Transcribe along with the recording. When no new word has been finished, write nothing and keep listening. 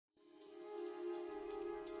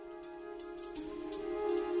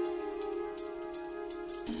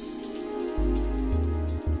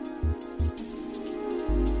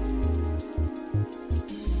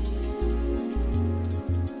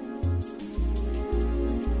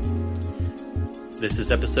This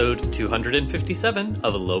is episode 257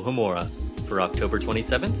 of Alohomora for October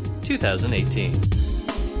 27th, 2018.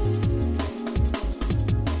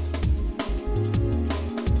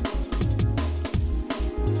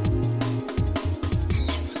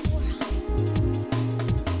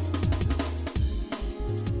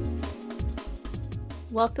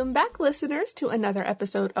 Welcome back, listeners, to another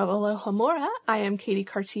episode of Alohomora. I am Katie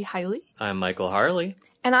Carty-Hiley. I'm Michael Harley.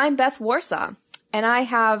 And I'm Beth Warsaw. And I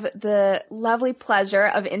have the lovely pleasure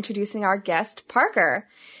of introducing our guest, Parker.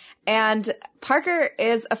 And Parker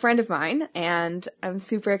is a friend of mine, and I'm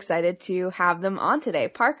super excited to have them on today.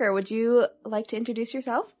 Parker, would you like to introduce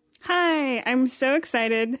yourself? Hi, I'm so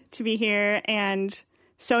excited to be here and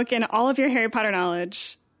soak in all of your Harry Potter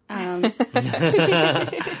knowledge.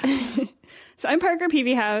 So I'm Parker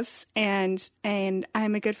Peavyhouse, and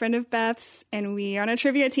I'm a good friend of Beth's, and we are on a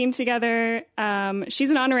trivia team together.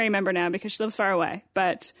 She's an honorary member now because she lives far away,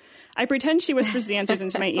 but I pretend she whispers the answers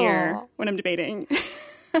into my ear when I'm debating.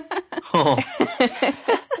 So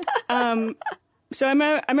I'm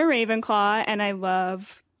a Ravenclaw, and I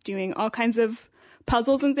love doing all kinds of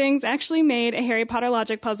puzzles and things. I actually made a Harry Potter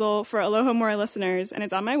logic puzzle for Alohomora listeners, and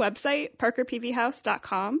it's on my website,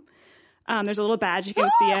 parkerpeavyhouse.com. There's a little badge, you can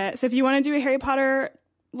see it. So if you want to do a Harry Potter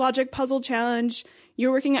logic puzzle challenge, you're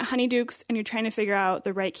working at Honeydukes and you're trying to figure out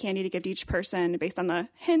the right candy to give to each person based on the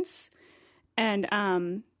hints. And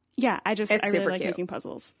I really like making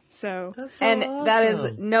puzzles. So awesome. That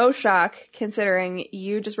is no shock considering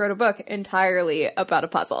you just wrote a book entirely about a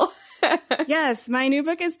puzzle. Yes, my new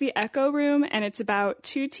book is The Echo Room, and it's about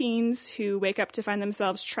two teens who wake up to find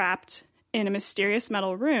themselves trapped in a mysterious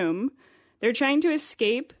metal room. They're trying to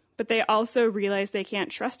escape, but they also realize they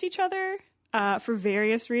can't trust each other for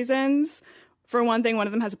various reasons. For one thing, one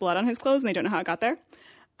of them has blood on his clothes, and they don't know how it got there.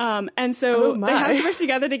 And so they have to work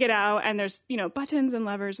together to get out, and there's, buttons and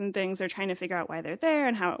levers and things. They're trying to figure out why they're there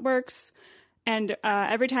and how it works. And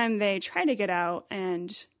every time they try to get out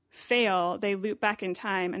and fail, they loop back in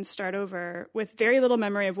time and start over with very little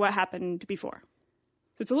memory of what happened before.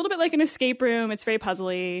 So it's a little bit like an escape room. It's very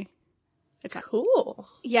puzzly. It's cool.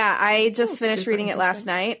 Yeah, I just finished reading it last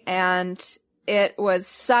night, and it was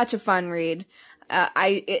such a fun read.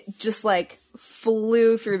 It just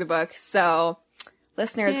flew through the book. So,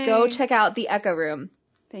 listeners, go check out The Echo Room.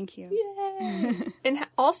 Thank you. Yay! And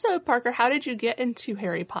also, Parker, how did you get into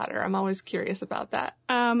Harry Potter? I'm always curious about that.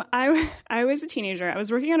 I was a teenager. I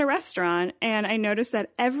was working at a restaurant, and I noticed that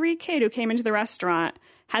every kid who came into the restaurant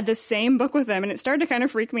had the same book with them, and it started to kind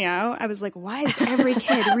of freak me out. I was like, why is every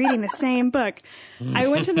kid reading the same book? I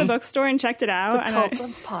went to the bookstore and checked it out. The Cult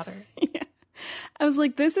of Potter. Yeah. I was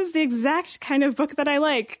like, this is the exact kind of book that I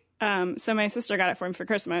like. So my sister got it for me for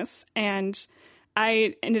Christmas, and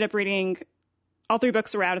I ended up reading all three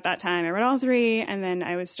books were out at that time. I read all three, and then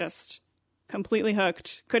I was just completely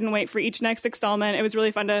hooked. Couldn't wait for each next installment. It was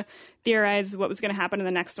really fun to theorize what was going to happen in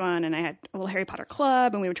the next one, and I had a little Harry Potter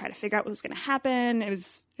club, and we would try to figure out what was going to happen. It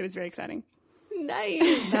was very exciting.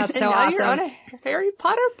 Nice. That's and so now awesome. You're on a Harry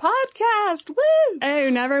Potter podcast. Woo! I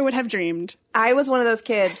never would have dreamed. I was one of those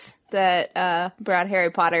kids that brought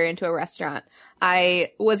Harry Potter into a restaurant.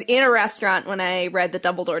 I was in a restaurant when I read that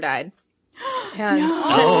Dumbledore died. And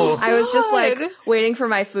I was just waiting for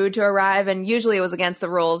my food to arrive, and usually it was against the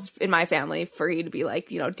rules in my family for you to be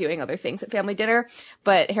doing other things at family dinner,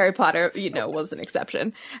 but Harry Potter, was an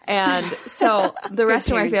exception. And so the rest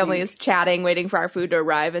of my family is chatting, waiting for our food to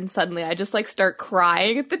arrive, and suddenly I just start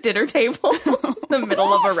crying at the dinner table in the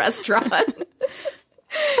middle of a restaurant.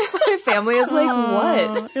 My family is like,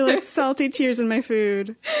 what? You're like, salty tears in my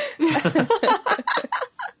food.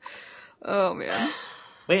 Oh man.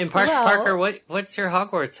 Wait, and Parker, what's your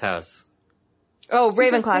Hogwarts house? Oh,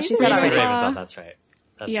 Ravenclaw. She said already. Ravenclaw, that's right.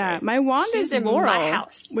 That's right. My wand is in Laurel, my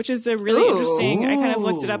house. which is a really interesting. I kind of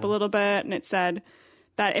looked it up a little bit, and it said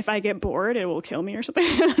that if I get bored, it will kill me or something.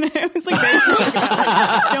 I was very specific about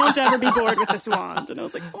that. Don't ever be bored with this wand. And I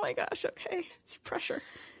was like, oh my gosh, okay, it's pressure.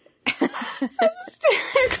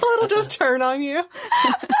 It'll just turn on you.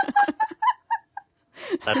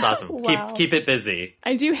 That's awesome. Wow. Keep it busy.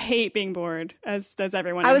 I do hate being bored, as does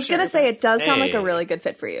everyone. I was going to say, it does sound like a Hey. really good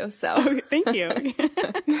fit for you, so. Okay, thank you.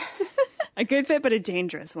 A good fit, but a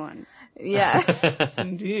dangerous one. Yeah.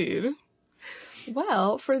 Indeed.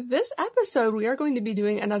 Well, for this episode, we are going to be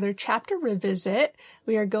doing another chapter revisit.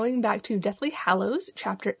 We are going back to Deathly Hallows,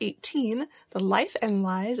 chapter 18, The Life and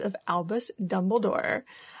Lies of Albus Dumbledore.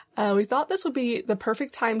 We thought this would be the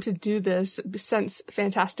perfect time to do this since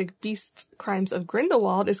Fantastic Beasts Crimes of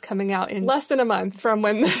Grindelwald is coming out in less than a month from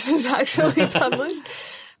when this is actually published.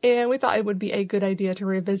 And we thought it would be a good idea to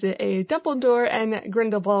revisit a Dumbledore and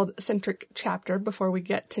Grindelwald-centric chapter before we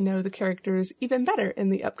get to know the characters even better in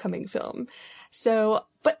the upcoming film. So,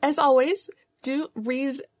 but as always, do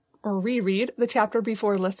read or reread the chapter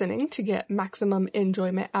before listening to get maximum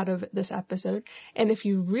enjoyment out of this episode. And if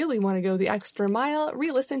you really want to go the extra mile,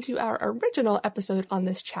 re-listen to our original episode on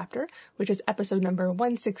this chapter, which is episode number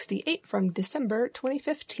 168 from December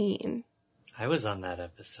 2015. I was on that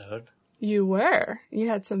episode. You were. You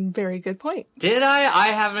had some very good points. Did I?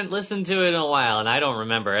 I haven't listened to it in a while, and I don't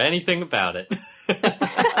remember anything about it.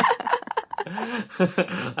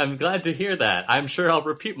 I'm glad to hear that. I'm sure I'll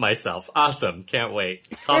repeat myself. Awesome. Can't wait.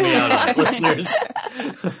 Call me out on it, listeners.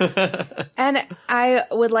 And I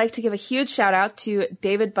would like to give a huge shout out to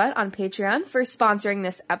David Butt on Patreon for sponsoring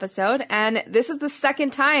this episode. And this is the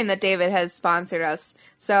second time that David has sponsored us.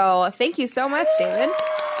 So thank you so much, David.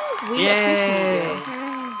 We appreciate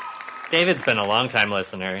you. David's been a long-time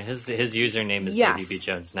listener. His username is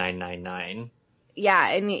WBJones999. Yeah,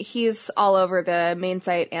 and he's all over the main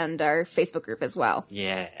site and our Facebook group as well.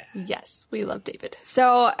 Yeah. Yes, we love David.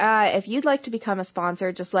 So if you'd like to become a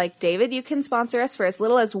sponsor just like David, you can sponsor us for as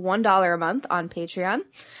little as $1 a month on Patreon.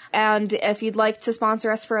 And if you'd like to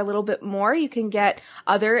sponsor us for a little bit more, you can get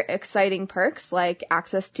other exciting perks like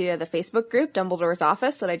access to the Facebook group, Dumbledore's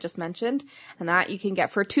Office, that I just mentioned. And that you can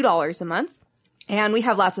get for $2 a month. And we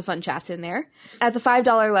have lots of fun chats in there. At the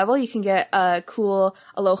 $5 level, you can get a cool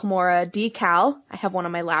Alohomora decal. I have one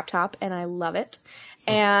on my laptop, and I love it.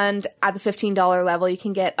 And at the $15 level, you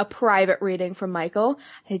can get a private reading from Michael.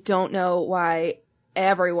 I don't know why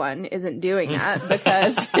everyone isn't doing that,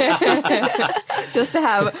 because just to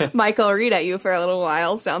have Michael read at you for a little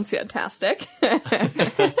while sounds fantastic.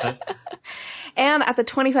 And at the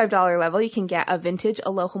 $25 level, you can get a vintage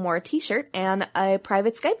Alohomora t-shirt and a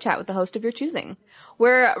private Skype chat with the host of your choosing.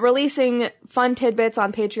 We're releasing fun tidbits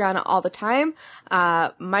on Patreon all the time.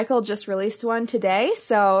 Michael just released one today,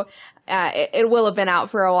 so it will have been out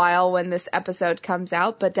for a while when this episode comes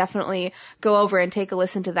out, but definitely go over and take a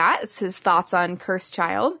listen to that. It's his thoughts on Cursed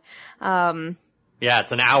Child. Yeah,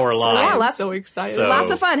 it's an hour long. So yeah, I'm so excited.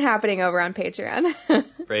 Lots of fun happening over on Patreon.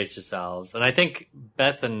 Brace yourselves. And I think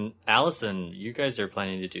Beth and Allison, you guys are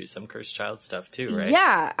planning to do some Cursed Child stuff too, right?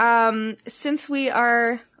 Yeah. Since we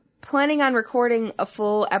are planning on recording a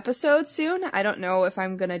full episode soon, I don't know if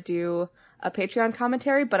I'm going to do a Patreon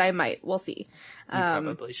commentary, but I might. We'll see. You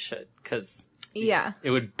probably should, because yeah,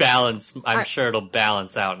 it would balance. I'm sure it'll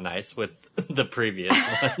balance out nice with the previous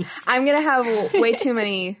ones. I'm going to have way too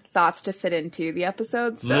many thoughts to fit into the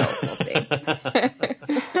episode, so we'll see.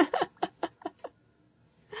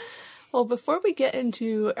 Well, before we get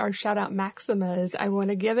into our shout-out Maximas, I want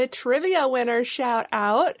to give a trivia winner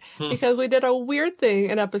shout-out because we did a weird thing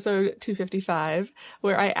in episode 255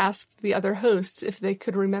 where I asked the other hosts if they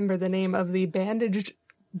could remember the name of the bandaged,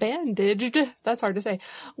 that's hard to say,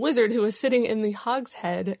 wizard who was sitting in the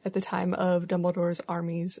Hogshead at the time of Dumbledore's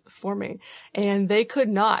armies forming. And they could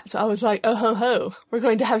not. So I was like, oh ho ho, we're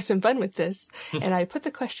going to have some fun with this. And I put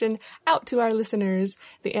the question out to our listeners.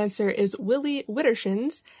 The answer is Willie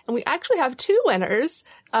Wittershins. And we actually have two winners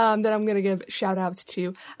that I'm going to give shout outs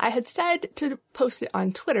to. I had said to post it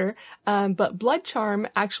on Twitter, but Blood Charm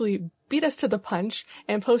actually beat us to the punch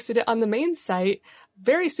and posted it on the main site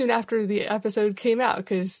very soon after the episode came out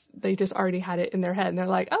because they just already had it in their head and they're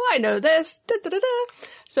like, oh, I know this. Da, da, da, da.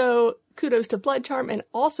 So kudos to Blood Charm and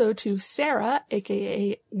also to Sarah,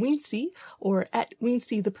 aka Weensy, or at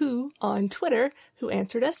Weensy the Pooh on Twitter, who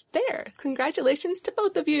answered us there. Congratulations to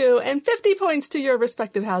both of you and 50 points to your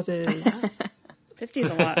respective houses. 50 is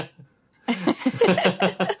a lot.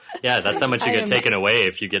 Yeah, that's how much you get taken away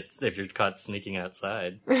if you're caught sneaking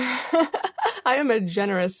outside. I am a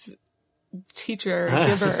generous teacher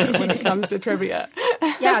giver when it comes to trivia.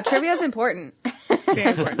 Yeah, trivia is important. It's very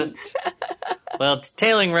important. Well,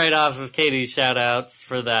 tailing right off of Katie's shout-outs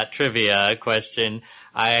for that trivia question,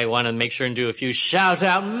 I want to make sure and do a few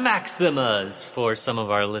shout-out maximas for some of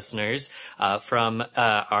our listeners from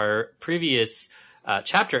our previous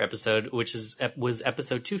chapter episode, which was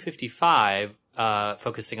episode 255,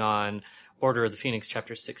 focusing on Order of the Phoenix,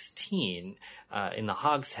 chapter 16, in the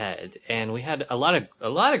Hogshead, and we had a lot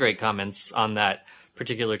of great comments on that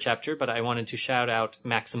particular chapter. But I wanted to shout out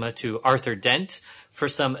Maxima to Arthur Dent for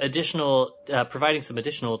some additional, providing some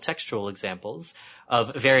additional textual examples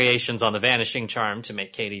of variations on the vanishing charm to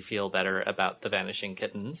make Katie feel better about the vanishing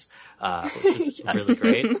kittens, which is really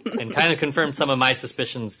great, and kind of confirmed some of my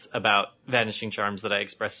suspicions about vanishing charms that I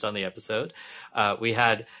expressed on the episode. We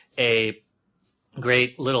had a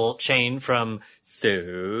Great little chain from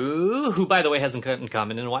Sue, who, by the way, hasn't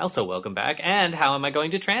commented in a while, so welcome back. And how am I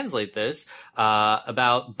going to translate this?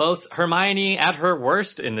 About both Hermione at her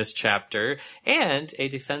worst in this chapter and a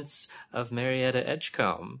defense of Marietta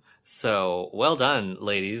Edgecombe. So, well done,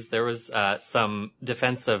 ladies. There was some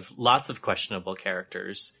defense of lots of questionable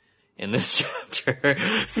characters in this chapter.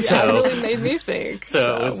 So, yeah, it really made me think.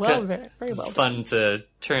 So it was very well fun to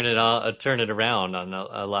turn it around on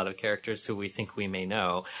a lot of characters who we think we may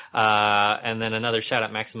know. And then another shout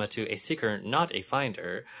out, Maxima, to A Seeker, Not a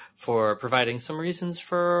Finder, for providing some reasons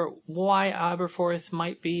for why Aberforth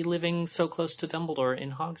might be living so close to Dumbledore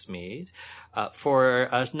in Hogsmeade. For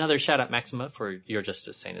another shout out, Maxima, for You're Just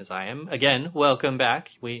as Sane as I Am. Again, welcome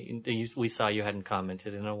back. We saw you hadn't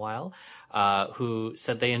commented in a while. Who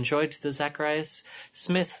said they enjoyed the Zacharias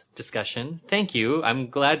Smith discussion. Thank you.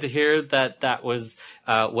 I'm glad to hear that was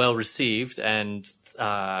well received and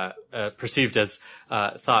perceived as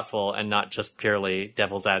thoughtful and not just purely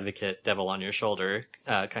devil's advocate, devil on your shoulder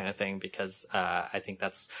kind of thing, because I think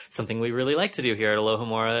that's something we really like to do here at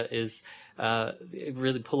Alohomora is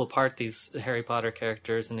really pull apart these Harry Potter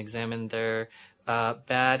characters and examine their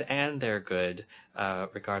bad and their good,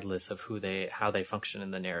 regardless of how they function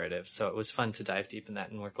in the narrative. So it was fun to dive deep in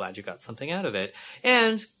that, and we're glad you got something out of it.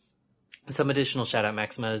 And some additional shout-out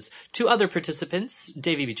Maximas to other participants: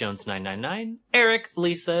 Davy B. Jones 999, Eric,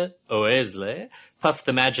 Lisa, Oesley, Puff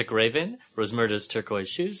the Magic Raven, Rosmerda's Turquoise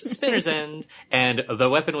Shoes, Spinner's End, and the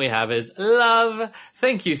weapon we have is love.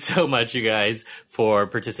 Thank you so much, you guys, for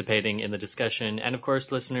participating in the discussion. And of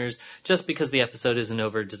course, listeners, just because the episode isn't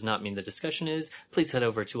over does not mean the discussion is. Please head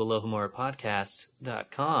over to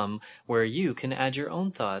alohomorapodcast.com, where you can add your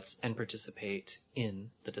own thoughts and participate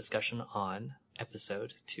in the discussion on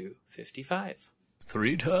episode 255.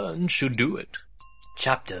 3 turns should do it.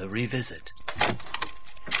 Chapter Revisit.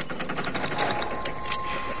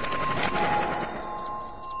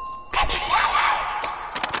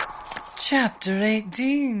 Chapter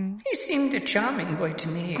 18. He seemed a charming boy to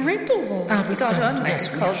me. Grindelwald. Albus got unlike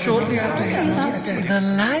shortly after his death. The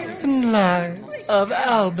life and lives of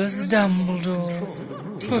Albus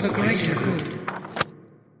Dumbledore. For the greater good.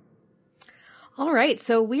 All right,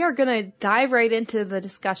 so we are going to dive right into the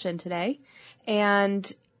discussion today.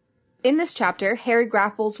 And in this chapter, Harry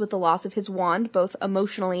grapples with the loss of his wand, both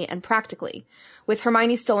emotionally and practically. With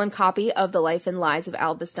Hermione's stolen copy of The Life and Lies of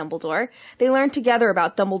Albus Dumbledore, they learn together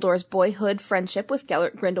about Dumbledore's boyhood friendship with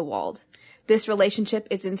Gellert Grindelwald. This relationship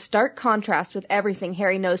is in stark contrast with everything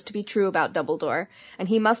Harry knows to be true about Dumbledore, and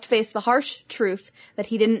he must face the harsh truth that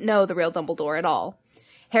he didn't know the real Dumbledore at all.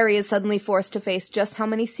 Harry is suddenly forced to face just how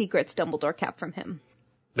many secrets Dumbledore kept from him.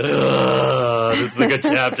 Ugh, this is a good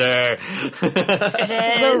chapter. It's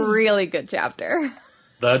a really good chapter.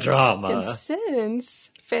 The drama. And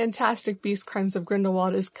since Fantastic Beasts Crimes of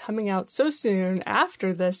Grindelwald is coming out so soon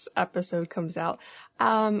after this episode comes out,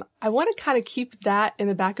 I want to kind of keep that in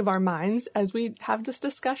the back of our minds as we have this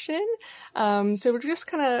discussion. So we're just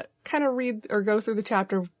kind of read or go through the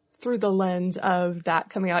chapter through the lens of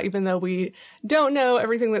that coming out, even though we don't know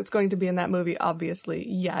everything that's going to be in that movie, obviously,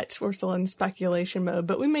 yet. We're still in speculation mode,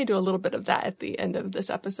 but we may do a little bit of that at the end of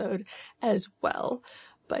this episode as well.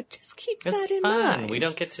 But just keep that in mind. We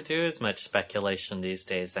don't get to do as much speculation these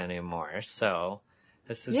days anymore, so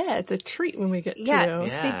this is... Yeah, it's a treat when we get to... Yeah,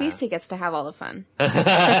 Speak Beastie gets to have all the fun.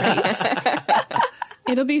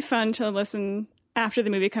 It'll be fun to listen after the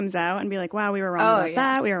movie comes out and be like, wow, we were wrong about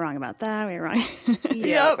that, we were wrong about that, we were wrong.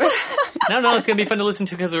 Yep. No, it's going to be fun to listen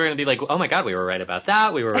to because we're going to be like, oh my god, we were right about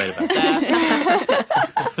that, we were right about that.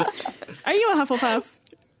 Are you a Hufflepuff?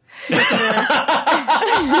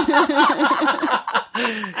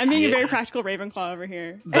 I'm being a very practical Ravenclaw over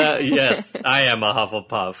here. Yes, I am a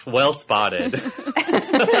Hufflepuff. Well spotted.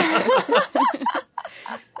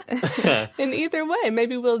 In either way,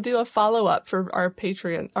 maybe we'll do a follow-up for our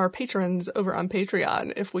patrons over on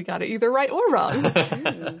Patreon if we got it either right or wrong.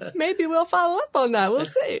 Maybe we'll follow up on that. We'll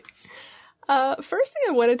see. First thing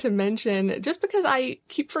I wanted to mention, just because I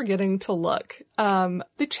keep forgetting to look,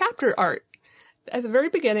 the chapter art. At the very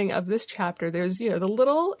beginning of this chapter, there's, the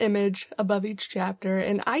little image above each chapter,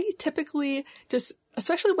 and I typically just,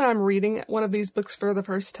 especially when I'm reading one of these books for the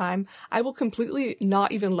first time, I will completely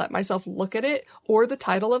not even let myself look at it or the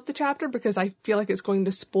title of the chapter because I feel like it's going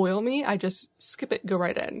to spoil me. I just skip it, go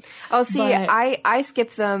right in. Oh, see, I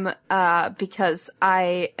skip them because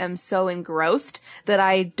I am so engrossed that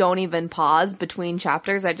I don't even pause between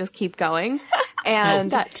chapters. I just keep going. And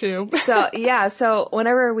that too. So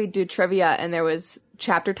whenever we do trivia and there was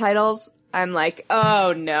chapter titles, I'm like,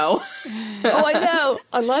 oh no. Oh, I know.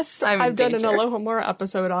 Unless I've done an danger. Alohomora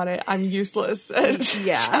episode on it, I'm useless at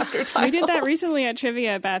chapter titles. We did that recently at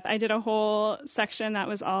Trivia, Beth. I did a whole section that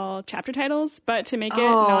was all chapter titles, but to make it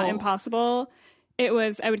not impossible, I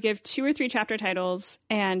would give 2 or 3 chapter titles,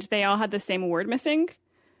 and they all had the same word missing.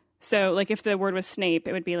 So, like, if the word was Snape,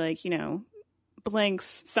 it would be like,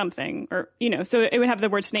 blanks something, or, so it would have the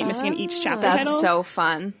word Snape missing in each chapter title. That's so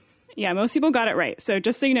fun. Yeah, most people got it right. So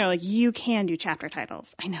just so you know, like, you can do chapter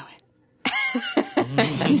titles. I know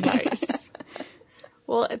it. Nice.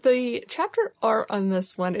 Well, the chapter art on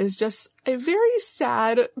this one is just a very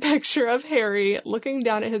sad picture of Harry looking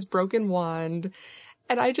down at his broken wand.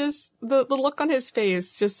 And the look on his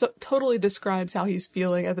face just totally describes how he's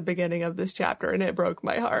feeling at the beginning of this chapter, and it broke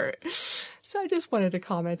my heart. So I just wanted to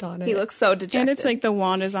comment on it. He looks so dejected. And it's like the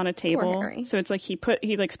wand is on a table. Harry. So it's like he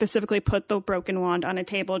specifically put the broken wand on a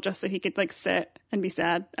table just so he could like sit and be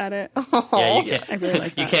sad at it. Yeah, you can't. I really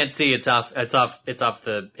like that. You can't see it's off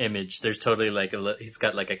the image. There's totally like he's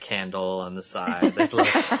got like a candle on the side.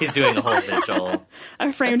 He's doing a whole vigil.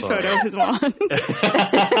 A framed photo of his wand. No,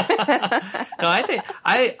 I think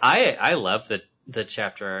I love the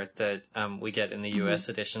chapter art that we get in the U.S.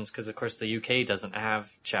 editions, because of course the UK doesn't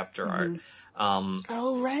have chapter art.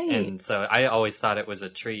 Oh, right. And so I always thought it was a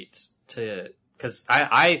treat because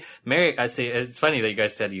Mary, I see, it's funny that you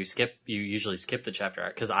guys said you usually skip the chapter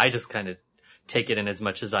art, because I just kind of take it in as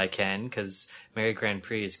much as I can, because Mary Grand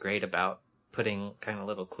Prix is great about putting kind of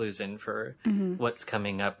little clues in for what's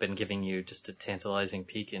coming up and giving you just a tantalizing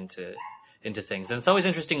peek into things. And it's always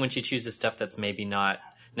interesting when she chooses stuff that's maybe not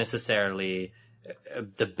necessarily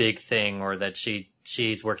the big thing, or that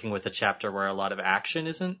she's working with a chapter where a lot of action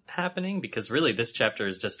isn't happening, because really this chapter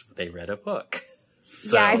is just they read a book.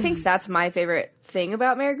 So. Yeah, I think that's my favorite thing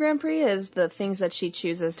about Mary Grand Prix is the things that she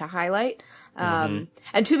chooses to highlight. And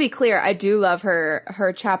to be clear, I do love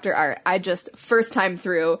her chapter art. I just, first time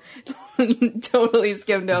through, totally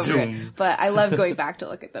skimmed over it. But I love going back to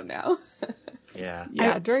look at them now.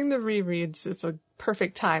 Yeah, during the rereads, it's a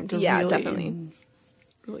perfect time to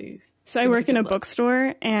really. So I work in a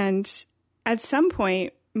bookstore, and at some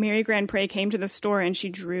point, Mary Grand Prix came to the store and she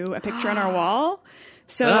drew a picture on our wall.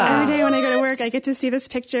 So every day when I go to work, I get to see this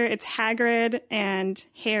picture. It's Hagrid and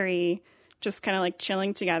Harry just kind of like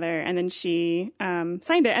chilling together. And then she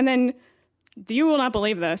signed it. And then you will not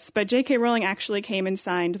believe this, but J.K. Rowling actually came and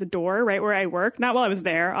signed the door right where I work. Not while I was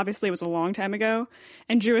there. Obviously, it was a long time ago.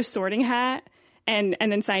 And drew a sorting hat. And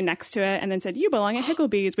then signed next to it, and then said, "You belong at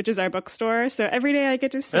Hicklebee's," which is our bookstore. So every day I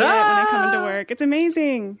get to see it when I come into work. It's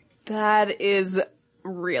amazing. That is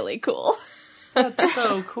really cool. That's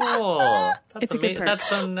so cool. It's a good perk. That's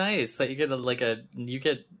so nice that you get you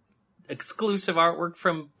get exclusive artwork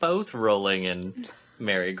from both Rowling and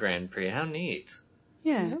Mary Grand Prix. How neat.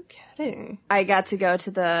 Yeah. No kidding. I got to go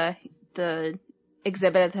to the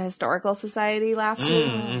exhibit at the Historical Society last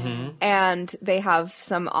week, and they have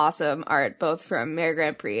some awesome art both from Mary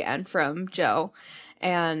Grand Prix and from Joe,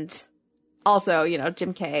 and also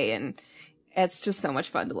Jim Kay, and it's just so much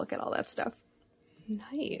fun to look at all that stuff.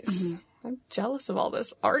 Nice. I'm jealous of all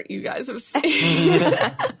this art you guys have seen.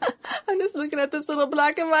 I'm just looking at this little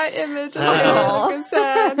black and white image and I'm looking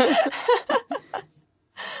sad.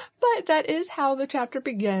 But that is how the chapter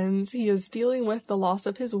begins. He is dealing with the loss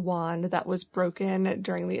of his wand that was broken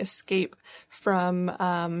during the escape from,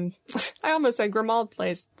 I almost said Grimmauld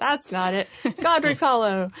Place. That's not it. Godric's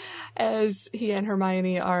Hollow, as he and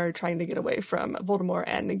Hermione are trying to get away from Voldemort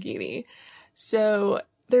and Nagini. So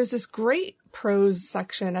there's this great prose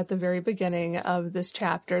section at the very beginning of this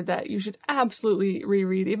chapter that you should absolutely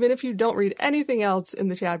reread. Even if you don't read anything else in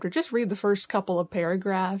the chapter, just read the first couple of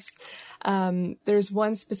paragraphs. There's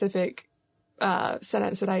one specific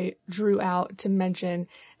sentence that I drew out to mention,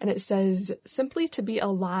 and it says, "Simply to be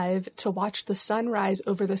alive, to watch the sun rise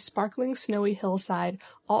over the sparkling snowy hillside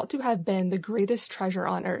ought to have been the greatest treasure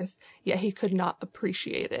on earth, yet he could not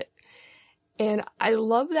appreciate it." And I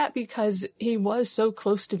love that because he was so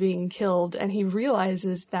close to being killed and he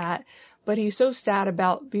realizes that, but he's so sad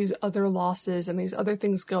about these other losses and these other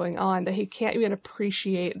things going on that he can't even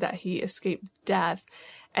appreciate that he escaped death.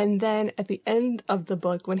 And then at the end of the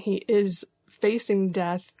book, when he is facing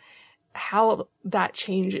death, how that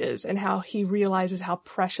changes and how he realizes how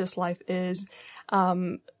precious life is.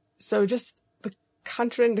 So just the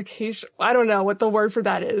contraindication, I don't know what the word for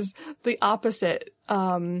that is, the opposite,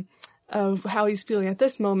 of how he's feeling at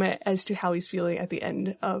this moment as to how he's feeling at the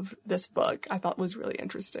end of this book, I thought was really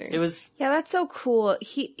interesting. It was, yeah, that's so cool.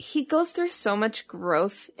 He goes through so much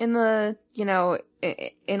growth in the,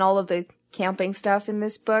 in all of the camping stuff in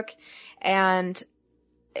this book. And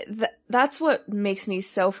that's what makes me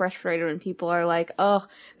so frustrated when people are like, oh,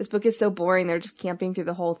 this book is so boring, they're just camping through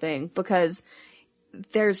the whole thing, because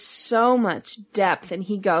there's so much depth and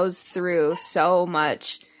he goes through so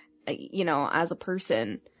much, you know, as a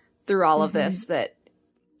person through all of this, that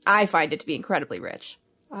I find it to be incredibly rich.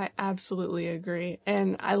 I absolutely agree.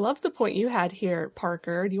 And I love the point you had here,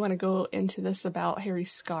 Parker. Do you want to go into this about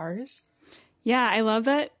Harry's scars? Yeah, I love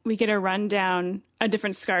that we get a rundown of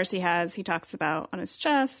different scars he has. He talks about on his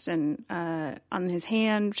chest and on his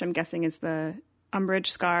hand, which I'm guessing is the Umbridge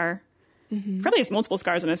scar. Probably has multiple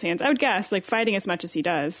scars on his hands, I would guess, like fighting as much as he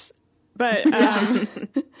does. But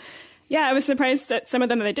yeah, I was surprised at some of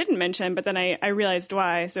them that I didn't mention, but then I realized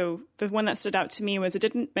why. So the one that stood out to me was it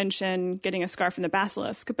didn't mention getting a scar from the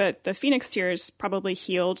basilisk, but the Phoenix tears probably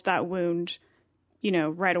healed that wound, you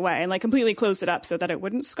know, right away and like completely closed it up so that it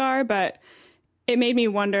wouldn't scar. But it made me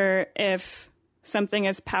wonder if something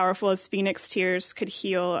as powerful as Phoenix tears could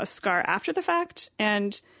heal a scar after the fact.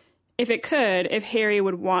 And if it could, if Harry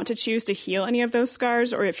would want to choose to heal any of those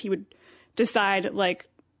scars, or if he would decide, like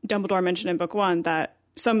Dumbledore mentioned in book 1, that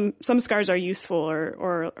some scars are useful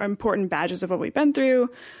or are important badges of what we've been through.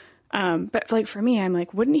 But like for me, I'm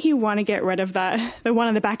like, wouldn't he want to get rid of the one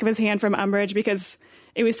on the back of his hand from Umbridge, because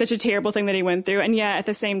it was such a terrible thing that he went through. And yet at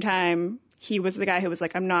the same time, he was the guy who was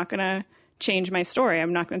like, I'm not going to change my story.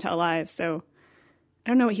 I'm not going to tell lies. So I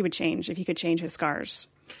don't know what he would change if he could change his scars.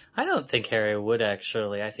 I don't think Harry would,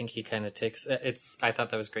 actually. I think he kind of takes... I thought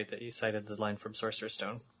that was great that you cited the line from Sorcerer's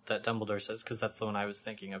Stone that Dumbledore says, because that's the one I was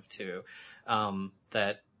thinking of, too.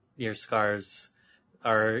 That your scars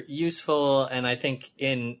are useful, and I think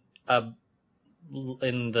in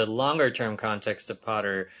the longer-term context of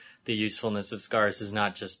Potter, the usefulness of scars is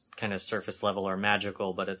not just kind of surface level or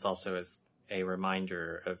magical, but it's also as a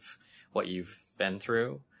reminder of what you've been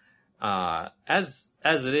through. As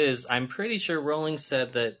it is, I'm pretty sure Rowling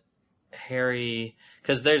said that Harry,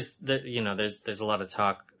 because there's a lot of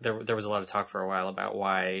talk. There was a lot of talk for a while about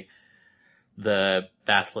why the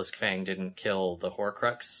Basilisk Fang didn't kill the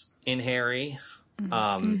Horcrux in Harry,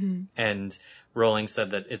 and Rowling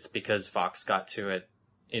said that it's because Fawkes got to it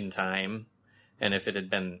in time, and if it had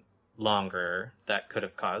been longer, that could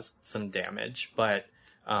have caused some damage, but.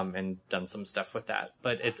 And done some stuff with that,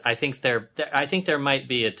 but I think there might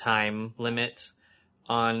be a time limit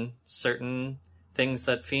on certain things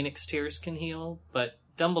that Phoenix tears can heal. But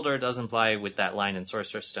Dumbledore does imply with that line in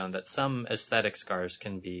Sorcerer's Stone that some aesthetic scars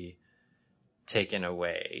can be taken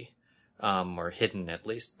away, or hidden at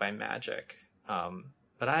least by magic.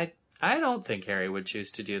 But I don't think Harry would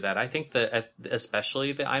choose to do that. I think that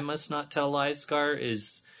especially the I must not tell lies scar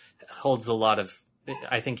holds a lot of.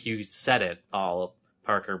 I think you said it all,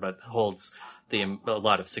 Parker, but holds a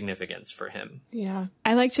lot of significance for him. Yeah.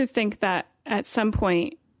 I like to think that at some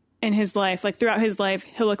point in his life, like throughout his life,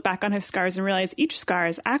 he'll look back on his scars and realize each scar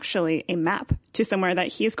is actually a map to somewhere that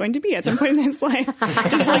he is going to be at some point in his life.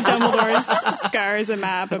 Just like Dumbledore's scar is a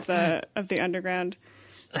map of the underground.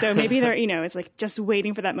 So maybe they're, it's like just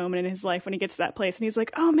waiting for that moment in his life when he gets to that place and he's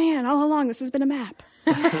like, oh man, all along this has been a map.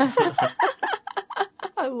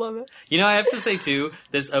 I love it. I have to say, too,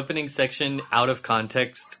 this opening section, out of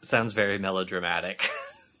context, sounds very melodramatic.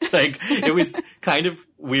 Like, it was kind of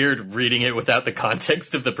weird reading it without the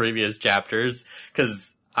context of the previous chapters,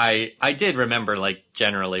 because I did remember, like,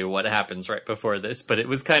 generally what happens right before this, but it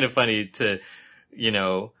was kind of funny to,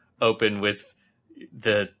 open with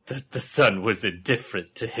the sun was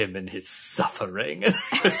indifferent to him and his suffering.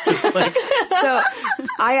 It's just like... So,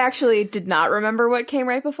 I actually did not remember what came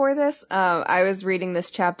right before this. I was reading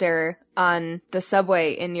this chapter on the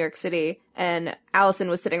subway in New York City, and Allison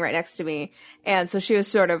was sitting right next to me, and so she was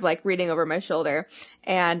sort of, like, reading over my shoulder,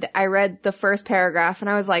 and I read the first paragraph,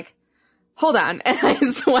 and I was like, hold on, and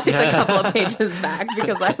I swiped a couple of pages back,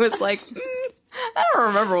 because I was like... I don't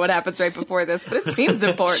remember what happens right before this, but it seems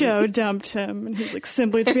important. Cho dumped him, and he's like,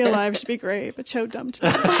 simply to be alive should be great, but Cho dumped him.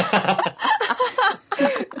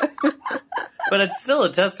 But it's still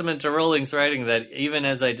a testament to Rowling's writing that even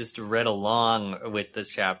as I just read along with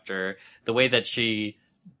this chapter, the way that she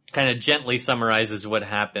kind of gently summarizes what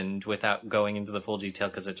happened without going into the full detail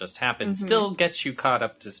because it just happened, still gets you caught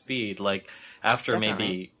up to speed. Like, after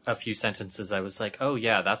maybe a few sentences, I was like, oh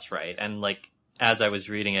yeah, that's right. And like, as I was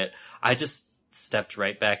reading it, I just stepped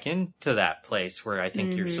right back into that place where I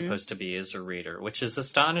think you're supposed to be as a reader, which is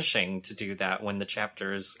astonishing to do that when the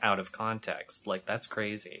chapter is out of context. Like, that's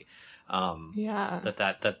crazy.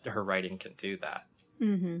 That her writing can do that.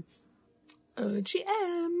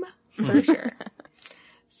 OGM. For sure.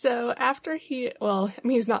 So after he's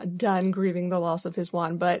not done grieving the loss of his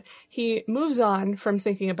wand, but he moves on from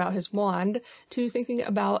thinking about his wand to thinking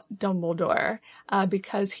about Dumbledore,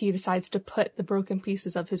 because he decides to put the broken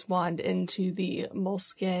pieces of his wand into the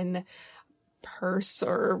moleskin purse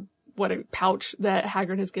or pouch that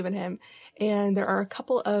Hagrid has given him. And there are a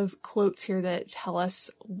couple of quotes here that tell us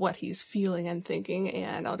what he's feeling and thinking,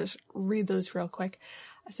 and I'll just read those real quick.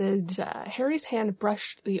 It says, Harry's hand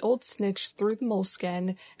brushed the old snitch through the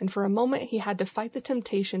moleskin, and for a moment he had to fight the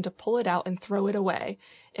temptation to pull it out and throw it away.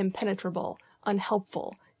 Impenetrable,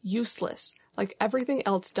 unhelpful, useless, like everything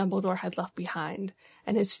else Dumbledore had left behind.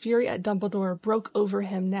 And his fury at Dumbledore broke over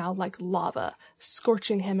him now like lava,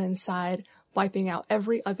 scorching him inside, wiping out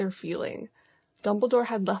every other feeling. Dumbledore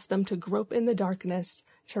had left them to grope in the darkness,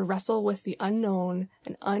 to wrestle with the unknown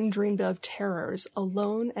and undreamed of terrors,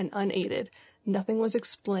 alone and unaided. Nothing was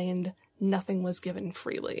explained, nothing was given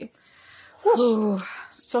freely.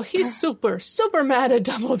 So he's super, super mad at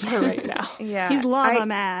Dumbledore right now. Yeah. He's lava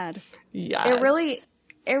mad. Yes.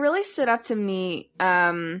 It really stood up to me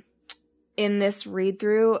in this read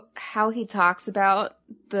through how he talks about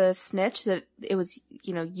the snitch, that it was,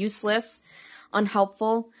 useless,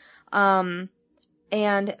 unhelpful. And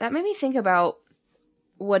that made me think about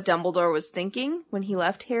what Dumbledore was thinking when he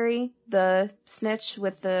left Harry the snitch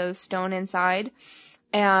with the stone inside.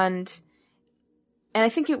 And I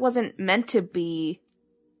think it wasn't meant to be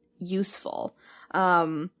useful.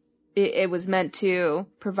 It was meant to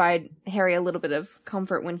provide Harry a little bit of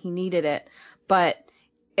comfort when he needed it. But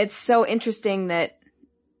it's so interesting that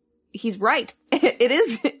he's right. It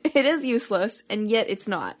is useless, and yet it's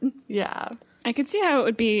not. Yeah. I could see how it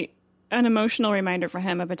would be an emotional reminder for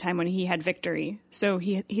him of a time when he had victory. So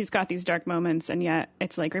he's got these dark moments, and yet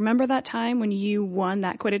it's like, remember that time when you won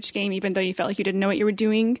that Quidditch game, even though you felt like you didn't know what you were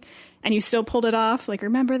doing, and you still pulled it off? Like,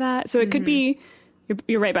 remember that? So it could be,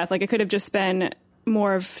 you're right, Beth, like it could have just been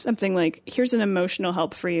more of something like, here's an emotional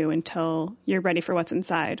help for you until you're ready for what's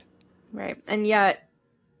inside. Right. And yet,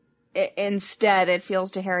 instead, it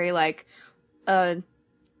feels to Harry like a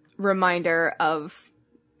reminder of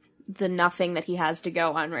the nothing that he has to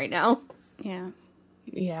go on right now. Yeah.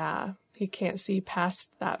 Yeah. He can't see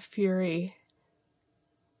past that fury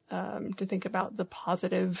to think about the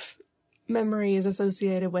positive memories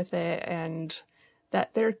associated with it, and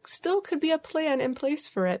that there still could be a plan in place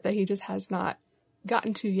for it that he just has not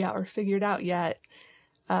gotten to yet or figured out yet.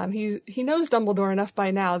 He knows Dumbledore enough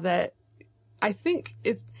by now that I think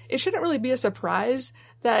it shouldn't really be a surprise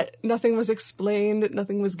that nothing was explained,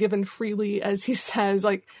 nothing was given freely, as he says.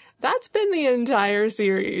 Like, that's been the entire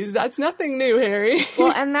series. That's nothing new, Harry.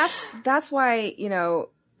 Well, and that's why,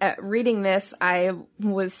 reading this, I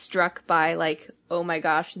was struck by, like, oh my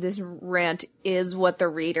gosh, this rant is what the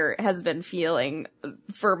reader has been feeling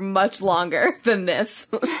for much longer than this.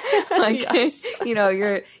 Like, Yes.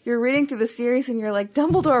 you're reading through the series and you're like,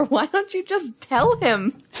 Dumbledore, why don't you just tell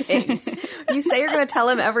him things? You say you're going to tell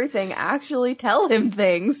him everything, actually tell him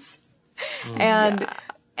things.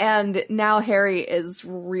 And now Harry is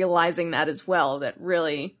realizing that as well, that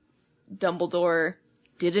really Dumbledore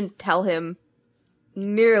didn't tell him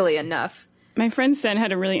nearly enough. My friend Sen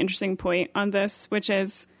had a really interesting point on this, which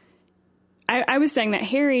is, I was saying that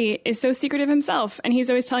Harry is so secretive himself, and he's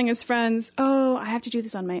always telling his friends, oh, I have to do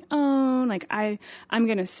this on my own, like, I'm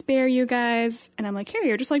going to spare you guys. And I'm like, Harry,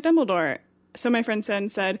 you're just like Dumbledore. So my friend Sen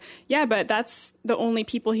said, yeah, but that's the only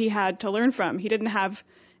people he had to learn from. He didn't have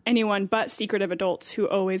anyone but secretive adults who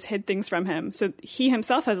always hid things from him. So he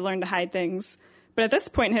himself has learned to hide things. But at this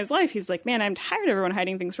point in his life, he's like, man, I'm tired of everyone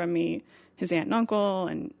hiding things from me. His aunt and uncle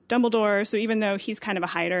and Dumbledore. So even though he's kind of a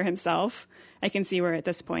hider himself, I can see where at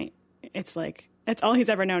this point, it's like, that's all he's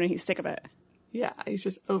ever known and he's sick of it. Yeah, he's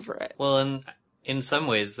just over it. Well, and in some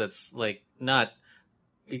ways, that's like not,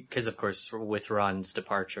 because of course with Ron's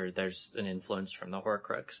departure, there's an influence from the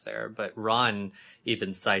Horcrux there, but Ron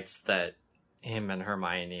even cites that him and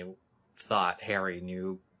Hermione thought Harry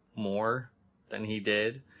knew more than he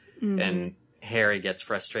did. Mm-hmm. And Harry gets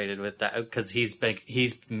frustrated with that because he's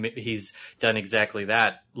done exactly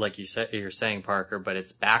that, like you're saying, Parker, but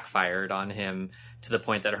it's backfired on him to the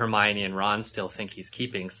point that Hermione and Ron still think he's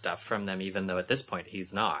keeping stuff from them, even though at this point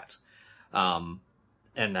he's not.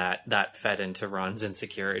 And that fed into Ron's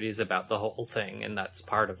insecurities about the whole thing, and that's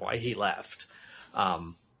part of why he left.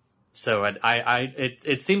 So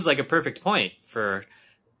it seems like a perfect point for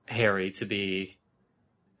Harry to be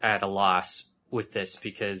at a loss with this,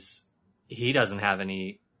 because he doesn't have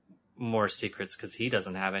any more secrets, because he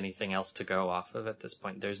doesn't have anything else to go off of at this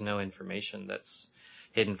point. There's no information that's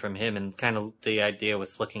hidden from him, and kind of the idea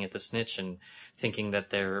with looking at the snitch and thinking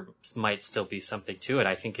that there might still be something to it,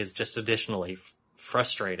 I think is just additionally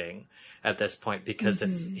frustrating at this point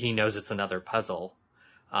because he knows it's another puzzle.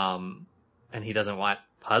 And he doesn't want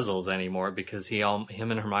puzzles anymore because him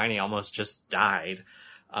and Hermione almost just died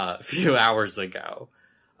a few hours ago.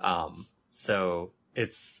 So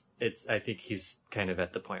I think he's kind of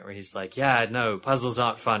at the point where he's like, yeah, no, puzzles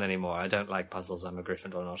aren't fun anymore. I don't like puzzles. I'm a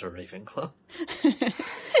Gryffindor, not a Ravenclaw.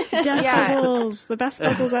 Death puzzles, the best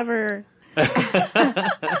puzzles ever.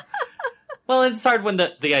 Well, it's hard when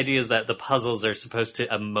the idea is that the puzzles are supposed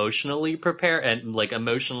to emotionally prepare and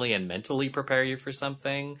emotionally and mentally prepare you for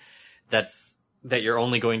something that you're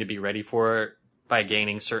only going to be ready for by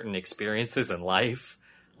gaining certain experiences in life.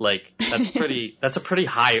 That's a pretty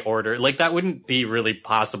high order. That wouldn't be really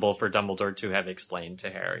possible for Dumbledore to have explained to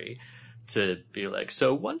Harry, to be like,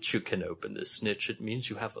 so once you can open this snitch, it means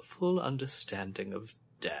you have a full understanding of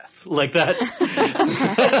death. That's...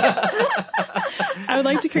 I would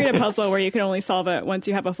like to create a puzzle where you can only solve it once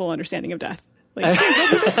you have a full understanding of death. Get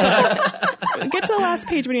to the last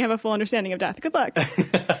page when you have a full understanding of death. Good luck. Yeah,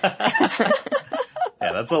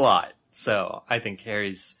 that's a lot. So I think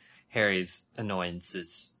Harry's annoyance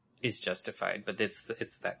is justified, but it's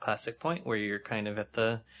that classic point where you're kind of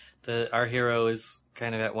at our hero is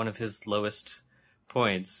kind of at one of his lowest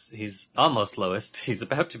points. He's almost lowest. He's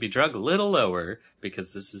about to be drugged a little lower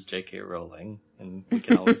because this is J.K. Rowling, and we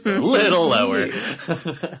can always go a little lower.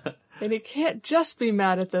 And he can't just be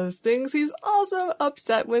mad at those things. He's also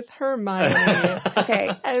upset with Hermione. Okay.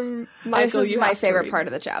 And Michael, this is my favorite part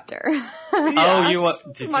of the chapter. Yes.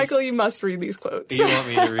 Michael, you must read these quotes. You want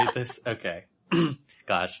me to read this? Okay.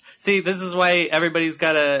 Gosh. See, this is why everybody's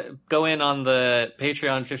got to go in on the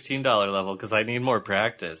Patreon $15 level, because I need more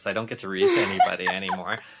practice. I don't get to read to anybody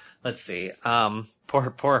anymore. Let's see.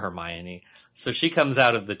 Poor Hermione. So she comes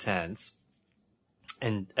out of the tent,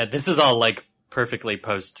 and this is all perfectly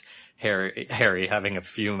post Harry having a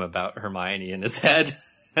fume about Hermione in his head.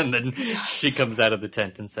 And then she comes out of the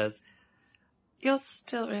tent and says, "You're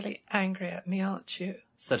still really angry at me, aren't you?"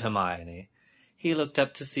 said Hermione. He looked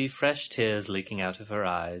up to see fresh tears leaking out of her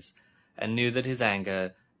eyes, and knew that his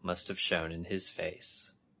anger must have shown in his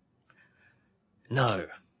face. "No,"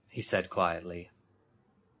 he said quietly.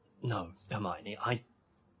 "No, Hermione, I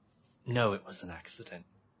know it was an accident.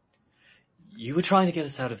 You were trying to get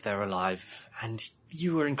us out of there alive, and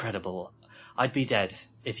you were incredible. I'd be dead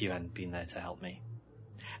if you hadn't been there to help me."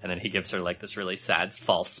 And then he gives her this really sad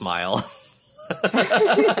false smile.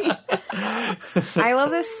 I love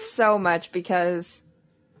this so much because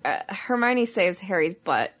Hermione saves Harry's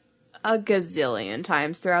butt a gazillion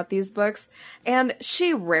times throughout these books, and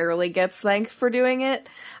she rarely gets thanked for doing it.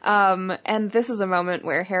 And this is a moment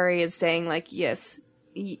where Harry is saying, yes,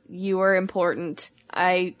 you are important.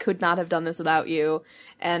 I could not have done this without you.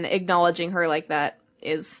 And acknowledging her like that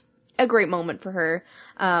is a great moment for her.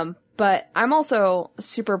 But I'm also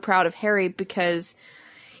super proud of Harry because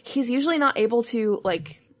he's usually not able to,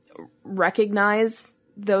 recognize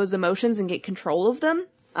those emotions and get control of them.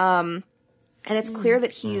 And it's clear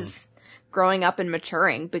that he's growing up and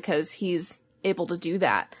maturing because he's able to do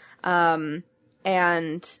that. And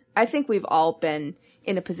I think we've all been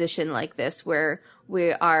in a position like this where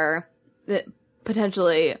we are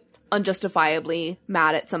potentially unjustifiably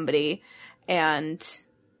mad at somebody, and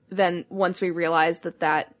then once we realize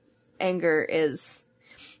that anger is,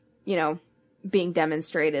 being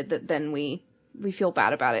demonstrated, that then we feel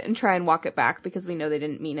bad about it and try and walk it back because we know they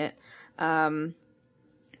didn't mean it. And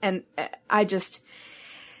I just,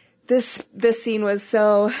 this scene was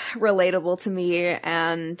so relatable to me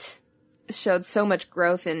and showed so much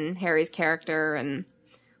growth in Harry's character, and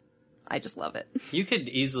I just love it. You could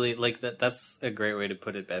easily, that's a great way to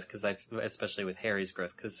put it, Beth, because especially with Harry's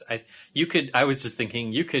growth, because I was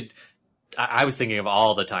thinking of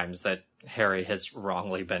all the times that Harry has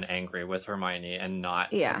wrongly been angry with Hermione and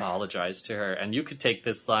not apologized to her. And you could take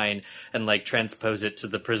this line and transpose it to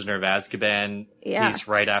the Prisoner of Azkaban piece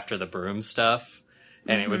right after the broom stuff.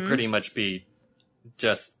 And it would pretty much be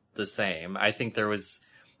just the same. I think there was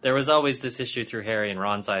always this issue through Harry and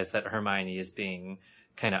Ron's eyes that Hermione is being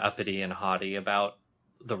kind of uppity and haughty about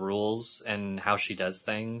the rules and how she does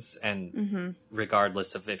things. And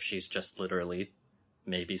regardless of if she's just literally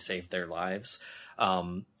maybe saved their lives.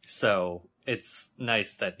 So it's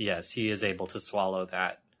nice that, yes, he is able to swallow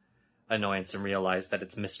that annoyance and realize that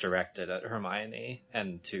it's misdirected at Hermione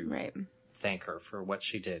and to thank her for what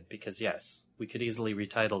she did. Because, yes, we could easily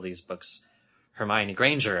retitle these books Hermione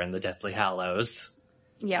Granger and the Deathly Hallows.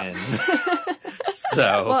 Yeah.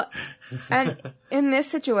 So. And in this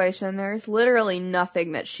situation, there's literally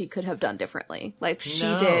nothing that she could have done differently.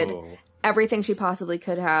 She did everything she possibly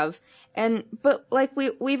could have. But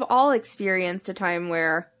we've all experienced a time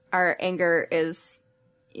where our anger is,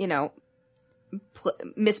 you know,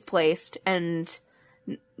 misplaced, and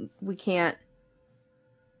we can't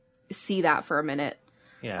see that for a minute.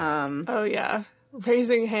 Yeah. Oh yeah.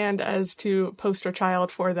 Raising hand as to poster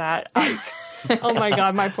child for that. Like, oh my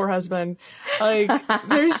God, my poor husband. Like,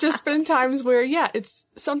 there's just been times where, it's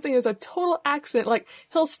something is a total accident. Like,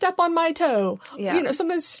 he'll step on my toe,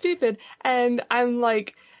 something stupid. And I'm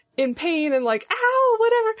like in pain and like, ow,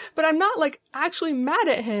 whatever. But I'm not like actually mad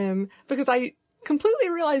at him because I completely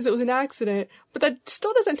realized it was an accident, but that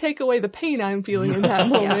still doesn't take away the pain I'm feeling in that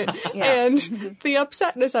moment and the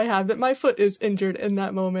upsetness I have that my foot is injured in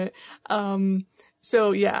that moment.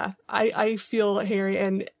 So yeah, I feel Harry,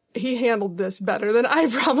 and he handled this better than I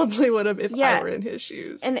probably would have if I were in his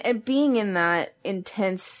shoes. And being in that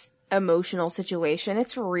intense emotional situation,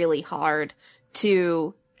 it's really hard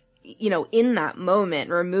to, in that moment,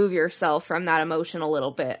 remove yourself from that emotion a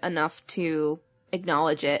little bit enough to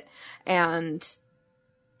acknowledge it. And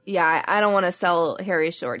I don't want to sell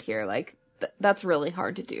Harry short here. Like, that's really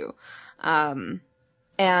hard to do.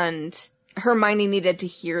 And Hermione needed to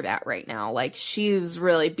hear that right now. Like, she was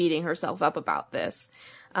really beating herself up about this.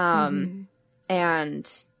 And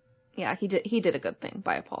he did a good thing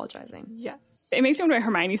by apologizing. Yes. It makes me wonder what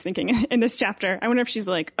Hermione's thinking in this chapter. I wonder if she's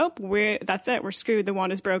like, oh, that's it. We're screwed. The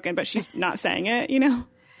wand is broken, but she's not saying it,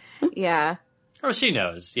 Yeah. Oh, she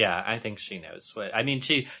knows. Yeah, I think she knows. I mean,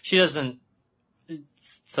 she doesn't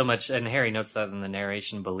so much, and Harry notes that in the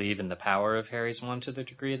narration, believe in the power of Harry's wand to the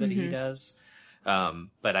degree that he does.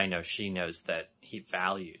 But I know she knows that he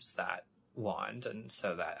values that wand, and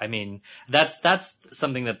so that, I mean, that's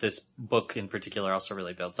something that this book in particular also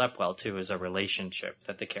really builds up well too, is a relationship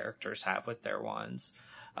that the characters have with their wands.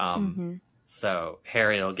 So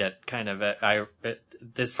Harry will get kind of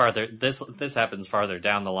this happens farther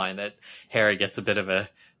down the line, that Harry gets a bit of a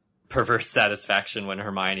perverse satisfaction when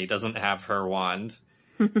Hermione doesn't have her wand,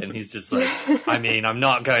 and he's just like, I mean, I'm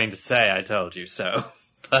not going to say I told you so,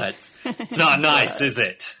 but it's not nice, is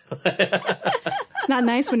it? It's not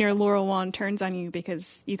nice when your laurel wand turns on you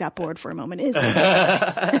because you got bored for a moment, is it?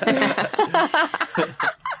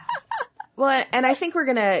 Well, and I think we're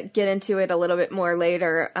going to get into it a little bit more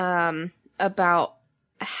later, about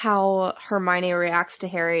how Hermione reacts to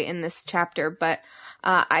Harry in this chapter, but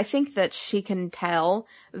I think that she can tell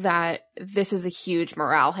that this is a huge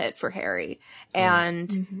morale hit for Harry.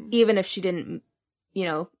 And even if she didn't,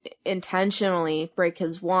 intentionally break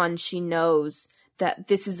his wand, she knows that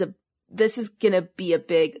this is gonna be a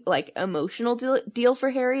big, like, emotional deal for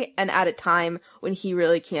Harry, and at a time when he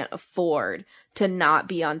really can't afford to not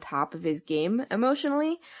be on top of his game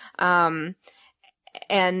emotionally.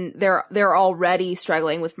 And they're already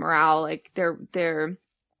struggling with morale. Like, they're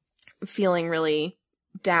feeling really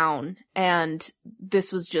down, and this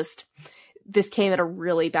came at a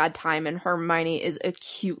really bad time, and Hermione is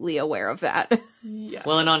acutely aware of that. Yeah.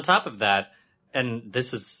 Well, and on top of that, and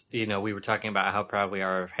this is, we were talking about how proud we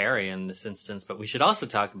are of Harry in this instance, but we should also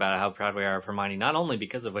talk about how proud we are of Hermione, not only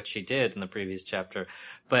because of what she did in the previous chapter,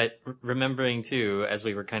 but remembering too, as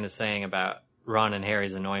we were kind of saying about Ron and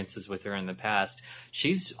Harry's annoyances with her in the past,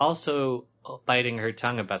 she's also biting her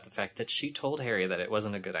tongue about the fact that she told Harry that it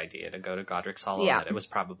wasn't a good idea to go to Godric's Hollow, that it was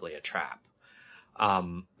probably a trap.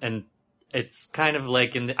 And it's kind of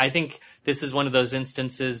like, I think this is one of those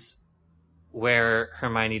instances where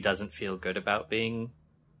Hermione doesn't feel good about being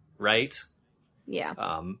right.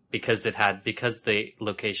 Yeah. Because the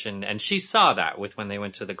location, and she saw that when they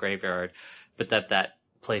went to the graveyard, but that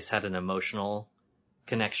place had an emotional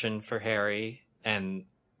connection for Harry, and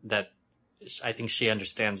that I think she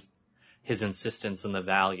understands his insistence and the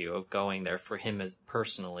value of going there for him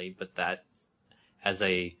personally, but that as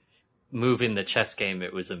a move in the chess game,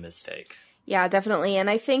 it was a mistake. Yeah, definitely. And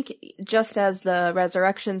I think just as the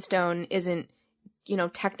Resurrection Stone isn't,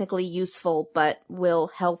 technically useful, but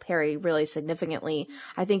will help Harry really significantly,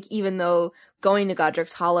 I think even though going to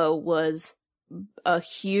Godric's Hollow was a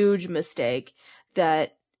huge mistake,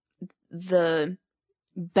 that the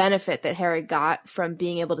benefit that Harry got from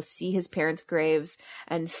being able to see his parents' graves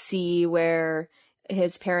and see where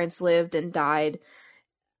his parents lived and died,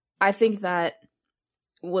 I think that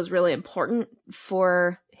was really important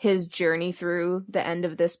for his journey through the end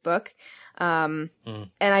of this book. And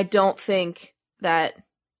I don't think that,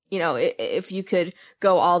 if you could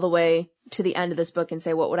go all the way to the end of this book and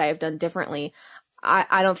say, what would I have done differently?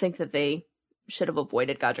 I don't think that they should have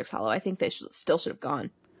avoided Godric's Hollow. I think they still should have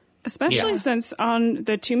gone. Especially since on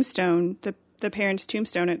the tombstone, the parents'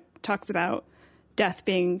 tombstone, it talks about death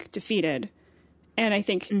being defeated. And I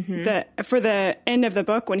think that for the end of the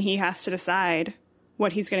book, when he has to decide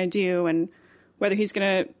what he's going to do and whether he's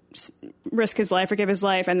going to risk his life or give his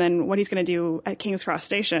life, and then what he's going to do at King's Cross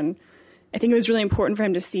Station. I think it was really important for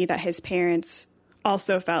him to see that his parents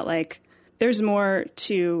also felt like there's more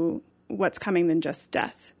to what's coming than just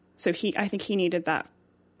death. So I think he needed that.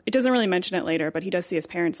 It doesn't really mention it later, but he does see his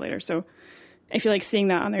parents later. So I feel like seeing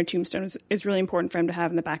that on their tombstone is really important for him to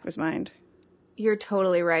have in the back of his mind. You're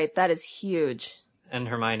totally right. That is huge. And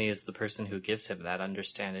Hermione is the person who gives him that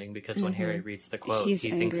understanding, because when Harry reads the quote, he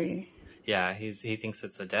thinks, he thinks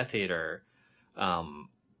it's a Death Eater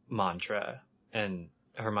mantra, and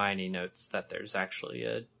Hermione notes that there's actually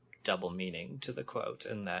a double meaning to the quote,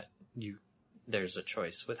 and that there's a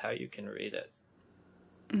choice with how you can read it.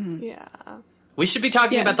 Mm-hmm. Yeah. We should be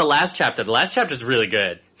talking about the last chapter. The last chapter is really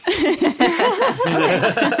good.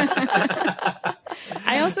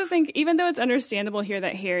 I also think, even though it's understandable here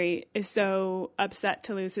that Harry is so upset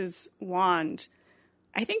to lose his wand,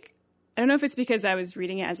 I don't know if it's because I was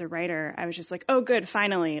reading it as a writer. I was just like, oh, good,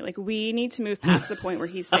 finally. Like, we need to move past the point where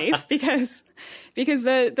he's safe because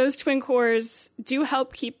those twin cores do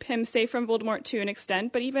help keep him safe from Voldemort to an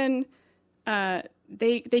extent. But even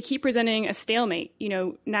they keep presenting a stalemate. You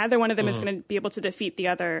know, neither one of them is going to be able to defeat the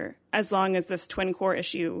other as long as this twin core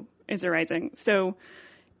issue is arising. So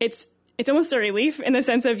it's almost a relief in the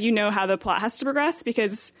sense of, you know, how the plot has to progress,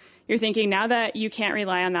 because you're thinking, now that you can't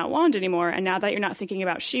rely on that wand anymore, and now that you're not thinking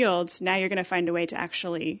about shields, now you're going to find a way to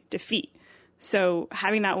actually defeat. So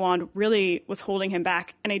having that wand really was holding him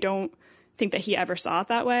back, and I don't think that he ever saw it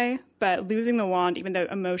that way. But losing the wand, even though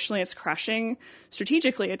emotionally it's crushing,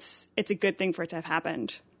 strategically it's a good thing for it to have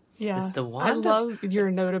happened. Yeah, I love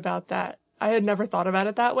your note about that. I had never thought about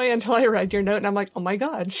it that way until I read your note, and I'm like, oh my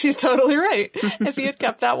God, she's totally right. If he had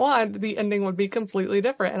kept that wand, the ending would be completely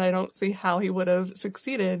different, and I don't see how he would have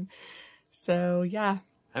succeeded. So, yeah.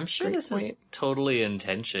 I'm sure this is totally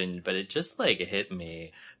intentioned, but it just, like, hit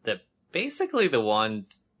me that basically the wand,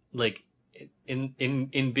 like,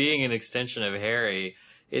 in being an extension of Harry,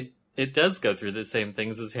 it does go through the same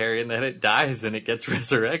things as Harry, and then it dies and it gets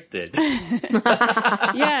resurrected.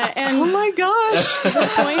 Yeah, and oh my gosh, the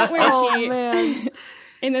point where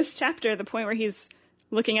in this chapter, the point where he's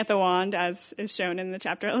looking at the wand, as is shown in the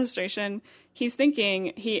chapter illustration, he's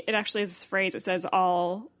thinking, it actually has this phrase, it says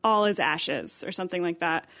all is ashes or something like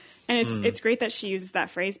that. And it's great that she uses that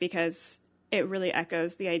phrase, because it really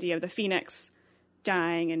echoes the idea of the phoenix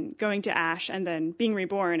dying and going to ash and then being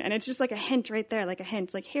reborn. And it's just like a hint right there, like a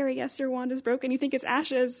hint, like, Harry, yes, your wand is broken. You think it's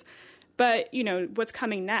ashes, but, you know, what's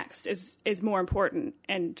coming next is more important.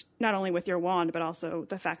 And not only with your wand, but also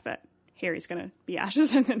the fact that Harry's going to be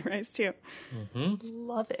ashes and then rise too. Mm-hmm.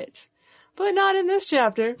 Love it. But not in this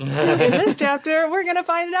chapter. In this chapter, we're going to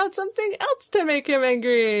find out something else to make him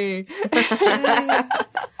angry.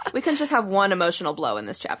 We couldn't just have one emotional blow in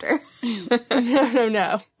this chapter.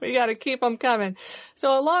 No. We got to keep them coming.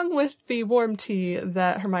 So along with the warm tea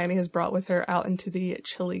that Hermione has brought with her out into the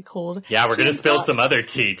chilly cold. Yeah, we're going to spill some other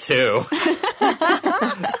tea, too.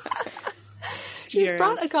 She's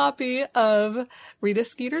brought a copy of Rita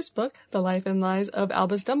Skeeter's book, The Life and Lies of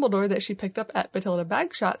Albus Dumbledore, that she picked up at Matilda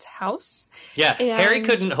Bagshot's house. Yeah, and Harry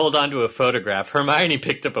couldn't hold on to a photograph. Hermione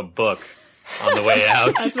picked up a book on the way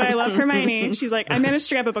out. That's why I love Hermione. She's like, I managed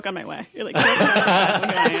to grab a book on my way. You're like,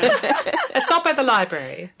 I stopped by the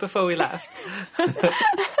library before we left.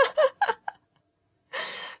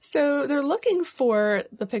 So they're looking for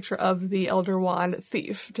the picture of the Elder Wand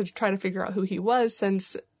thief to try to figure out who he was,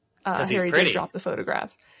 since Harry did drop the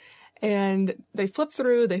photograph. And they flip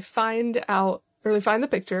through, they find the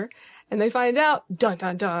picture, and they find out, dun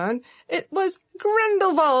dun dun, it was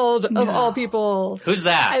Grindelwald of all people. Who's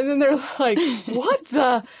that? And then they're like, what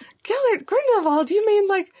the? Gellert Grindelwald? You mean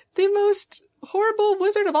like the most horrible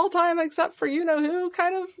wizard of all time, except for you know who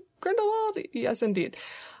kind of Grindelwald? Yes, indeed.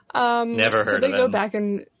 Never heard of him. So they go back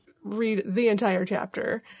and read the entire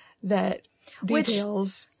chapter that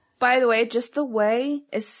details. By the way, just the way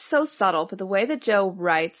is so subtle, but the way that Joe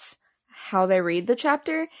writes how they read the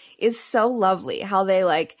chapter is so lovely. How they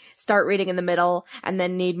like start reading in the middle and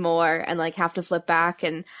then need more and like have to flip back.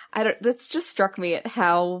 And that's just struck me at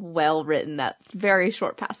how well written that very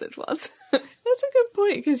short passage was. That's a good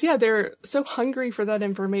point. Because they're so hungry for that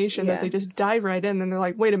information that they just dive right in and they're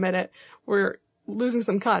like, wait a minute, we're losing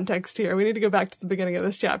some context here. We need to go back to the beginning of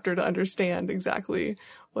this chapter to understand exactly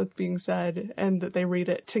what's being said, and that they read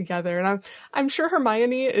it together. And I'm sure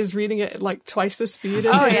Hermione is reading it at like twice the speed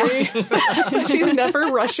as Harry. Yeah. She's never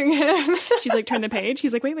rushing him. She's like, turn the page.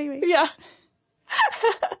 He's like, wait. Yeah.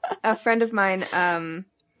 A friend of mine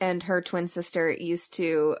and her twin sister used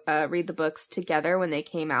to read the books together when they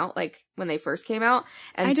came out, like when they first came out.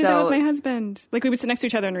 And I did that with my husband. Like we would sit next to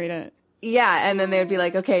each other and read it. Yeah, and then they would be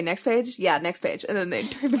like, okay, next page? Yeah, next page. And then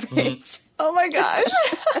they'd turn the page. Oh my gosh.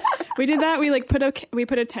 We did that. We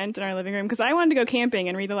put a tent in our living room because I wanted to go camping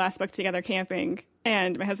and read the last book together camping.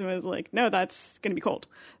 And my husband was like, no, that's going to be cold.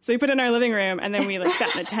 So we put it in our living room and then we like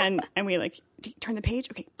sat in a tent and we like, turn the page?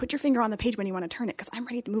 Okay, put your finger on the page when you want to turn it because I'm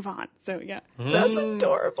ready to move on. So yeah. That's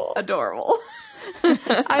adorable. Adorable.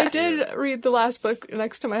 I did read the last book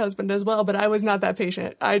next to my husband as well, but I was not that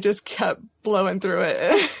patient. I just kept blowing through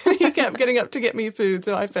it. He kept getting up to get me food,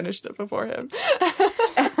 so I finished it before him.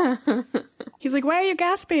 He's like, why are you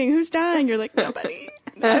gasping? Who's dying? You're like, nobody.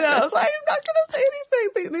 I was like, I'm not going to say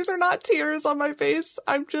anything. These are not tears on my face.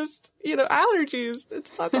 I'm just, allergies.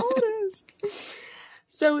 That's all it is.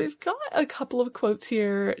 So we've got a couple of quotes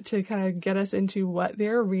here to kind of get us into what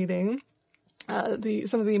they're reading.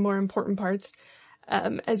 Some of the more important parts.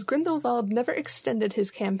 As Grindelwald never extended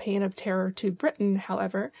his campaign of terror to Britain,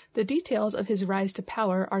 however, the details of his rise to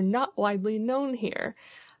power are not widely known here.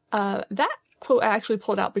 That quote I actually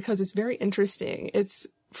pulled out because it's very interesting.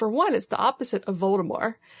 For one, it's the opposite of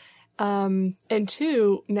Voldemort. And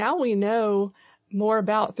two, now we know more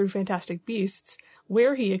about, through Fantastic Beasts,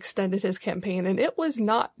 where he extended his campaign. And it was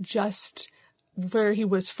not just where he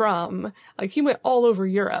was from. Like, he went all over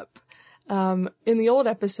Europe. In the old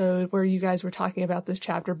episode where you guys were talking about this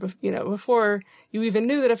chapter, before you even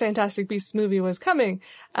knew that a Fantastic Beasts movie was coming,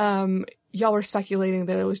 y'all were speculating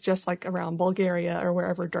that it was just like around Bulgaria or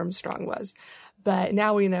wherever Durmstrang was. But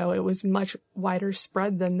now we know it was much wider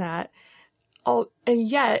spread than that. And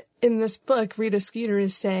yet, in this book, Rita Skeeter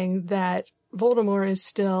is saying that Voldemort is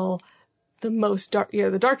still the most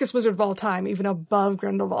the darkest wizard of all time, even above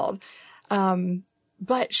Grindelwald.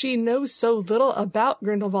 But she knows so little about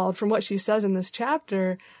Grindelwald from what she says in this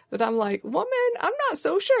chapter that I'm like, woman, I'm not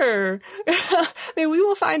so sure. I mean, we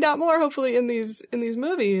will find out more hopefully in these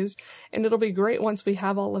movies, and it'll be great once we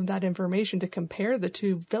have all of that information to compare the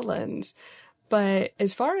two villains. But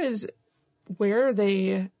as far as where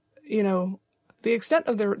they, the extent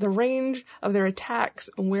of the range of their attacks,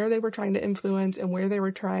 where they were trying to influence and where they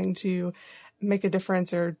were trying to make a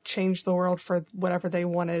difference or change the world for whatever they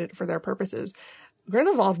wanted for their purposes,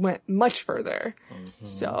 Grindelwald went much further. Mm-hmm.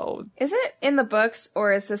 So, is it in the books,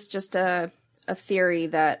 or is this just a theory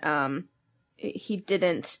that he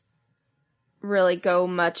didn't really go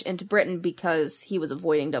much into Britain because he was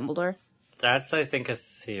avoiding Dumbledore? That's, I think, a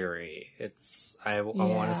theory. I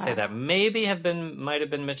want to say that might have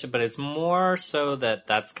been mentioned, but it's more so that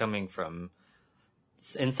that's coming from.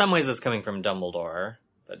 In some ways, it's coming from Dumbledore.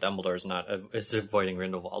 That Dumbledore is avoiding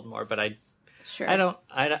Grindelwald more, but Sure. I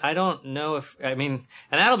don't know and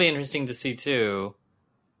that'll be interesting to see too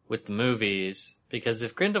with the movies, because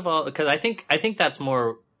if Grindelwald, because I think that's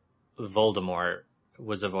more Voldemort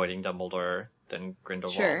was avoiding Dumbledore than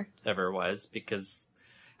Grindelwald ever was, because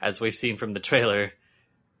as we've seen from the trailer,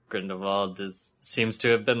 Grindelwald seems to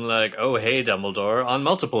have been like, oh, hey, Dumbledore, on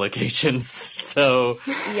multiple occasions. So,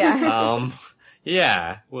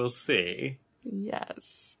 yeah, we'll see.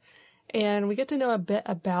 Yes. And we get to know a bit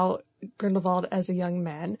about Grindelwald as a young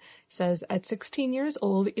man. It says, at 16 years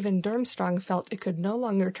old, even Durmstrang felt it could no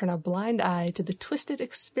longer turn a blind eye to the twisted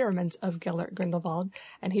experiments of Gellert Grindelwald,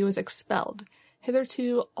 and he was expelled.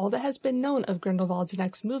 Hitherto, all that has been known of Grindelwald's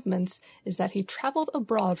next movements is that he traveled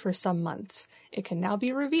abroad for some months. It can now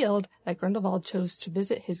be revealed that Grindelwald chose to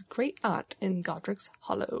visit his great-aunt in Godric's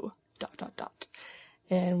Hollow, ...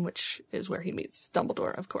 and which is where he meets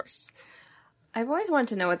Dumbledore, of course. I've always wanted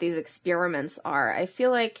to know what these experiments are. I feel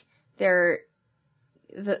like they're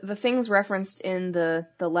the things referenced in the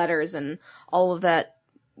letters and all of that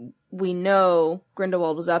we know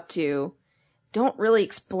Grindelwald was up to don't really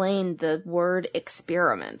explain the word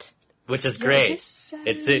experiment. Which is great.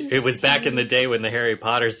 It was back in the day when the Harry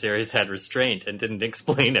Potter series had restraint and didn't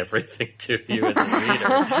explain everything to you as a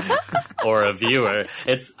reader or a viewer.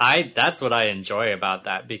 That's what I enjoy about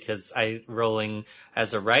that, because Rowling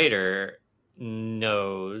as a writer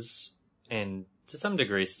knows, and to some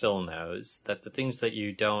degree still knows, that the things that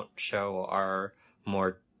you don't show are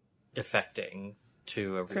more affecting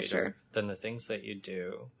to a reader than the things that you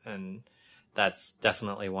do. And that's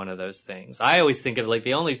definitely one of those things. I always think of,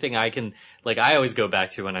 the only thing I always go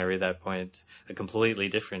back to when I read that point, a completely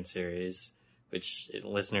different series, which,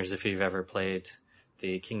 listeners, if you've ever played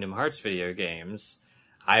the Kingdom Hearts video games,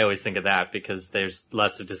 I always think of that because there's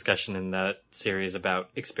lots of discussion in that series about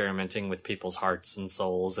experimenting with people's hearts and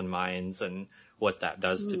souls and minds and what that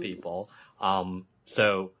does to people.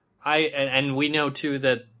 So we know too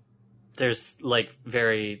that there's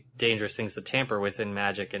very dangerous things that tamper with in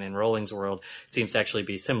magic, and in Rowling's world, it seems to actually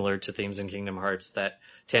be similar to themes in Kingdom Hearts, that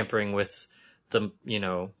tampering with the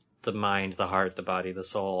the mind, the heart, the body, the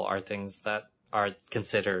soul are things that are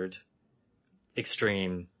considered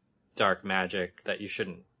extreme dark magic that you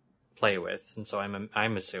shouldn't play with. And so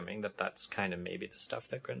I'm assuming that that's kind of maybe the stuff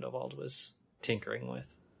that Grindelwald was tinkering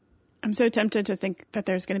with. I'm so tempted to think that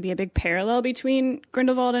there's going to be a big parallel between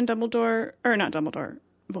Grindelwald and Dumbledore, or not Dumbledore,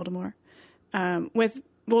 Voldemort. With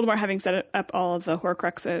Voldemort having set up all of the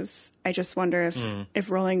Horcruxes, I just wonder if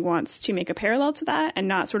Rowling wants to make a parallel to that and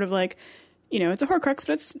not sort of like, it's a Horcrux,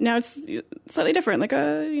 but it's slightly different, like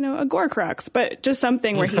a Gorcrux, but just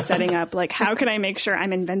something where he's setting up, like, how can I make sure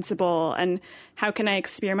I'm invincible, and how can I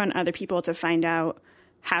experiment on other people to find out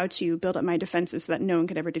how to build up my defenses so that no one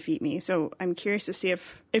could ever defeat me. So I'm curious to see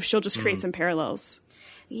if she'll just create some parallels.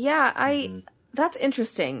 Yeah, that's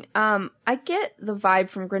interesting. I get the vibe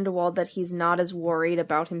from Grindelwald that he's not as worried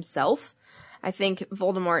about himself. I think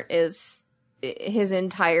Voldemort his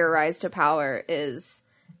entire rise to power is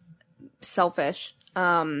selfish.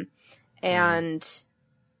 And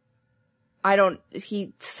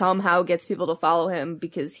he somehow gets people to follow him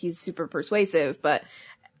because he's super persuasive, but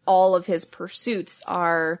all of his pursuits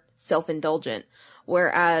are self-indulgent.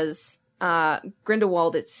 Whereas,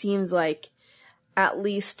 Grindelwald, it seems like, at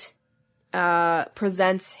least,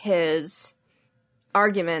 presents his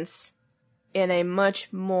arguments in a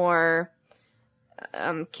much more,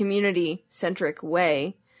 community-centric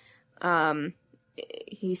way.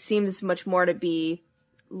 He seems much more to be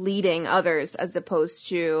leading others as opposed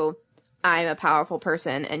to, I'm a powerful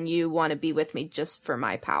person and you want to be with me just for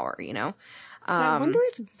my power, I wonder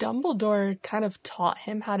if Dumbledore kind of taught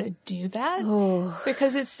him how to do that.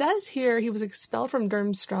 Because it says here he was expelled from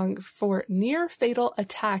Durmstrang for near fatal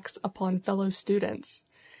attacks upon fellow students.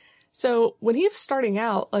 So when he was starting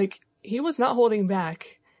out, like, he was not holding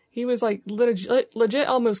back. He was like legit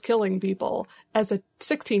almost killing people as a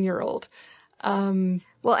 16-year-old.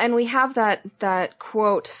 Well, and we have that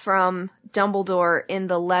quote from Dumbledore in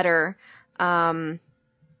the letter. Sorry,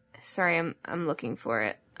 I'm looking for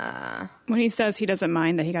it. When he says he doesn't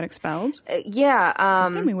mind that he got expelled?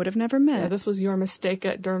 Then we would have never met. Yeah, this was your mistake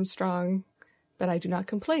at Durmstrang, but I do not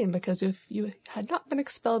complain, because if you had not been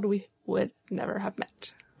expelled, we would never have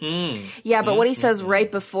met. Yeah, but what he says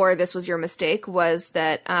right before this was your mistake was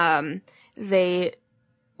that they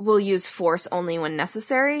will use force only when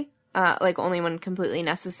necessary, like only when completely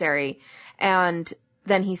necessary, and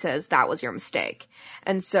then he says that was your mistake.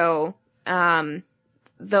 And so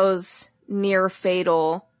those near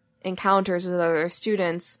fatal encounters with other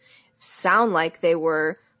students sound like they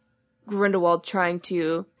were Grindelwald trying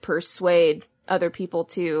to persuade other people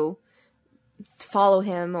to follow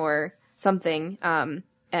him or something,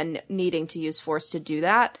 and needing to use force to do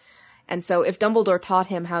that. And so if Dumbledore taught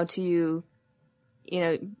him how to,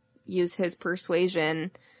 use his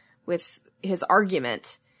persuasion with his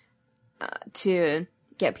argument to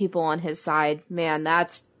get people on his side, man,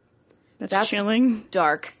 that's chilling.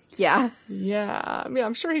 Dark. Yeah. Yeah. I mean,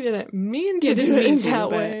 I'm sure he didn't mean to do it in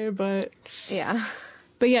that way, but... Yeah.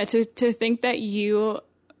 But yeah, to think that you,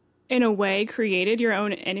 in a way, created your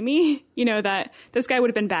own enemy, that this guy would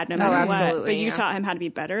have been bad no matter what, but you taught him how to be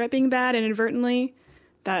better at being bad inadvertently,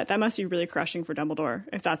 that must be really crushing for Dumbledore,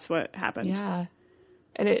 if that's what happened. Yeah.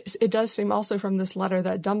 And it does seem also from this letter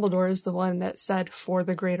that Dumbledore is the one that said, for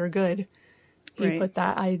the greater good. He put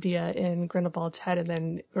that idea in Grindelwald's head, and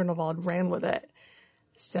then Grindelwald ran with it.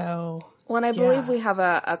 So, well, and I believe we have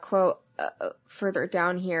a quote further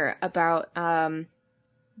down here about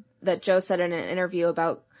that Joe said in an interview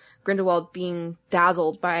about Grindelwald being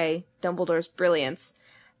dazzled by Dumbledore's brilliance.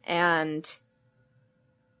 And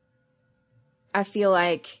I feel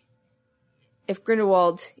like if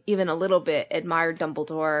Grindelwald even a little bit admired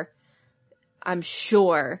Dumbledore, I'm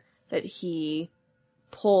sure that he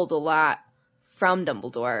pulled a lot from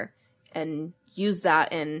Dumbledore and used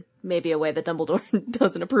that in maybe a way that Dumbledore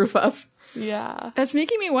doesn't approve of. Yeah. That's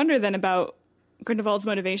making me wonder then about Grindelwald's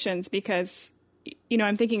motivations, because,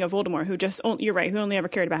 I'm thinking of Voldemort, who you're right, who only ever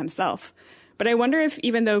cared about himself. But I wonder if,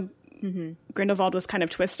 even though Grindelwald was kind of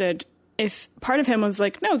twisted, if part of him was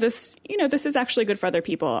like, no, this is actually good for other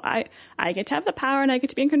people. I get to have the power and I get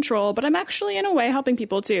to be in control, but I'm actually in a way helping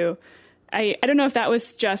people too. I don't know if that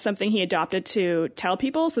was just something he adopted to tell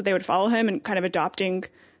people so they would follow him, and kind of adopting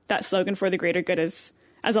that slogan for the greater good as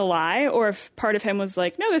a lie, or if part of him was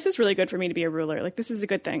like, no, this is really good for me to be a ruler. Like, this is a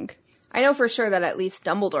good thing. I know for sure that at least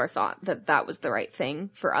Dumbledore thought that that was the right thing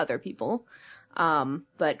for other people.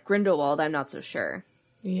 But Grindelwald, I'm not so sure.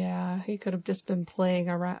 Yeah, he could have just been playing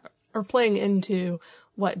around, or playing into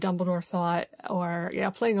what Dumbledore thought, or,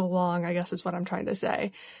 playing along, I guess is what I'm trying to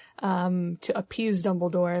say, to appease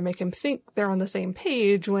Dumbledore and make him think they're on the same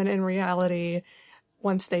page, when in reality,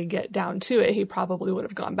 once they get down to it, he probably would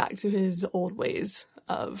have gone back to his old ways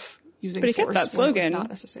of using force. But he kept that slogan. When it was not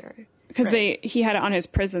necessary. Because he had it on his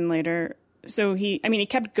prison later. So he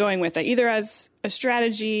kept going with it, either as a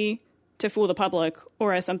strategy to fool the public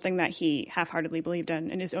or as something that he half-heartedly believed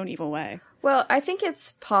in his own evil way. Well, I think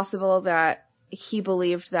it's possible that he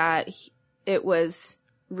believed that it was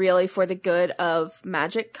really for the good of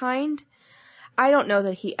magic kind. I don't know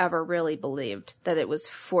that he ever really believed that it was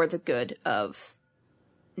for the good of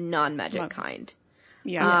non-magic kind.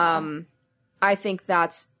 Yeah. I think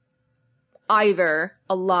that's either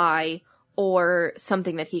a lie or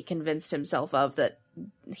something that he convinced himself of that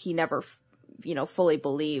he never, fully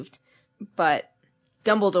believed. But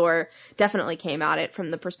Dumbledore definitely came at it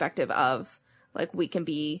from the perspective of, like, we can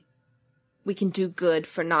do good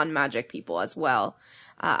for non-magic people as well.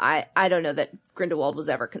 I don't know that Grindelwald was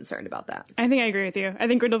ever concerned about that. I think I agree with you. I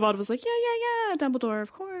think Grindelwald was like, yeah, Dumbledore,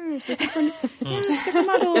 of course. It's good for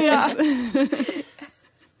muggles. Yeah.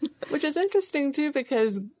 Which is interesting, too,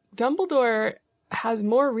 because Dumbledore has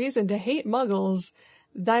more reason to hate muggles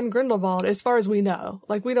than Grindelwald, as far as we know.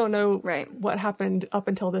 Like, we don't know what happened up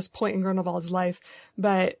until this point in Grindelwald's life,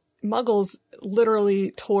 but muggles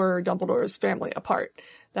literally tore Dumbledore's family apart.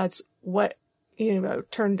 That's what,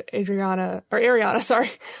 turned Ariana,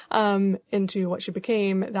 into what she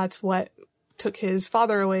became. That's what took his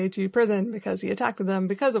father away to prison because he attacked them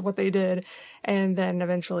because of what they did. And then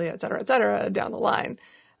eventually, et cetera, down the line.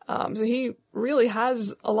 So he really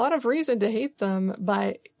has a lot of reason to hate them,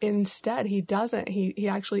 but instead he doesn't. He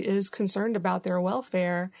actually is concerned about their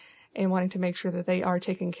welfare and wanting to make sure that they are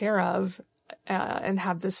taken care of, and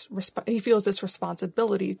have this, he feels this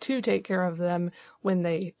responsibility to take care of them when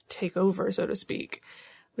they take over, so to speak,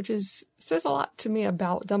 which says a lot to me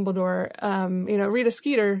about Dumbledore. Rita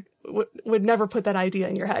Skeeter would never put that idea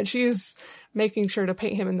in your head. She's making sure to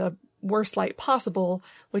paint him in the worst light possible,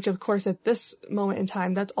 which of course at this moment in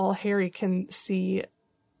time, that's all Harry can see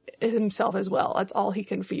himself as well. That's all he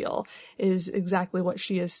can feel, is exactly what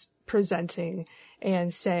she is presenting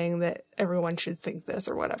and saying that everyone should think this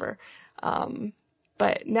or whatever.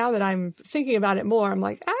 But now that I'm thinking about it more, I'm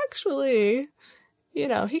like, actually,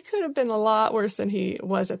 he could have been a lot worse than he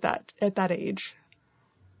was at that age.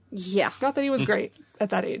 Yeah. Not that he was great at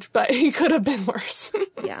that age, but he could have been worse.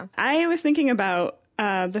 Yeah. I was thinking about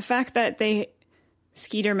the fact that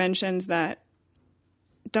Skeeter mentions that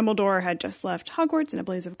Dumbledore had just left Hogwarts in a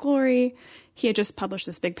blaze of glory. He had just published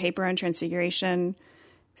this big paper on Transfiguration.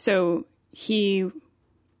 So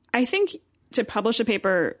I think to publish a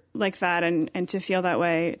paper like that and to feel that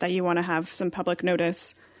way, that you want to have some public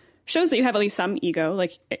notice, shows that you have at least some ego,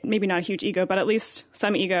 like maybe not a huge ego, but at least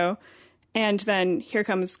some ego. And then here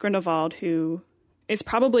comes Grindelwald, who is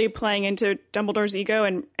probably playing into Dumbledore's ego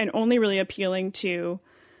and only really appealing to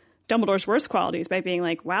Dumbledore's worst qualities by being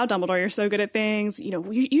like, wow, Dumbledore, you're so good at things.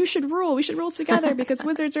 You should rule. We should rule together because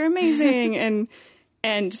wizards are amazing.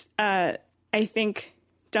 And I think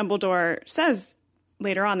Dumbledore says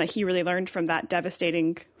later on that he really learned from that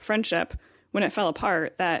devastating friendship when it fell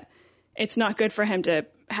apart, that it's not good for him to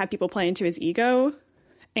have people play into his ego.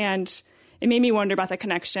 And it made me wonder about the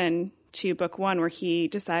connection to book one, where he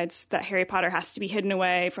decides that Harry Potter has to be hidden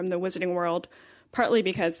away from the wizarding world, partly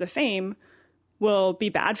because the fame will be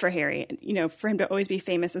bad for Harry, for him to always be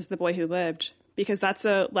famous as the boy who lived, because that's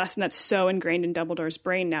a lesson that's so ingrained in Dumbledore's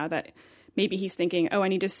brain now that maybe he's thinking, oh, I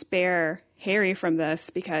need to spare Harry from this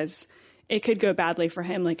because it could go badly for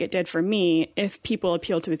him like it did for me if people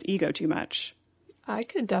appeal to his ego too much. I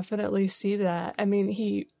could definitely see that. I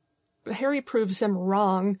mean, Harry proves him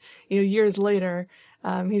wrong, years later.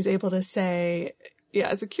 He's able to say, yeah,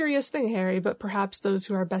 it's a curious thing, Harry, but perhaps those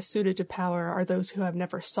who are best suited to power are those who have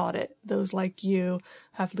never sought it. Those like you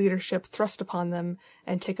have leadership thrust upon them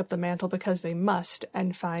and take up the mantle because they must,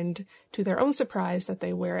 and find to their own surprise that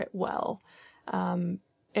they wear it well.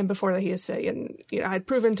 And before that he is saying, I had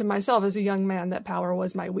proven to myself as a young man that power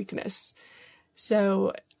was my weakness.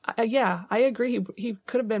 So, yeah, I agree. He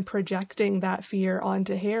could have been projecting that fear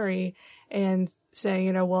onto Harry and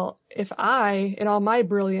saying, well, if I, in all my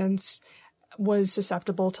brilliance, was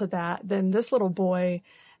susceptible to that, then this little boy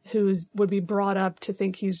who would be brought up to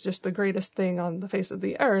think he's just the greatest thing on the face of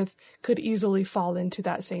the earth could easily fall into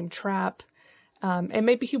that same trap. And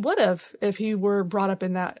maybe he would have if he were brought up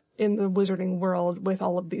in the wizarding world with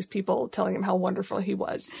all of these people telling him how wonderful he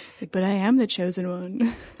was. But I am the chosen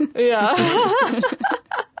one. Yeah.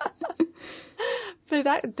 But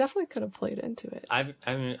that definitely could have played into it.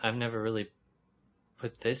 I've never really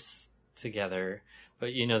put this together, but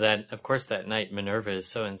that of course that night Minerva is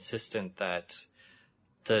so insistent that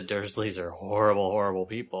the Dursleys are horrible, horrible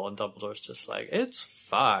people, and Dumbledore's just like, it's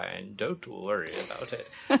fine, don't worry about it.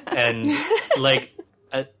 And, like,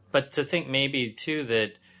 but to think maybe, too,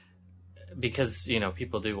 that because, you know,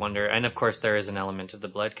 people do wonder, and of course there is an element of the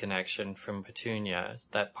blood connection from Petunia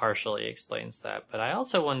that partially explains that, but I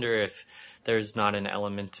also wonder if there's not an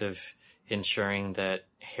element of ensuring that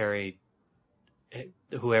Harry,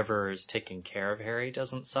 whoever is taking care of Harry,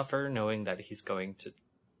 doesn't suffer, knowing that he's going to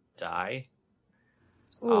die.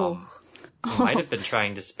 He might have been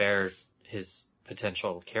trying to spare his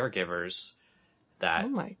potential caregivers that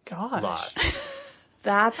loss.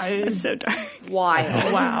 That's so dark.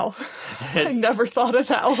 Wild. Wow. I never thought of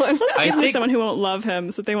that one. I think someone who won't love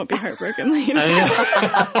him so they won't be heartbroken later.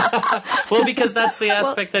 Well, because that's the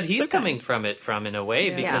aspect that he's coming from in a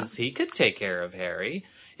way, because he could take care of Harry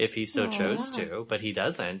if he so chose to, but he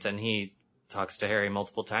doesn't. And he talks to Harry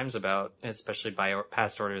multiple times about, especially by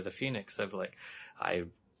past Order of the Phoenix, of like, I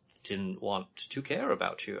didn't want to care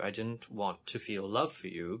about you. I didn't want to feel love for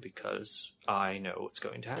you because I know what's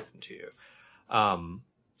going to happen to you.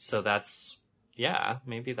 So that's,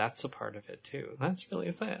 maybe that's a part of it too. That's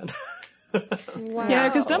really sad. Wow. Yeah,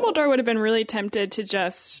 because Dumbledore would have been really tempted to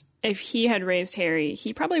just, if he had raised Harry,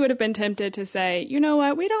 he probably would have been tempted to say, you know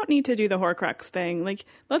what, we don't need to do the Horcrux thing. Like,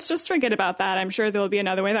 let's just forget about that. I'm sure there'll be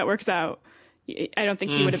another way that works out. I don't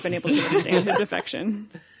think he would have been able to withstand his affection.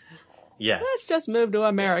 Yes. Let's just move to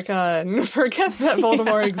America and forget that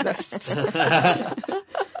Voldemort exists.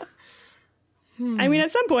 I mean,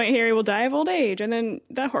 at some point, Harry will die of old age, and then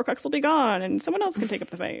that Horcrux will be gone, and someone else can take up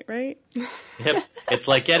the fight, right? Yep. It's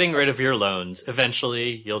like getting rid of your loans.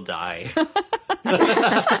 Eventually, you'll die.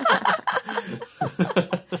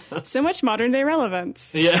 So much modern-day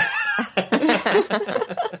relevance. Yeah.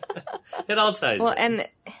 It all ties Well, in.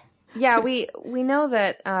 and we know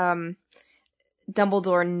that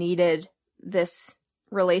Dumbledore needed this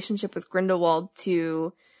relationship with Grindelwald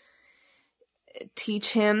to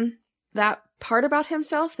teach him that part about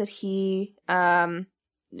himself, that he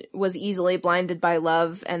was easily blinded by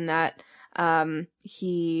love, and that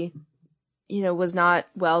he, was not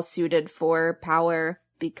well suited for power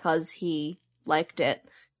because he liked it.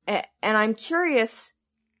 And I'm curious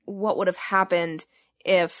what would have happened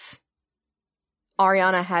if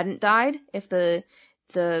Ariana hadn't died, if the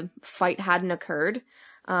fight hadn't occurred,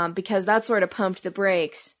 because that sort of pumped the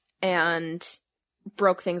brakes and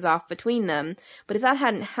broke things off between them. But if that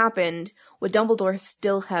hadn't happened, would Dumbledore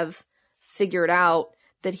still have figured out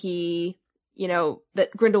that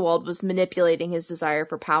that Grindelwald was manipulating his desire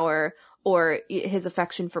for power or his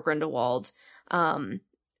affection for Grindelwald to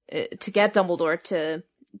get Dumbledore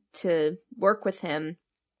to work with him?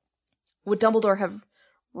 Would Dumbledore have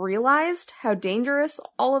realized how dangerous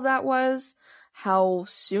all of that was? How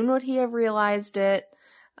soon would he have realized it?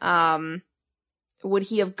 Would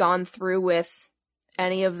he have gone through with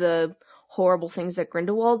any of the horrible things that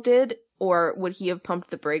Grindelwald did, or would he have pumped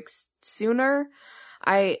the brakes sooner?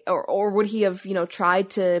 Or would he have, tried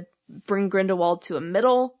to bring Grindelwald to a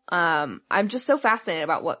middle? I'm just so fascinated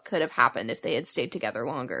about what could have happened if they had stayed together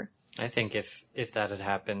longer. I think if that had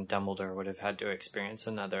happened, Dumbledore would have had to experience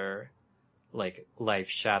another, like,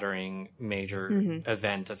 life-shattering major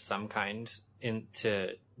event of some kind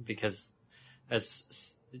because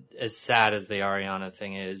as sad as the Ariana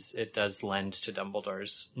thing is, it does lend to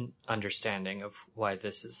Dumbledore's understanding of why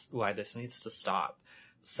this needs to stop.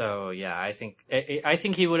 So yeah, I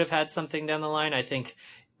think he would have had something down the line. I think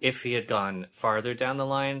if he had gone farther down the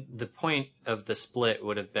line, the point of the split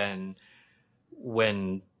would have been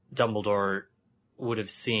when Dumbledore would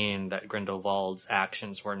have seen that Grindelwald's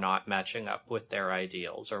actions were not matching up with their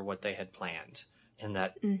ideals or what they had planned. And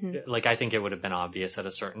that, I think it would have been obvious at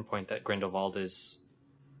a certain point that Grindelwald is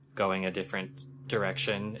going a different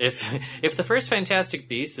direction. If the first Fantastic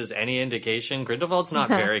Beast is any indication, Grindelwald's not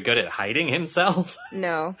very good at hiding himself.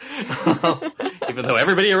 No. Even though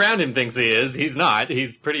everybody around him thinks he is, he's not.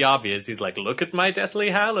 He's pretty obvious. He's like, look at my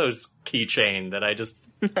Deathly Hallows keychain that I just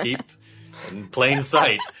keep in plain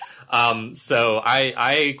sight. So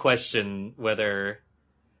I question whether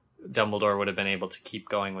Dumbledore would have been able to keep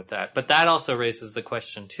going with that. But that also raises the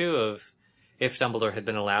question, too, of if Dumbledore had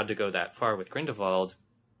been allowed to go that far with Grindelwald,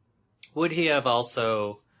 would he have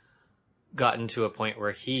also gotten to a point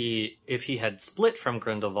where if he had split from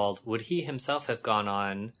Grindelwald, would he himself have gone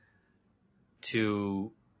on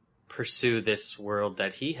to pursue this world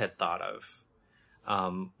that he had thought of?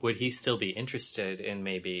 Would he still be interested in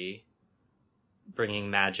maybe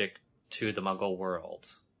bringing magic to the Muggle world?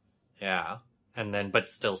 Yeah. And then, but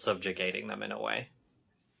still subjugating them in a way.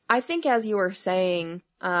 I think, as you were saying,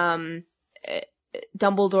 Dumbledore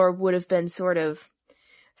would have been sort of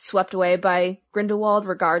swept away by Grindelwald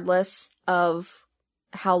regardless of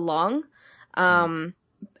how long, and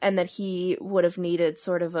that he would have needed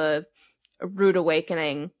sort of a rude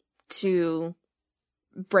awakening to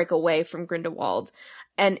break away from Grindelwald.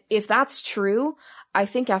 And if that's true, I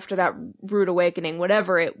think after that rude awakening,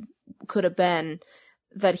 whatever it could have been,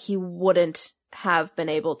 that he wouldn't have been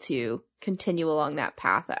able to continue along that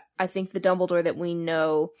path. I think the Dumbledore that we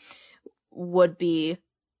know would be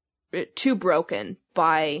too broken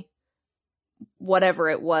by whatever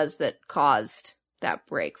it was that caused that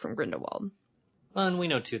break from Grindelwald. Well, and we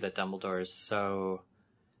know too that Dumbledore is so,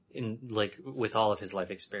 with all of his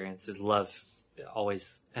life experiences, love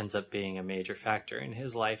always ends up being a major factor in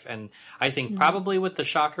his life. And I think probably what the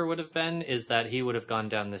shocker would have been is that he would have gone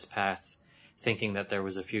down this path thinking that there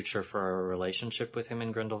was a future for a relationship with him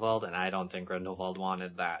and Grindelwald, and I don't think Grindelwald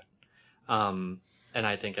wanted that. And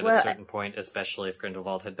I think at a certain point, especially if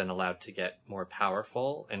Grindelwald had been allowed to get more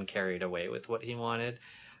powerful and carried away with what he wanted,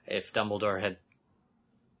 if Dumbledore had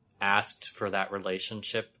asked for that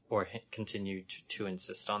relationship or continued to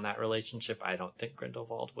insist on that relationship, I don't think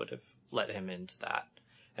Grindelwald would have let him into that.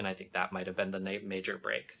 And I think that might have been the major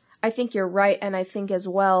break. I think you're right, and I think as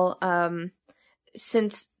well,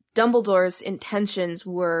 since Dumbledore's intentions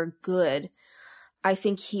were good, I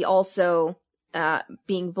think he also,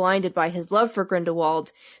 being blinded by his love for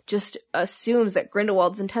Grindelwald, just assumes that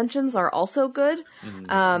Grindelwald's intentions are also good.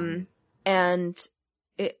 And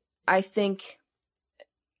I think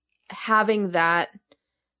having that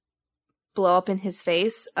blow up in his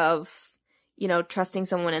face of, trusting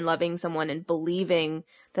someone and loving someone and believing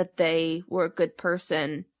that they were a good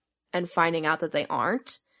person and finding out that they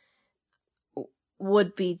aren't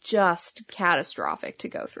would be just catastrophic to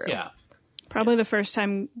go through. Yeah. Probably the first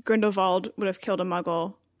time Grindelwald would have killed a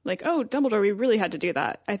muggle. Like, oh, Dumbledore, we really had to do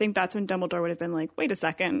that. I think that's when Dumbledore would have been like, wait a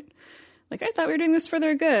second. Like, I thought we were doing this for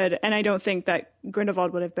their good. And I don't think that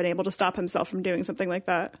Grindelwald would have been able to stop himself from doing something like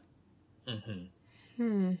that.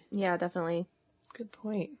 Yeah, definitely. Good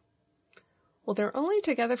point. Well, they're only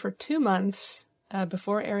together for 2 months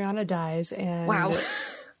before Ariana dies, and Wow.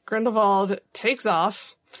 Grindelwald takes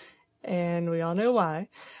off, and we all know why.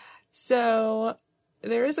 So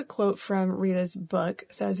there is a quote from Rita's book.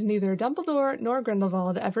 It says, "Neither Dumbledore nor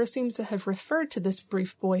Grindelwald ever seems to have referred to this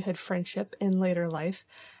brief boyhood friendship in later life.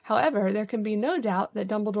 However, there can be no doubt that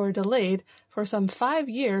Dumbledore delayed for some 5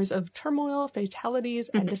 years of turmoil, fatalities,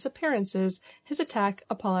 and disappearances his attack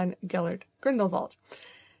upon Gellert Grindelwald."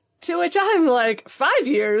 To which I'm like, 5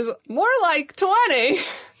 years? More like 20!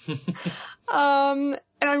 And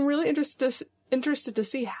I'm really interested to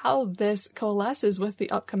see how this coalesces with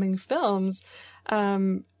the upcoming films.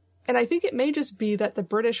 And I think it may just be that the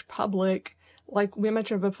British public, like we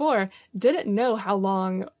mentioned before, didn't know how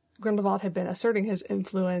long Grindelwald had been asserting his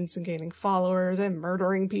influence and gaining followers and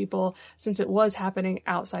murdering people, since it was happening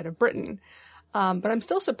outside of Britain. But I'm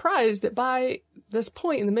still surprised that by this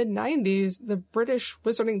point in the mid-90s, the British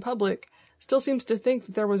wizarding public still seems to think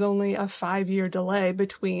that there was only a 5-year delay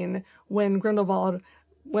between when Grindelwald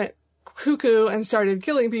went cuckoo and started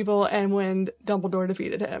killing people and when Dumbledore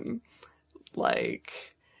defeated him.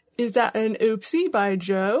 Like, is that an oopsie by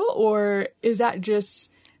Joe, or is that just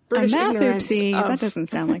British a math ignorance? Oopsie. That doesn't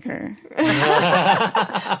sound like her. We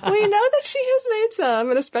know that she has made some,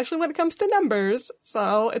 and especially when it comes to numbers.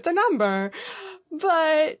 So it's a number.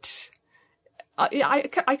 But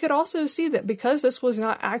I could also see that because this was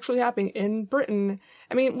not actually happening in Britain.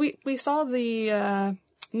 I mean, we saw the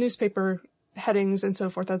newspaper headings and so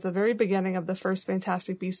forth at the very beginning of the first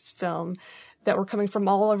Fantastic Beasts film that were coming from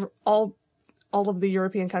all of the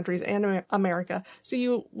European countries and America. So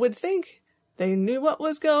you would think they knew what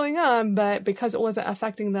was going on, but because it wasn't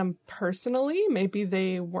affecting them personally, maybe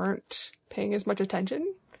they weren't paying as much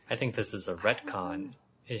attention. I think this is a retcon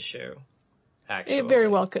issue, actually. It very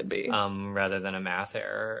well could be. Rather than a math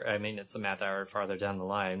error. I mean, it's a math error farther down the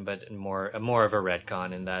line, but more of a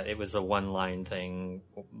retcon in that it was a one-line thing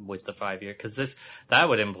with the 5-year. Because that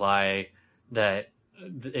would imply that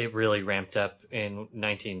it really ramped up in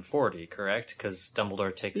 1940, correct? Because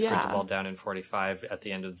Dumbledore takes Grindelwald down in 45 at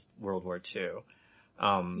the end of World War II.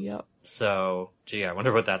 Yep. So, gee, I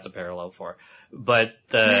wonder what that's a parallel for. But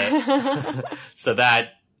I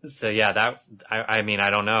mean, I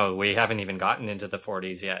don't know. We haven't even gotten into the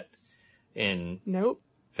 40s yet in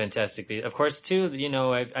Fantastic Beasts. Of course, too,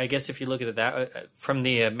 I guess if you look at it that from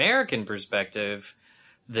the American perspective,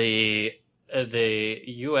 the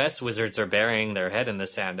U.S. wizards are burying their head in the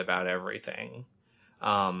sand about everything.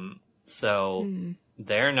 They're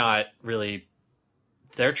not really,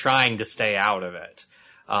 they're trying to stay out of it.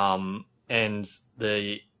 And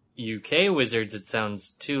the UK wizards, it sounds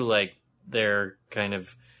too like they're kind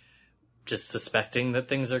of just suspecting that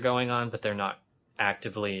things are going on, but they're not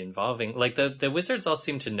actively involving. Like, the wizards all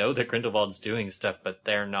seem to know that Grindelwald's doing stuff, but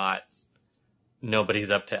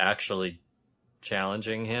nobody's up to actually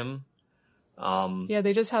challenging him. Yeah,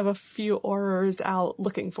 they just have a few Aurors out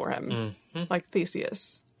looking for him, like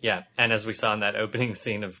Theseus. Yeah, and as we saw in that opening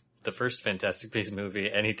scene of the first Fantastic Beasts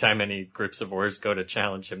movie, anytime any groups of Aurors go to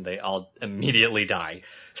challenge him, they all immediately die.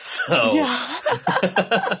 So, Yeah.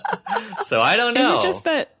 so I don't know. Is it just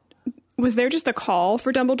that? Was there just a call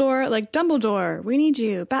for Dumbledore? Like, Dumbledore, we need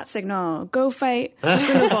you. Bat signal. Go fight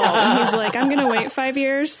Grindelwald. And he's like, I'm going to wait 5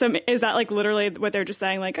 years. So is that like literally what they're just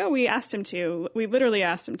saying? Like, oh, we asked him to. We literally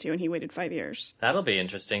asked him to, and he waited 5 years. That'll be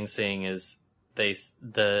interesting, seeing as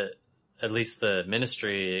at least the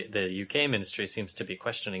ministry, the UK ministry, seems to be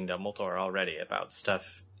questioning Dumbledore already about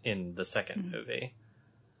stuff in the second movie.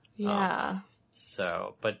 Yeah.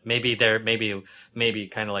 So, but maybe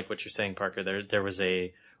kind of like what you're saying, Parker, there was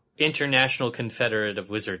a International Confederate of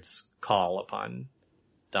Wizards call upon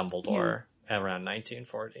Dumbledore around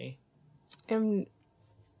 1940. And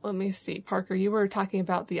let me see, Parker, you were talking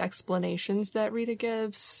about the explanations that Rita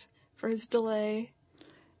gives for his delay.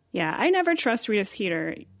 Yeah, I never trust Rita's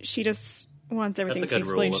heater. She just wants everything to be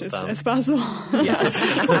salacious as possible. Yes.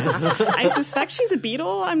 I suspect she's a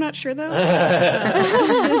beetle. I'm not sure, though.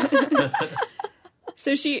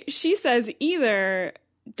 So she says either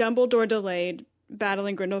Dumbledore delayed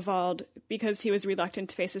battling Grindelwald because he was reluctant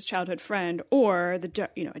to face his childhood friend, or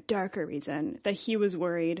a darker reason that he was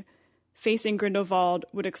worried facing Grindelwald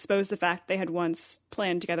would expose the fact they had once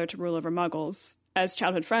planned together to rule over Muggles as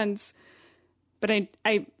childhood friends. But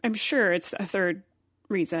I'm sure it's a third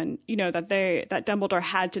reason, that Dumbledore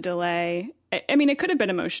had to delay. I mean, it could have been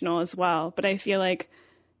emotional as well, but I feel like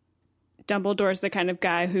Dumbledore's the kind of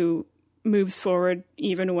guy who moves forward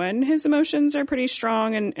even when his emotions are pretty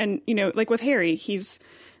strong. And like with Harry, he's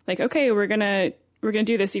like, okay, we're gonna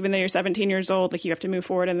do this even though you're 17 years old. Like, you have to move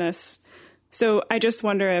forward in this. So I just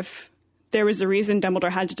wonder if there was a reason Dumbledore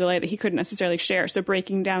had to delay that he couldn't necessarily share. So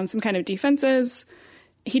breaking down some kind of defenses.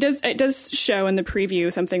 It does show in the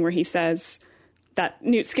preview something where he says that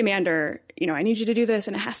Newt Scamander, I need you to do this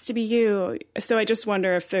and it has to be you. So I just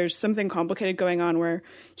wonder if there's something complicated going on where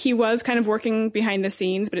he was kind of working behind the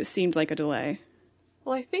scenes, but it seemed like a delay.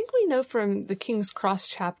 Well, I think we know from the King's Cross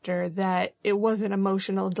chapter that it was an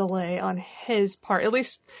emotional delay on his part, at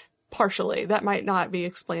least partially. That might not be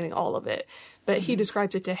explaining all of it, but he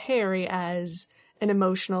describes it to Harry as an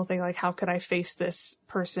emotional thing. Like, how could I face this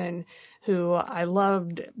person who I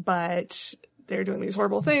loved, but they're doing these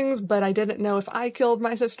horrible things, but I didn't know if I killed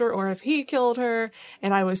my sister or if he killed her.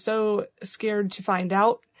 And I was so scared to find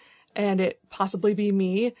out and it possibly be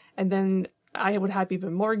me. And then I would have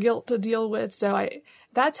even more guilt to deal with. So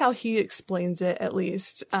that's how he explains it, at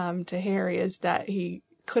least, to Harry, is that he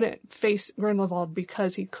couldn't face Grindelwald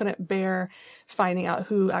because he couldn't bear finding out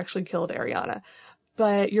who actually killed Ariana.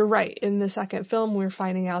 But you're right. In the second film, we're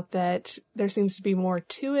finding out that there seems to be more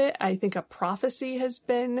to it. I think a prophecy has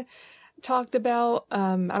been talked about. I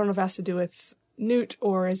don't know if it has to do with Newt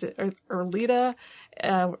or is it or Rita.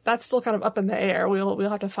 That's still kind of up in the air. We'll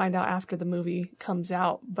have to find out after the movie comes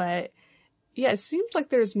out. But yeah, it seems like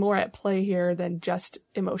there's more at play here than just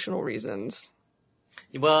emotional reasons.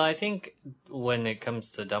 Well, I think when it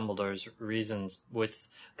comes to Dumbledore's reasons,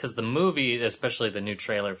 because the movie, especially the new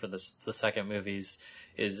trailer for the second movies,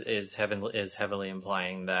 is heavily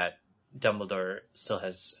implying that Dumbledore still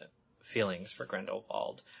has feelings for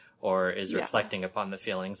Grindelwald, or is reflecting upon the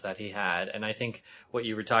feelings that he had. And I think what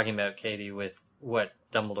you were talking about, Katie, with what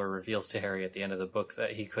Dumbledore reveals to Harry at the end of the book,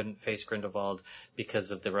 that he couldn't face Grindelwald because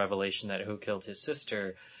of the revelation that who killed his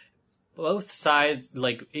sister. Both sides,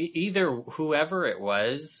 like, either whoever it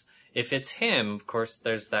was, if it's him, of course,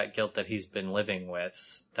 there's that guilt that he's been living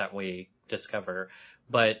with that we discover.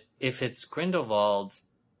 But if it's Grindelwald,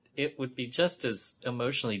 it would be just as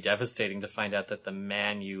emotionally devastating to find out that the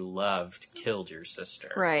man you loved killed your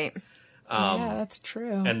sister. Right. Yeah, that's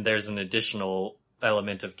true. And there's an additional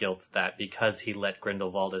element of guilt that because he let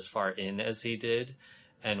Grindelwald as far in as he did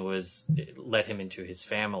and let him into his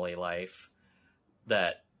family life,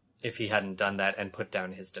 that if he hadn't done that and put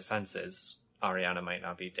down his defenses, Ariana might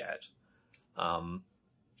not be dead.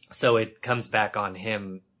 So it comes back on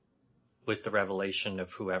him with the revelation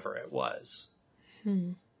of whoever it was.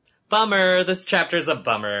 Bummer. This chapter's a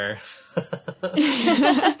bummer.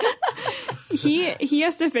 He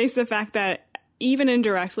has to face the fact that even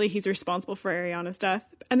indirectly he's responsible for Ariana's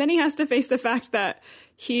death. And then he has to face the fact that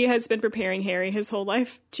he has been preparing Harry his whole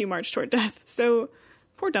life to march toward death. So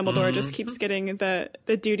poor Dumbledore just keeps getting the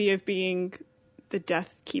duty of being the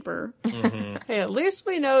Death Keeper. Hey, at least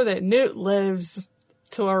we know that Newt lives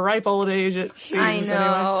to a ripe old age, it seems. I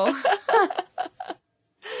know. Anyway.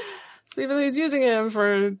 So even though he's using him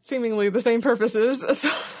for seemingly the same purposes so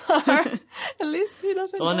far, at least he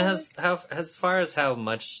doesn't. Well, and as far as how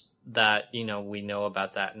much that, we know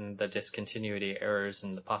about that and the discontinuity errors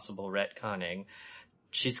and the possible retconning,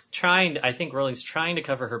 I think Rowling's trying to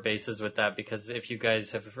cover her bases with that, because if you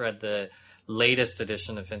guys have read the latest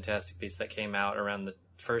edition of Fantastic Beasts that came out around the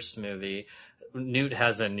first movie, Newt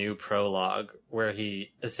has a new prologue where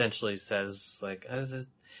he essentially says, like,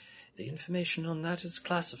 the information on that is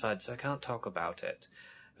classified, so I can't talk about it.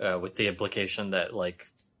 With the implication that, like,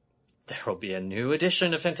 there will be a new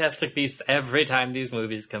edition of Fantastic Beasts every time these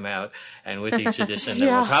movies come out, and with each edition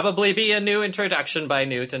there will probably be a new introduction by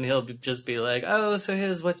Newt, and he'll just be like, oh, so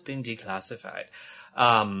here's what's been declassified.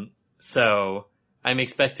 So I'm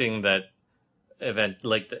expecting that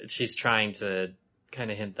she's trying to kind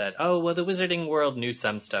of hint that, oh, well, the Wizarding world knew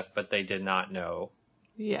some stuff, but they did not know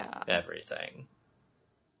everything.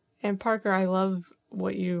 And Parker, I love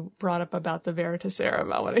what you brought up about the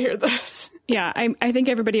veritaserum. I want to hear this. Yeah, I think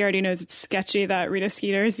everybody already knows it's sketchy that Rita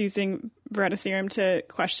Skeeter is using veritaserum to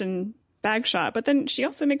question Bagshot, but then she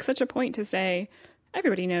also makes such a point to say,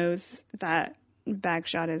 everybody knows that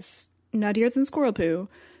Bagshot is nuttier than squirrel poo.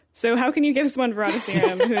 So how can you give someone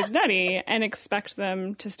veritaserum who is nutty and expect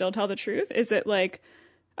them to still tell the truth? Is it like,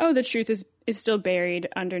 oh, the truth is still buried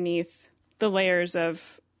underneath the layers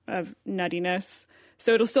of nuttiness,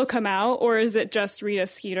 so it'll still come out? Or is it just Rita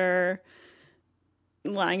Skeeter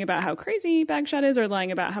lying about how crazy Bagshot is, or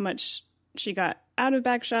lying about how much she got out of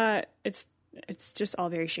Bagshot? It's just all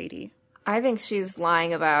very shady. I think she's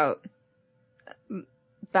lying about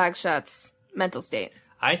Bagshot's mental state.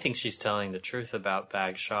 I think she's telling the truth about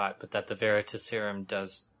Bagshot, but that the veritaserum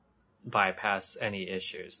does bypass any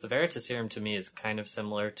issues. The veritaserum to me is kind of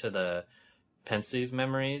similar to the pensive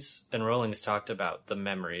memories, and Rowling's talked about the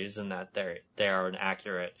memories and that they are an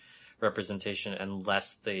accurate representation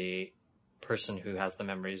unless the person who has the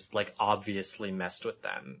memories, like, obviously messed with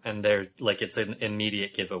them, and they're like, it's an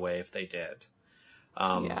immediate giveaway if they did.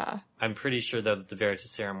 I'm pretty sure though that the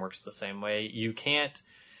veritaserum works the same way. You can't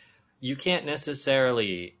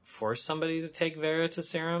necessarily force somebody to take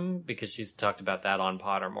veritaserum, because she's talked about that on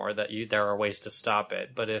Pottermore, that there are ways to stop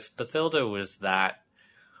it. But if Bathilda was that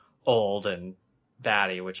old and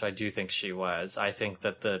batty, which I do think she was, I think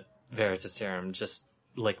that the veritaserum just,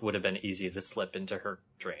 like, would have been easy to slip into her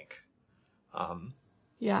drink. I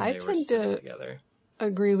tend to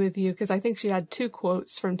agree with you, because I think she had two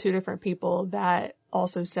quotes from two different people that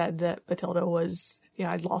also said that Bathilda was,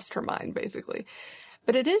 I'd lost her mind, basically.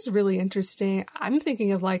 But it is really interesting. I'm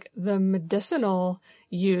thinking of, like, the medicinal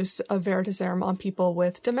use of veritaserum on people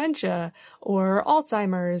with dementia or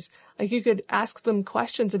Alzheimer's. Like, you could ask them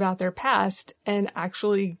questions about their past and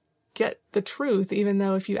actually get the truth, even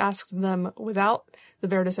though if you asked them without the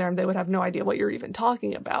veritaserum, they would have no idea what you're even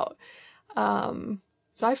talking about. So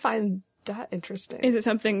I find that interesting. Is it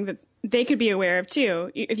something that they could be aware of, too?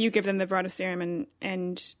 If you give them the veritaserum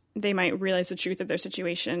and they might realize the truth of their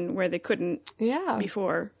situation where they couldn't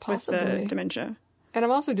before, possibly, with the dementia. And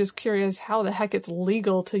I'm also just curious how the heck it's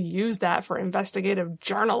legal to use that for investigative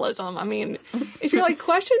journalism. I mean, if you're, like,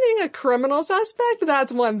 questioning a criminal suspect,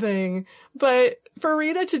 that's one thing. But for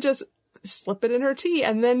Rita to just slip it in her tea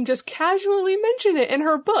and then just casually mention it in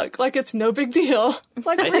her book, like it's no big deal.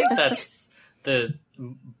 Like, I think that's the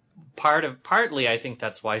partly I think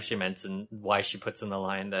that's why she puts in the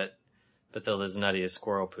line that Bathilda's nutty as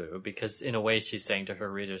squirrel poo, because in a way she's saying to her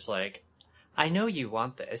readers, like, I know you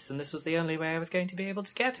want this, and this was the only way I was going to be able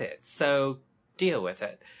to get it, so deal with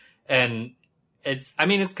it. And it's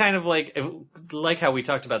kind of like how we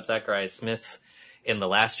talked about Zachariah Smith in the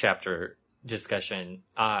last chapter discussion.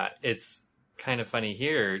 It's kind of funny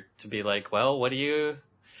here to be like, well, what are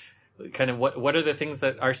the things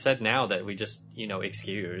that are said now that we just,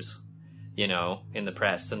 excuse, in the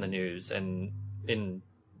press and the news and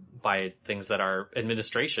by things that our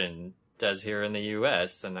administration does here in the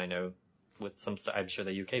U.S. And I know with some stuff, I'm sure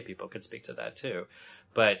the UK people could speak to that too.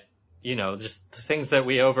 But, just the things that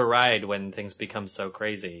we override when things become so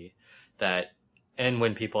crazy and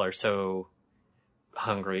when people are so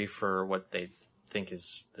hungry for what they think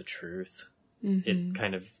is the truth, it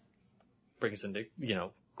kind of brings into,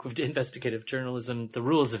 investigative journalism. The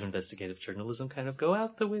rules of investigative journalism kind of go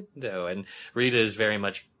out the window. And Rita is very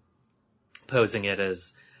much posing it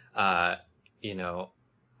as, I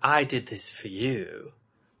did this for you,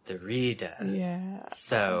 the reader. Yeah.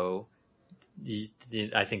 So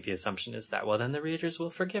I think the assumption is that, well, then the readers will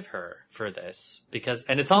forgive her for this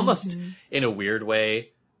and it's almost in a weird way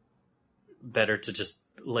better to just,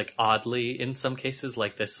 like, oddly, in some cases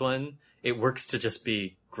like this one, it works to just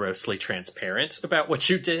be grossly transparent about what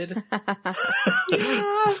you did.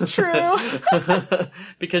 Yeah, true.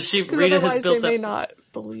 Because Rita has built they may up... not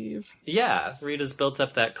believe. Yeah, Rita's built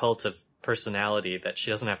up that cult of personality that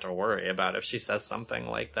she doesn't have to worry about if she says something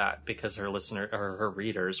like that because her listener or her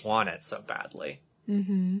readers want it so badly.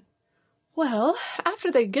 Mm-hmm. Well,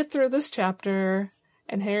 after they get through this chapter,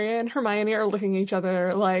 and Harry and Hermione are looking at each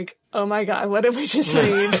other like, oh my god, what did we just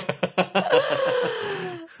read?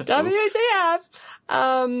 WTF!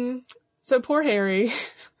 So poor Harry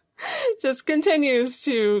just continues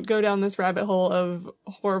to go down this rabbit hole of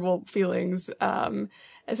horrible feelings.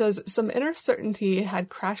 It says, some inner certainty had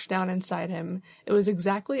crashed down inside him. It was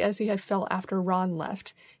exactly as he had felt after Ron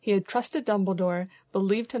left. He had trusted Dumbledore,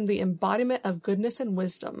 believed him the embodiment of goodness and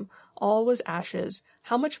wisdom. All was ashes.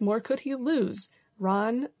 How much more could he lose?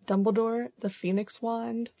 Ron, Dumbledore, the Phoenix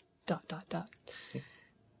Wand, ...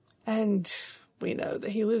 And we know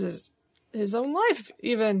that he loses his own life,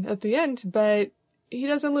 even at the end, but he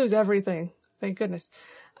doesn't lose everything. Thank goodness.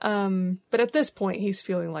 But at this point, he's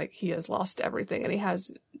feeling like he has lost everything and he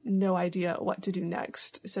has no idea what to do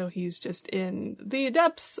next. So he's just in the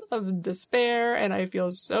depths of despair, and I feel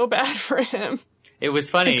so bad for him. It was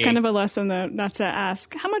funny. It's kind of a lesson, though, not to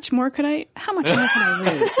ask, how much more could I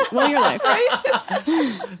lose? Well, your life.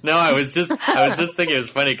 No, I was just thinking it was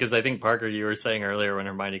funny because I think, Parker, you were saying earlier when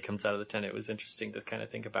Hermione comes out of the tent, it was interesting to kind of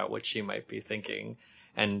think about what she might be thinking.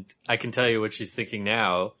 And I can tell you what she's thinking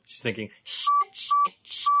now. She's thinking, shh.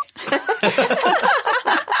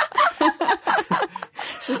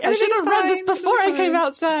 I should have read this before I came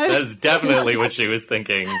outside. That's definitely what she was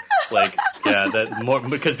thinking. Like, yeah, that more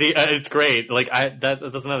because it's great. Like,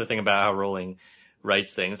 that's another thing about how Rowling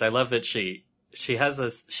writes things. I love that she has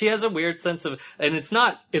a weird sense of, and it's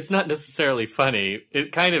not necessarily funny.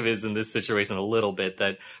 It kind of is in this situation a little bit,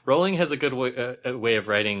 that Rowling has a good way of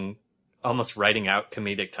writing, almost writing out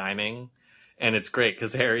comedic timing. And it's great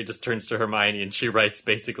because Harry just turns to Hermione and she writes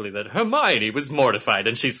basically that Hermione was mortified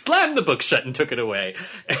and she slammed the book shut and took it away.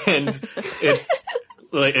 And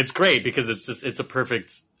it's great because it's a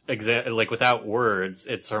perfect example. Like, without words,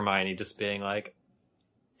 it's Hermione just being like,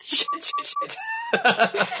 shit.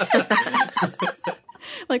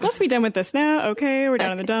 Like, let's be done with this now. Okay, we're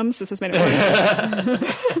down in the dumps. This has made it work.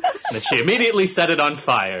 And then she immediately set it on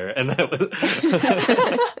fire. And that was...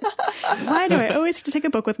 Why do I always have to take a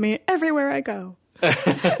book with me everywhere I go?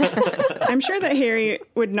 I'm sure that Harry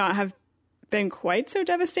would not have been quite so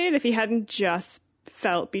devastated if he hadn't just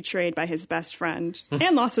felt betrayed by his best friend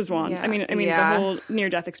and lost his wand. Yeah. I mean, the whole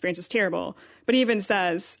near-death experience is terrible. But he even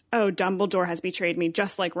says, oh, Dumbledore has betrayed me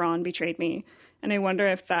just like Ron betrayed me. And I wonder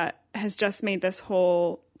if that has just made this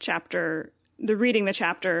whole chapter, reading the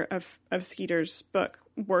chapter of Skeeter's book,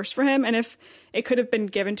 worse for him, and if it could have been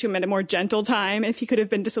given to him at a more gentle time, if he could have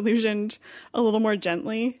been disillusioned a little more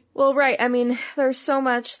gently. Well, right. I mean, there's so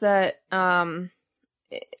much that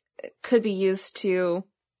could be used to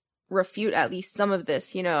refute at least some of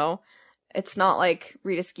this, you know. It's not like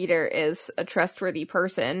Rita Skeeter is a trustworthy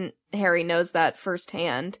person. Harry knows that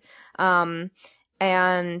firsthand. And,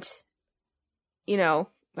 you know,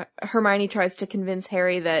 Hermione tries to convince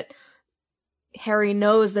Harry that Harry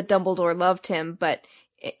knows that Dumbledore loved him, but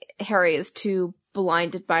Harry is too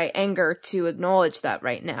blinded by anger to acknowledge that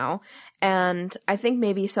right now. And I think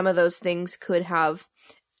maybe some of those things could have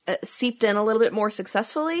seeped in a little bit more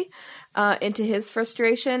successfully into his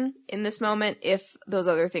frustration in this moment if those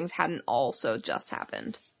other things hadn't also just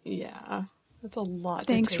happened. Yeah, that's a lot.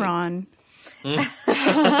 Thanks, Ron.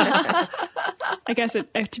 I guess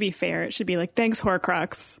to be fair, it should be like, thanks,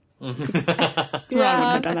 Horcrux. Ron wouldn't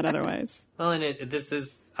have done that otherwise. Well, and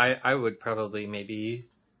I would probably maybe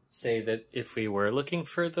say that if we were looking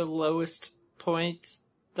for the lowest point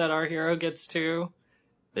that our hero gets to,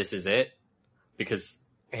 this is it. Because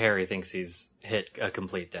Harry thinks he's hit a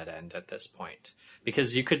complete dead end at this point.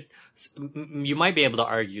 Because you might be able to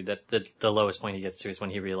argue that the lowest point he gets to is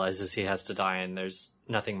when he realizes he has to die and there's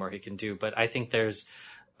nothing more he can do. But I think there's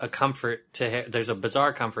a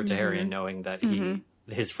bizarre comfort to Harry in knowing that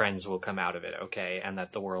his friends will come out of it okay, and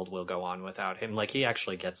that the world will go on without him. Like, he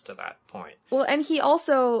actually gets to that point. Well, and he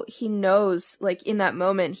knows, like, in that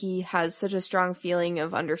moment, he has such a strong feeling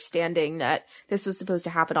of understanding that this was supposed to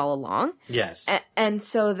happen all along. Yes. And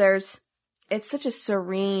so it's such a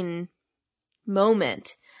serene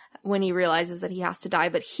moment when he realizes that he has to die,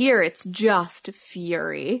 but here it's just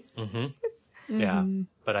fury. Yeah.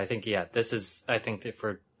 But I think, I think if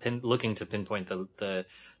we're looking to pinpoint the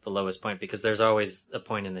lowest point, because there's always a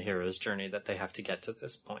point in the hero's journey that they have to get to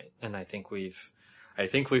this point. And I think we've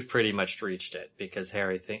pretty much reached it, because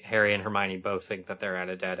Harry and Hermione both think that they're at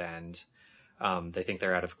a dead end. They think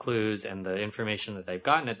they're out of clues, and the information that they've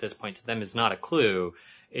gotten at this point to them is not a clue.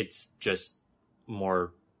 It's just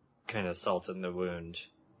more kind of salt in the wound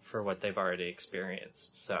for what they've already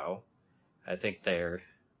experienced. So I think they're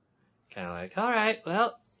kind of like, all right,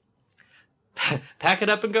 well, pack it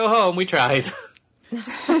up and go home. We tried.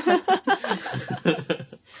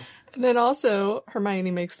 And then also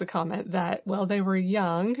Hermione makes the comment that, well, they were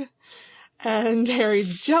young. And Harry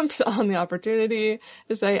jumps on the opportunity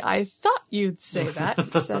to say, I thought you'd say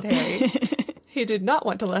that, said Harry. He did not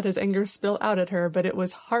want to let his anger spill out at her, but it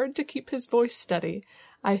was hard to keep his voice steady.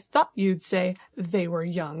 I thought you'd say they were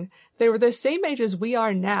young. They were the same age as we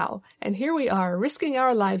are now, and here we are, risking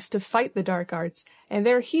our lives to fight the dark arts, and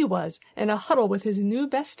there he was, in a huddle with his new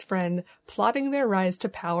best friend, plotting their rise to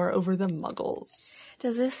power over the Muggles.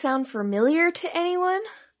 Does this sound familiar to anyone?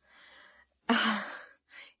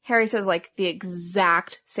 Harry says, like, the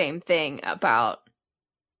exact same thing about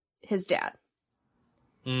his dad.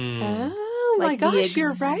 Oh my like, gosh,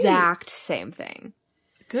 you're right. The exact same thing.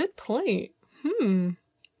 Good point.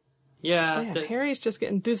 Yeah. Man, Harry's just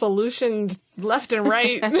getting disillusioned left and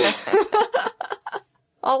right.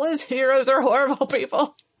 All his heroes are horrible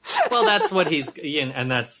people. Well, that's what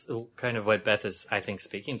and that's kind of what Beth is, I think,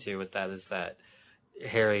 speaking to with that, is that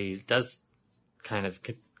Harry does kind of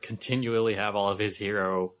continually have all of his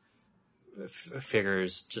hero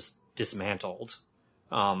figures just dismantled.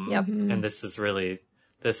 Yep. And this is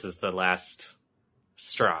the last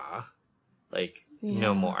straw. Like,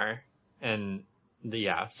 no more. And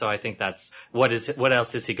so I think that's what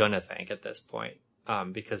else is he going to think at this point?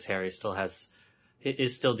 Because Harry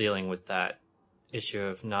is still dealing with that issue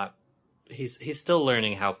of he's still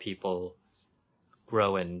learning how people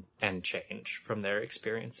grow and change from their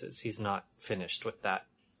experiences. He's not finished with that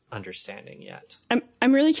understanding yet.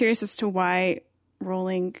 I'm really curious as to why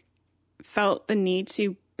Rowling felt the need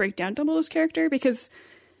to break down Dumbledore's character, because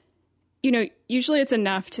usually it's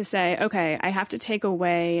enough to say, okay, I have to take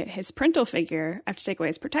away his parental figure, I have to take away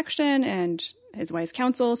his protection and his wise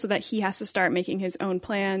counsel, so that he has to start making his own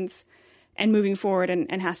plans and moving forward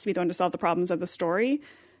and has to be the one to solve the problems of the story.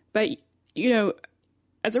 But,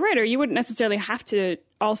 as a writer, you wouldn't necessarily have to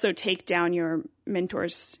also take down your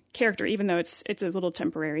mentor's character, even though it's a little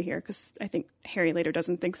temporary here, because I think Harry later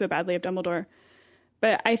doesn't think so badly of Dumbledore.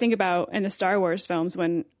 But I think about in the Star Wars films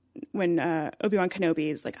when Obi-Wan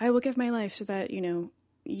Kenobi is like, I will give my life so that,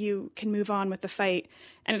 you can move on with the fight.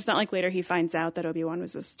 And it's not like later he finds out that Obi-Wan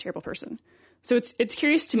was this terrible person. So it's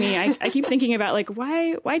curious to me. I keep thinking about, like,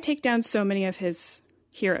 why take down so many of his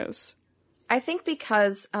heroes? I think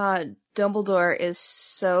because Dumbledore is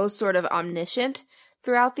so sort of omniscient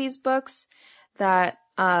throughout these books that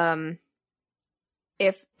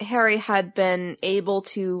if Harry had been able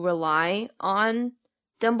to rely on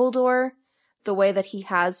Dumbledore the way that he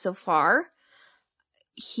has so far,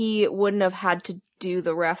 he wouldn't have had to do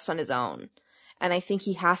the rest on his own. And I think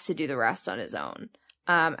he has to do the rest on his own.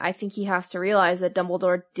 I think he has to realize that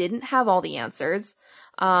Dumbledore didn't have all the answers,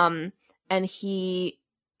 and he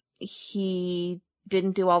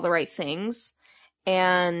didn't do all the right things,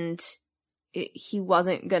 and he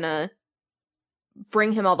wasn't gonna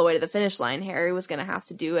bring him all the way to the finish line. Harry was gonna have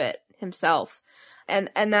to do it himself, and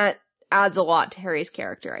that adds a lot to Harry's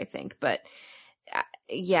character, I think. But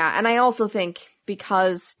yeah, and I also think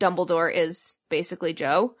because Dumbledore is basically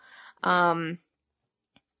Jo, I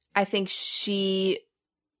think she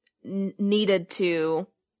needed to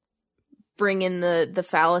bring in the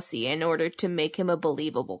fallacy in order to make him a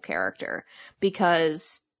believable character,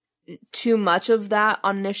 because too much of that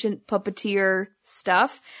omniscient puppeteer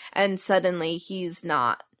stuff, and suddenly he's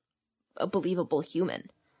not a believable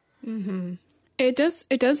human. Mm-hmm. It does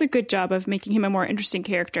a good job of making him a more interesting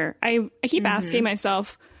character. I keep asking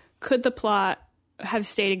myself, could the plot have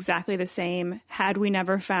stayed exactly the same had we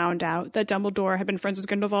never found out that Dumbledore had been friends with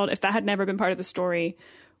Grindelwald? If that had never been part of the story,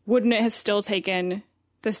 wouldn't it have still taken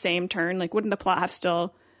the same turn? Like, wouldn't the plot have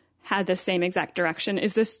still had the same exact direction?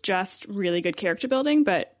 Is this just really good character building,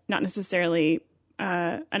 but not necessarily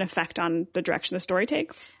an effect on the direction the story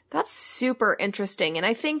takes? That's super interesting. And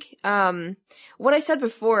I think what I said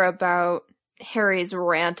before about Harry's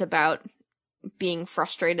rant about being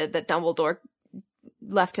frustrated that Dumbledore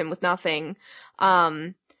left him with nothing,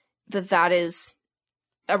 that is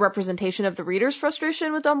a representation of the reader's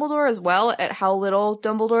frustration with Dumbledore as well, at how little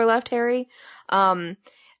Dumbledore left Harry. And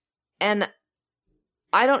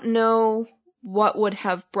I don't know what would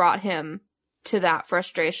have brought him to that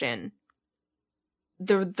frustration.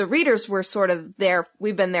 The readers were sort of there.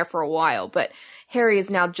 We've been there for a while, but Harry is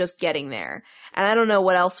now just getting there. And I don't know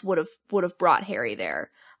what else would have brought Harry there.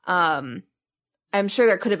 I'm sure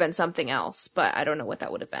there could have been something else, but I don't know what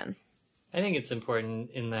that would have been. I think it's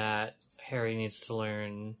important in that Harry needs to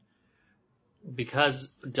learn,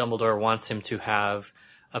 because Dumbledore wants him to have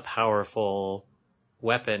a powerful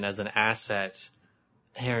weapon as an asset,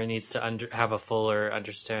 Harry needs to have a fuller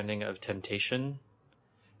understanding of temptation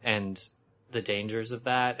and the dangers of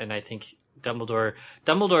that. And I think Dumbledore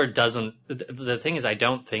doesn't... The thing is, I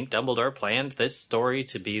don't think Dumbledore planned this story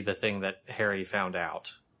to be the thing that Harry found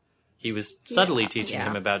out. He was subtly teaching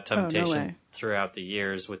him about temptation throughout the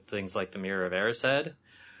years with things like the Mirror of Erised.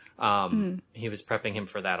 He was prepping him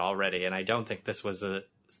for that already, and I don't think this was a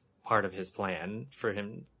part of his plan for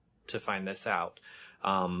him to find this out.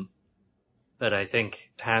 But I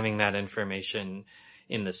think having that information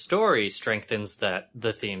in the story strengthens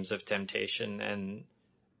the themes of temptation, and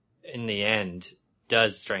in the end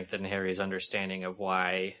does strengthen Harry's understanding of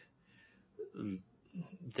why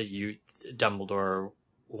Dumbledore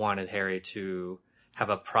wanted Harry to have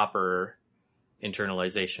a proper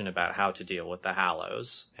internalization about how to deal with the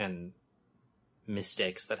Hallows and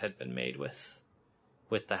mistakes that had been made with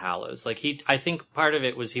the Hallows. Like, I think part of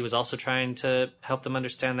it was he was also trying to help them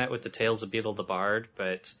understand that with the Tales of Beedle the Bard,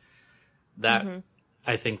 but that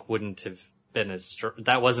I think wouldn't have been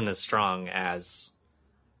that wasn't as strong as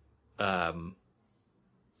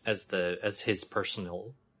his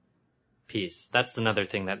personal piece. That's another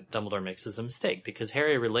thing that Dumbledore makes as a mistake, because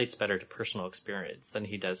Harry relates better to personal experience than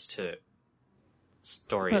he does to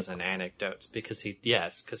stories and anecdotes, because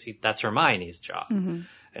that's Hermione's job,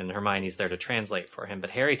 and Hermione's there to translate for him.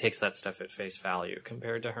 But Harry takes that stuff at face value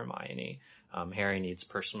compared to Hermione. Harry needs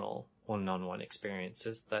personal one-on-one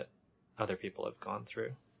experiences that other people have gone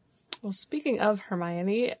through. Well, speaking of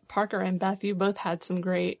Hermione, Parker and Beth, you both had some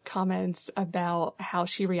great comments about how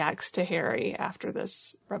she reacts to Harry after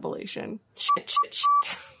this revelation. Shit.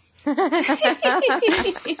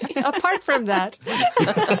 Apart from that.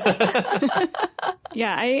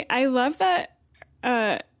 Yeah, I love that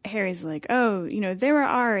Harry's like, oh, they were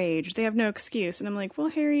our age. They have no excuse. And I'm like, well,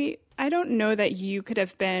 Harry, I don't know that you could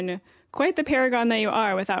have been quite the paragon that you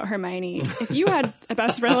are without Hermione. If you had a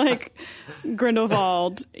best friend like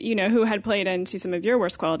Grindelwald, who had played into some of your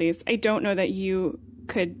worst qualities, I don't know that you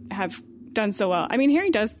could have done so well. I mean, Harry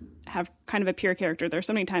does have kind of a pure character. There's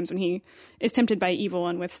so many times when he is tempted by evil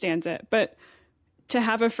and withstands it. But to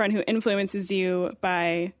have a friend who influences you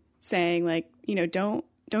by saying, like, don't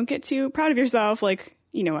get too proud of yourself. Like,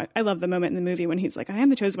 I love the moment in the movie when he's like, I am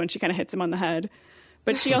the chosen one. She kind of hits him on the head.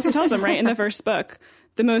 But she also tells him right in the first book,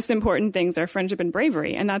 the most important things are friendship and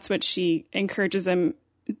bravery. And that's what she encourages him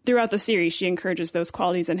throughout the series. She encourages those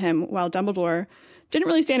qualities in him, while Dumbledore didn't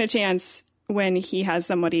really stand a chance when he has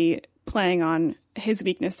somebody playing on his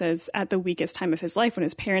weaknesses at the weakest time of his life, when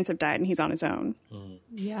his parents have died and he's on his own.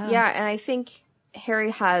 Yeah, and I think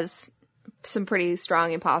Harry has some pretty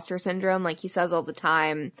strong imposter syndrome. Like, he says all the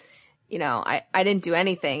time, I didn't do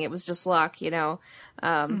anything. It was just luck,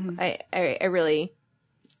 I really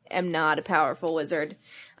am not a powerful wizard.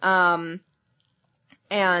 And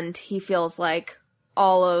he feels like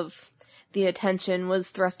all of the attention was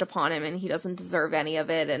thrust upon him and he doesn't deserve any of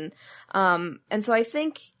it. And so I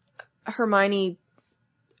think Hermione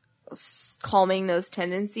calming those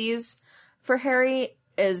tendencies for Harry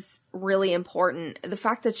is really important. The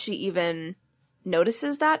fact that she even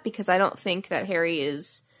notices that, because I don't think that Harry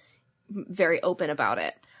is very open about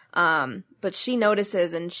it. But she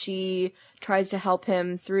notices, and she tries to help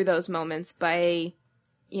him through those moments by,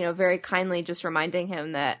 very kindly just reminding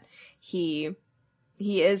him that he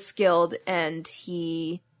is skilled and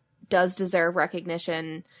he does deserve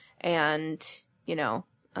recognition, and, and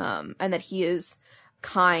that he is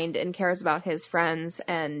kind and cares about his friends.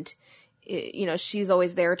 And, she's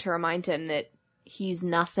always there to remind him that he's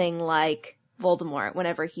nothing like Voldemort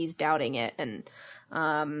whenever he's doubting it. And,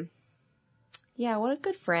 yeah, what a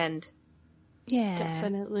good friend. Yeah.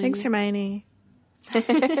 Definitely. Thanks, Hermione.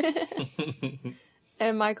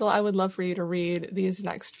 And Michael, I would love for you to read these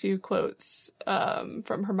next few quotes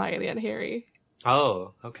from Hermione and Harry.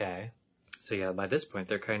 Oh, okay. So yeah, by this point,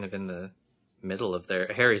 they're kind of in the middle of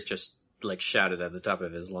Harry's just, like, shouted at the top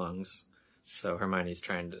of his lungs. So Hermione's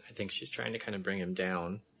I think she's trying to kind of bring him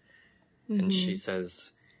down. And she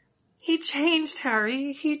says, He changed,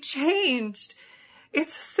 Harry. He changed.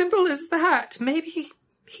 It's as simple as that. Maybe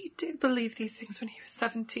he did believe these things when he was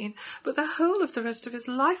 17, but the whole of the rest of his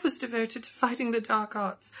life was devoted to fighting the dark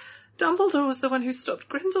arts. Dumbledore was the one who stopped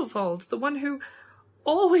Grindelwald, the one who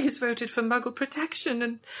always voted for Muggle protection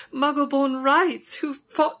and Muggle-born rights, who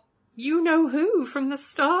fought you-know-who from the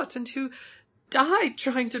start and who died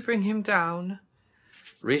trying to bring him down.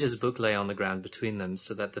 Rita's book lay on the ground between them,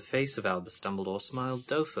 so that the face of Albus Dumbledore smiled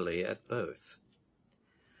dolefully at both.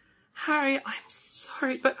 Harry, I'm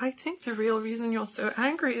sorry, but I think the real reason you're so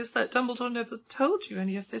angry is that Dumbledore never told you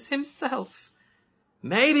any of this himself.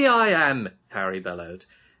 Maybe I am, Harry bellowed,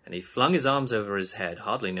 and he flung his arms over his head,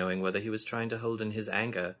 hardly knowing whether he was trying to hold in his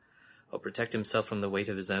anger or protect himself from the weight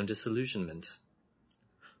of his own disillusionment.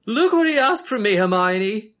 Look what he asked from me,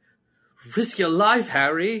 Hermione! Risk your life,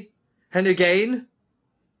 Harry! And again!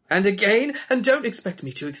 And again! And don't expect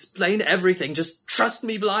me to explain everything. Just trust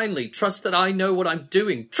me blindly. Trust that I know what I'm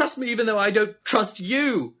doing. Trust me even though I don't trust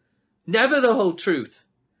you. Never the whole truth.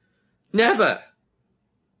 Never!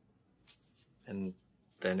 And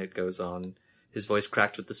then it goes on. His voice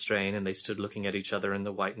cracked with the strain, and they stood looking at each other in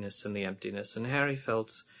the whiteness and the emptiness, and Harry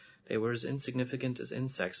felt they were as insignificant as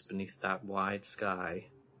insects beneath that wide sky.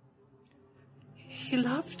 He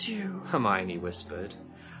loved you, Hermione whispered.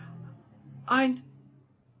 I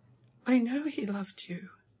know he loved you.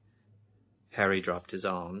 Harry dropped his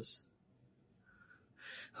arms.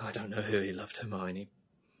 I don't know who he loved, Hermione,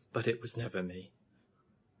 but it was never me.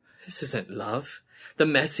 This isn't love. The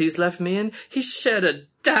mess he's left me in, he shared a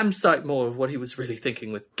damn sight more of what he was really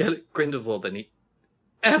thinking with Grindelwald than he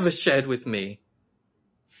ever shared with me.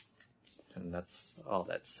 And that's all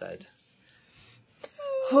that's said.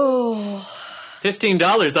 Oh.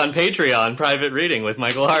 $15 on Patreon, private reading with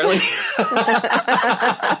Michael Harley.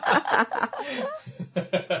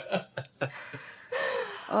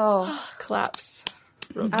 Claps.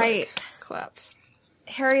 Claps.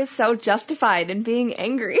 Harry is so justified in being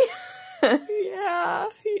angry. Yeah,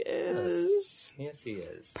 he is. Yes, he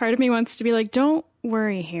is. Part of me wants to be like, don't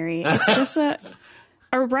worry, Harry. It's just that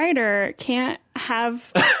a writer can't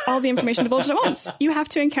have all the information divulged at once. You have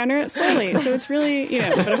to encounter it slowly. So it's really,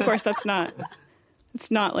 but of course it's not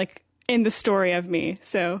like in the story of me.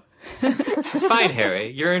 So it's fine,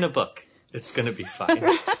 Harry. You're in a book. It's going to be fine.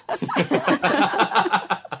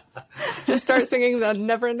 Just start singing the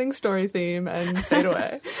never-ending story theme and fade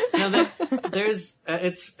away. No,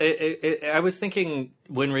 I was thinking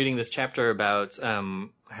when reading this chapter about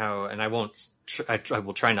how, and I will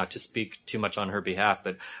try not to speak too much on her behalf,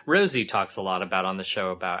 but Rosie talks a lot about on the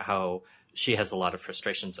show about how she has a lot of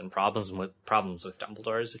frustrations and problems with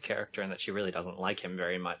Dumbledore as a character, and that she really doesn't like him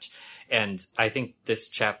very much. And I think this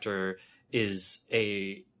chapter is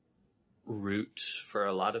a root for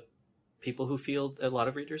a lot of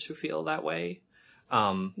readers who feel that way.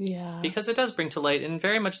 Because it does bring to light, in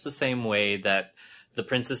very much the same way that the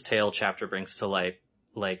Prince's Tale chapter brings to light,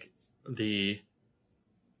 like, the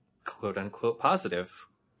quote-unquote positive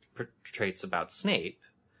traits about Snape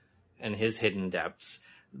and his hidden depths.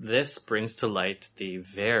 This brings to light the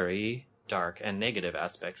very dark and negative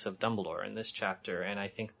aspects of Dumbledore in this chapter, and I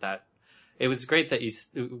think that it was great that you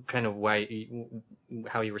kind of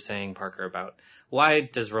how you were saying, Parker, about why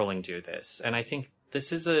does Rowling do this? And I think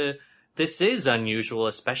this is unusual,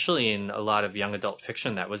 especially in a lot of young adult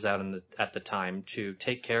fiction that was out at the time, to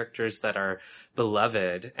take characters that are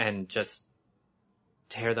beloved and just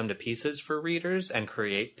tear them to pieces for readers and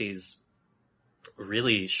create these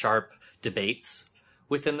really sharp debates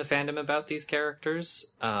within the fandom about these characters.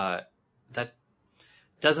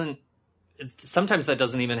 Sometimes that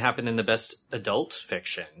doesn't even happen in the best adult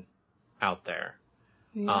fiction out there.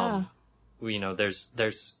 Yeah.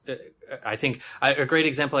 There's I think a great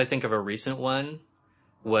example I think of a recent one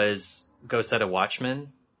was Go Set a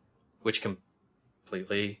Watchman, which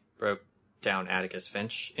completely broke down Atticus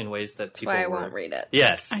Finch in ways that people That's why I won't read it.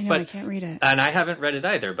 Yes. I know, I can't read it. And I haven't read it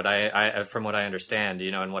either, but I from what I understand,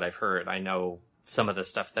 and what I've heard, I know some of the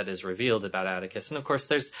stuff that is revealed about Atticus. And of course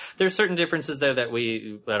there's certain differences there that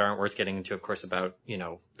aren't worth getting into, of course, about,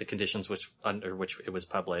 the conditions under which it was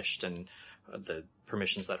published and the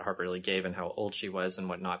permissions that Harper Lee gave and how old she was and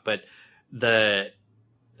whatnot. But the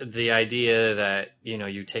idea that,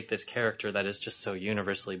 you take this character that is just so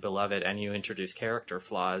universally beloved and you introduce character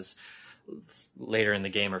flaws later in the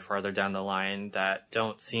game or farther down the line that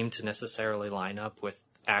don't seem to necessarily line up with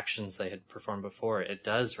actions they had performed before, it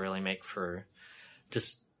does really make for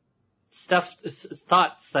just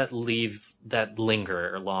thoughts that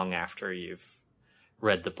linger long after you've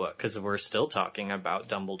read the book, because we're still talking about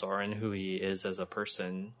Dumbledore and who he is as a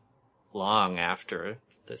person long after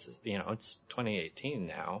this is, it's 2018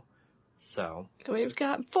 now. So we've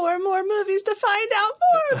got 4 more movies to find out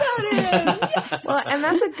more about him. Yes. Well, and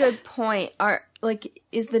that's a good point.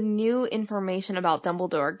 Is the new information about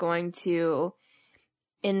Dumbledore going to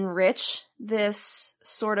enrich this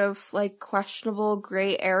sort of questionable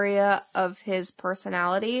gray area of his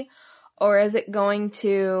personality, or is it going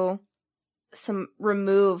to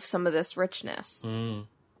remove some of this richness?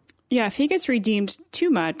 Yeah, if he gets redeemed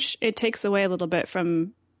too much, it takes away a little bit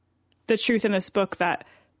from the truth in this book that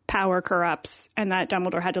power corrupts and that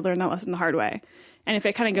Dumbledore had to learn that lesson the hard way. And if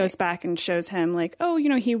it kind of goes back and shows him like, oh, you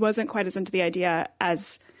know, he wasn't quite as into the idea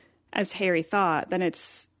as Harry thought, then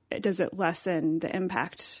does it lessen the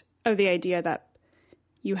impact of the idea that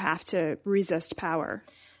you have to resist power.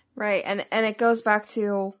 Right. And it goes back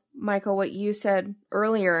to, Michael, what you said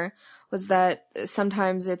earlier was that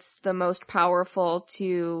sometimes it's the most powerful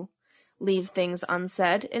to leave things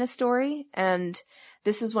unsaid in a story. And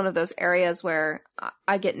this is one of those areas where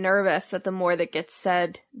I get nervous that the more that gets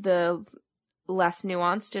said, the less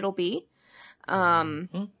nuanced it'll be.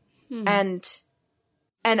 And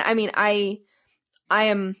I mean, I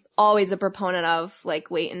am always a proponent of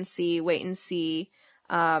like, wait and see.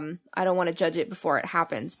 I don't want to judge it before it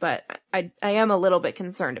happens, but I am a little bit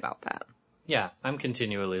concerned about that. Yeah, I'm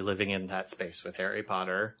continually living in that space with Harry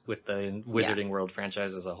Potter, with the Wizarding World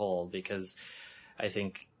franchise as a whole, because I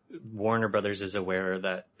think Warner Brothers is aware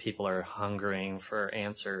that people are hungering for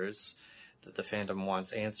answers, that the fandom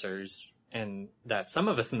wants answers, and that some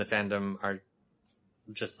of us in the fandom are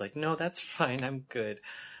just like, no, that's fine, I'm good.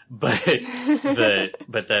 But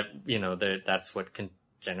that, you know, that's what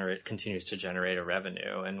continues to generate a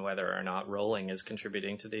revenue, and whether or not Rowling is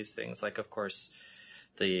contributing to these things. Like, of course,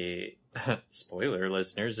 the spoiler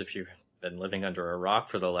listeners, if you've been living under a rock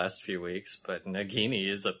for the last few weeks, but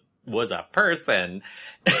Nagini was a person,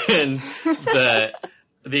 and the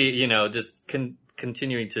you know, just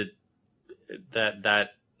continuing to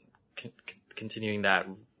continuing that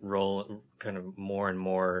role, kind of more and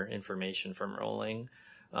more information from Rowling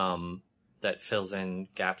that fills in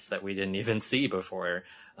gaps that we didn't even see before.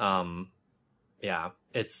 Yeah,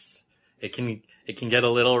 it can get a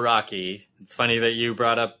little rocky. It's funny that you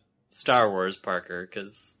brought up Star Wars, Parker,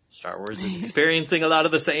 because Star Wars is experiencing a lot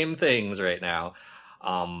of the same things right now.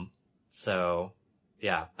 So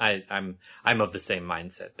yeah, I'm of the same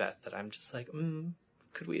mindset, Beth, that I'm just like,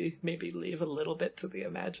 could we maybe leave a little bit to the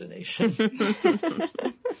imagination?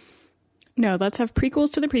 No, let's have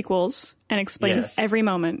prequels to the prequels and explain every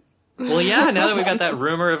moment. Well, yeah, now that we've got that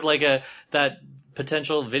rumor of like that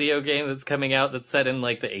potential video game that's coming out that's set in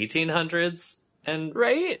like the 1800s, and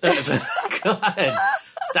right? God,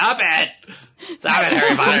 stop it,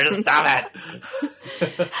 Harry Potter, just stop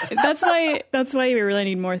it. That's why we really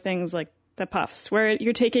need more things like the puffs, where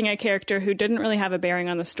you're taking a character who didn't really have a bearing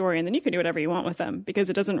on the story, and then you can do whatever you want with them because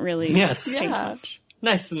it doesn't really change much.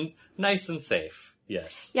 Nice and safe.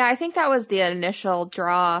 Yes. Yeah, I think that was the initial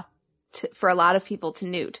draw for a lot of people to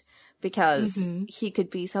Newt, because he could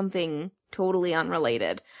be something totally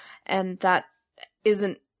unrelated, and that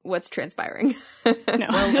isn't what's transpiring. No.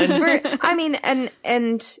 I mean,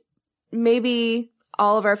 and maybe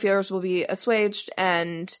all of our fears will be assuaged,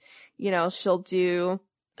 and, you know, she'll do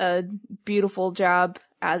a beautiful job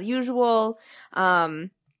as usual.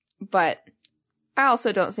 But I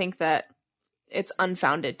also don't think that it's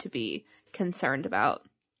unfounded to be concerned about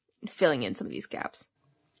filling in some of these gaps.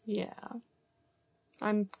 Yeah.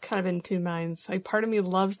 I'm kind of in two minds. Like, part of me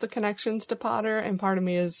loves the connections to Potter, and part of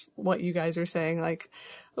me is what you guys are saying. Like,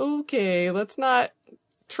 okay, let's not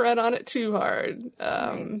tread on it too hard.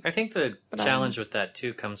 I think the challenge with that,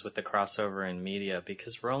 too, comes with the crossover in media,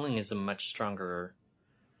 because Rowling is a much stronger...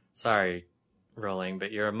 Sorry, Rowling,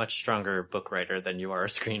 but you're a much stronger book writer than you are a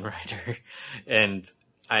screenwriter. And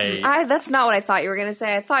that's not what I thought you were going to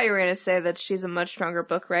say. I thought you were going to say that she's a much stronger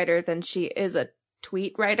book writer than she is a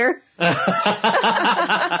tweet writer. That's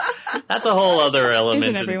a whole other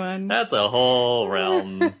element. Isn't everyone? That's a whole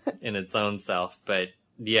realm in its own self. But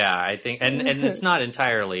yeah, I think, and it's not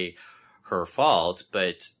entirely her fault,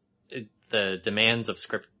 but the demands of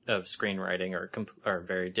screenwriting are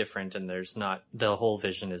very different, and the whole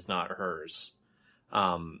vision is not hers,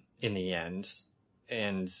 in the end.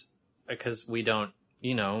 And because we don't,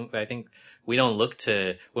 you know, I think we don't look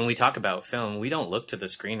to, when we talk about film, we don't look to the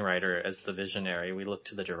screenwriter as the visionary. We look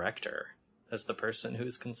to the director as the person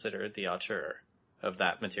who's considered the auteur of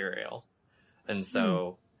that material. And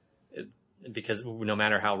so, because no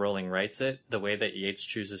matter how Rowling writes it, the way that Yates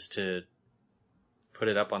chooses to put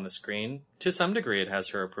it up on the screen, to some degree it has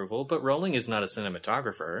her approval, but Rowling is not a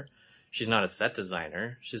cinematographer. She's not a set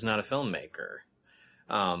designer. She's not a filmmaker.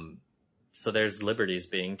 So there's liberties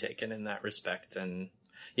being taken in that respect. And,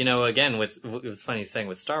 you know, again, it was funny saying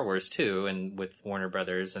with Star Wars too, and with Warner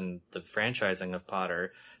Brothers and the franchising of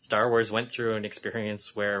Potter, Star Wars went through an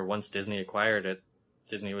experience where once Disney acquired it,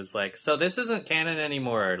 Disney was like, so this isn't canon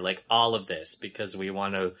anymore, like all of this, because we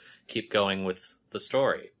want to keep going with the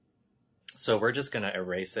story. So we're just going to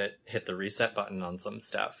erase it, hit the reset button on some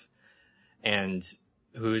stuff. And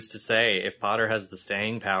who's to say if Potter has the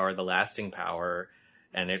staying power, the lasting power,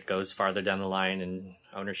 and it goes farther down the line in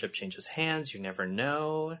ownership changes hands. You never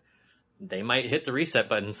know. They might hit the reset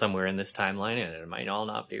button somewhere in this timeline, and it might all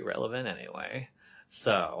not be relevant anyway.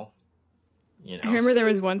 So, you know. I remember there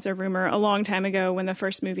was once a rumor a long time ago when the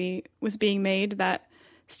first movie was being made that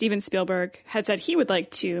Steven Spielberg had said he would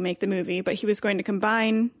like to make the movie, but he was going to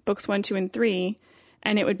combine books 1, 2, and 3,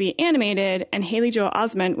 and it would be animated, and Haley Joel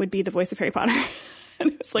Osment would be the voice of Harry Potter.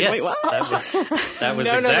 And it was like, yes, wait, what? That was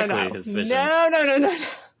exactly his vision. No.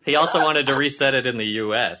 He also wanted to reset it in the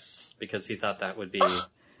U.S. because he thought that would be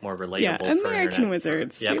more relatable. Yeah, for American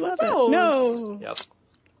wizards. Yep. We love No. it. No. Yep.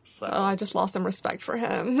 So, Oh, I just lost some respect for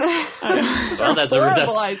him. well, that's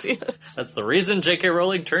Horrible idea. That's the reason J.K.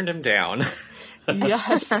 Rowling turned him down.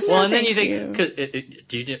 Yes. Well, and then you Thank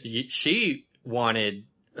think she wanted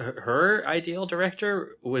her ideal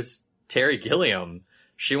director was Terry Gilliam.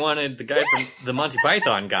 She wanted the guy from the Monty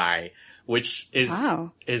Python guy, which is a I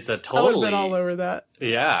would have totally been all over that.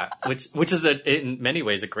 which is in many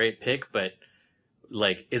ways a great pick, but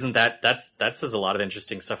like isn't that says a lot of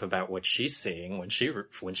interesting stuff about what she's seeing when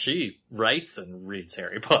she writes and reads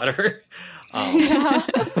Harry Potter.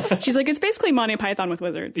 She's like, it's basically Monty Python with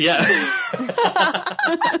wizards. Yeah.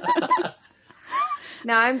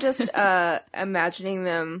 Now I'm just imagining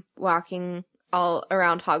them walking all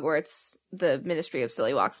around Hogwarts, the Ministry of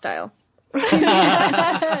Silly Walk style.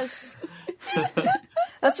 Yes.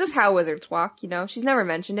 That's just how wizards walk, you know? She's never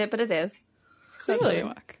mentioned it, but it is. Clearly.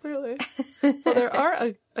 Well, there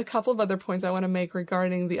are a couple of other points I want to make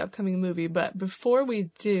regarding the upcoming movie, but before we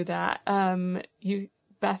do that,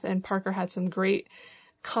 Beth and Parker had some great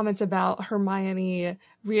comments about Hermione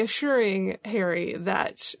reassuring Harry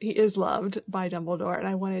that he is loved by Dumbledore, and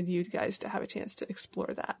I wanted you guys to have a chance to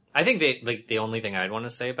explore that. I think the only thing I'd want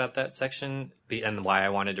to say about that section and why I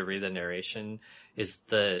wanted to read the narration is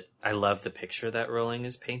I love the picture that Rowling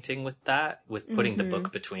is painting with putting the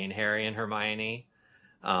book between Harry and Hermione.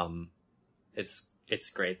 It's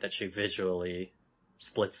great that she visually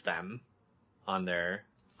splits them on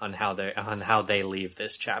how they leave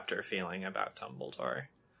this chapter feeling about Dumbledore,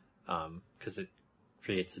 because it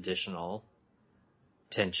creates additional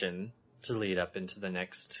tension to lead up into the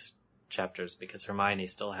next chapters, because Hermione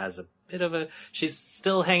still has she's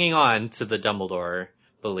still hanging on to the Dumbledore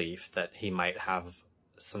belief that he might have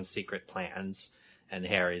some secret plans, and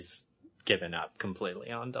Harry's given up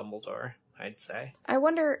completely on Dumbledore, I'd say. I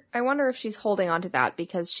wonder if she's holding on to that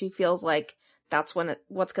because she feels like that's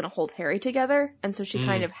what's going to hold Harry together, and so she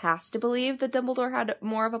kind of has to believe that Dumbledore had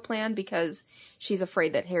more of a plan because she's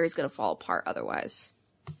afraid that Harry's going to fall apart otherwise.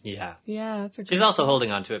 Yeah. Yeah, that's She's also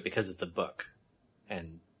holding on to it because it's a book,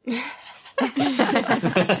 and I'm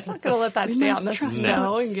not gonna let that stay out in the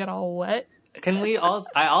snow and get all wet.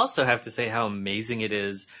 I also have to say how amazing it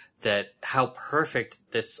is that how perfect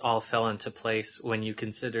this all fell into place when you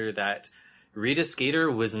consider that Rita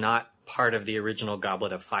Skeeter was not part of the original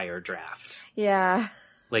Goblet of Fire draft. Yeah.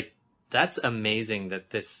 Like, that's amazing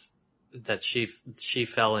that she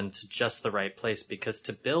fell into just the right place, because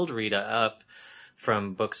to build Rita up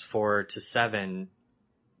from books 4 to 7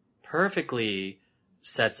 perfectly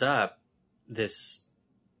sets up this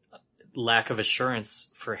lack of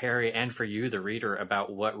assurance for Harry and for you, the reader,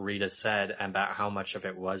 about what Rita said and about how much of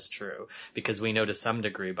it was true. Because we know to some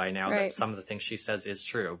degree by now that some of the things she says is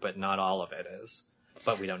true, but not all of it is.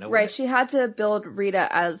 But we don't know. Right, she had to build Rita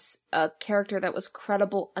as a character that was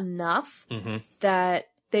credible enough that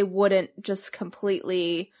they wouldn't just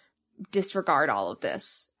completely disregard all of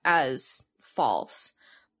this as false.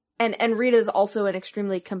 And Rita's also an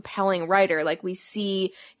extremely compelling writer. Like, we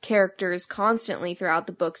see characters constantly throughout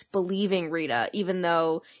the books believing Rita, even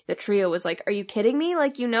though the trio was like, are you kidding me?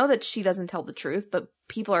 Like, you know that she doesn't tell the truth, but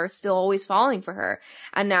people are still always falling for her.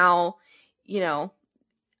 And now, you know,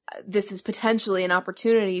 this is potentially an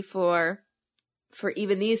opportunity for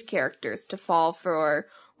even these characters to fall for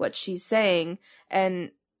what she's saying.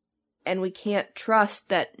 And we can't trust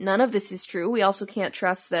that none of this is true. We also can't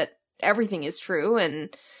trust that everything is true.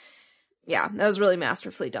 And yeah, that was really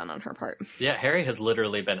masterfully done on her part. Yeah, Harry has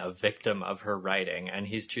literally been a victim of her writing, and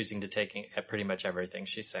he's choosing to take pretty much everything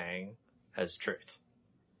she's saying as truth.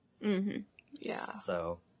 Mm-hmm. Yeah.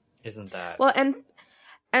 So, isn't that... Well,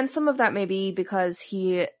 and some of that may be because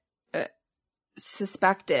he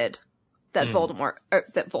suspected that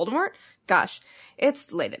Voldemort? Gosh,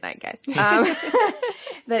 it's late at night, guys.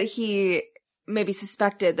 That he maybe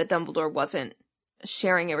suspected that Dumbledore wasn't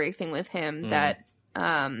sharing everything with him,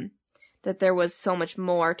 that there was so much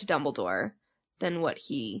more to Dumbledore than what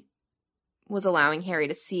he was allowing Harry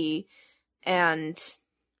to see, and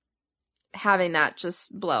having that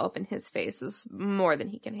just blow up in his face is more than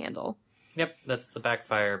he can handle. Yep, that's the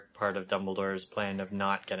backfire part of Dumbledore's plan of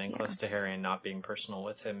not getting close to Harry and not being personal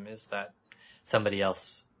with him, is that somebody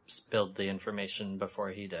else spilled the information before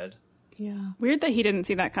he did. Yeah. Weird that he didn't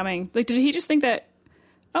see that coming. Like, did he just think that,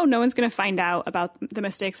 oh, no one's going to find out about the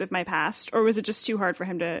mistakes of my past? Or was it just too hard for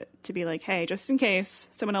him to be like, hey, just in case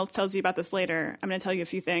someone else tells you about this later, I'm going to tell you a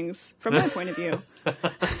few things from my point of view.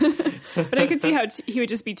 But I could see how he would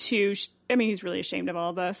just be too, he's really ashamed of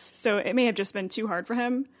all of this. So it may have just been too hard for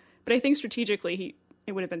him. But I think strategically,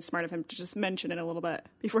 it would have been smart of him to just mention it a little bit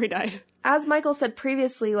before he died. As Michael said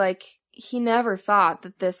previously, like, he never thought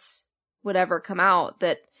that this would ever come out,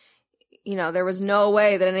 that, there was no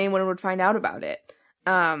way that anyone would find out about it.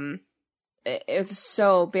 It was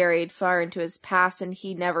so buried far into his past, and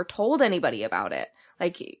he never told anybody about it.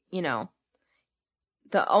 Like, the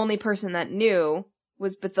only person that knew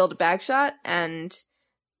was Bathilda Bagshot, and,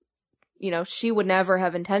 she would never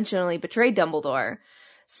have intentionally betrayed Dumbledore.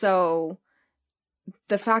 So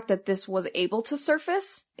the fact that this was able to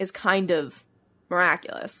surface is kind of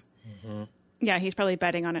miraculous. Mm-hmm. Yeah, he's probably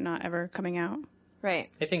betting on it not ever coming out. Right.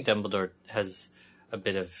 I think Dumbledore has a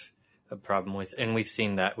bit of a problem with, and we see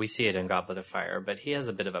it in Goblet of Fire, but he has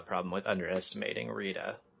a bit of a problem with underestimating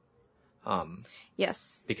Rita.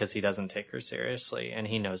 Yes. Because he doesn't take her seriously, and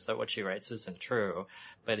he knows that what she writes isn't true,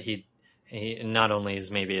 but he not only is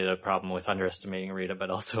maybe a problem with underestimating Rita, but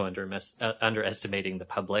also underestimating the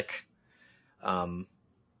public,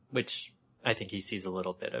 which I think he sees a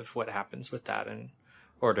little bit of what happens with that in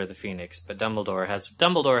Order of the Phoenix. But Dumbledore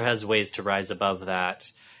has ways to rise above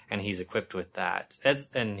that, and he's equipped with that.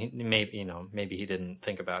 Maybe he didn't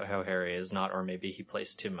think about how Harry is not, or maybe he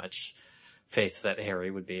placed too much faith that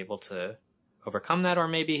Harry would be able to overcome that, or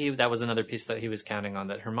maybe that was another piece that he was counting on,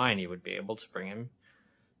 that Hermione would be able to bring him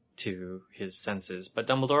to his senses. But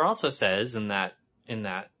Dumbledore also says to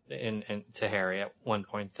Harry at one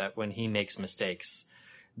point that when he makes mistakes,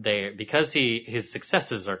 because his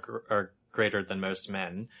successes are greater than most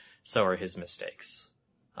men, so are his mistakes.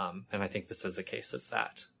 And I think this is a case of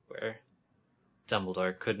that, where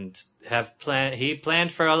Dumbledore couldn't have he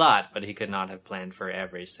planned for a lot, but he could not have planned for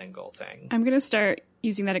every single thing. I'm going to start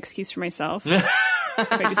using that excuse for myself. If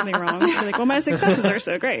I do something wrong, I'll be like, well, my successes are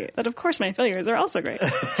so great that of course my failures are also great.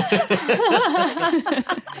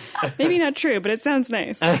 Maybe not true, but it sounds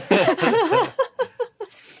nice.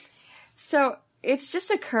 So it's just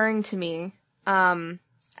occurring to me,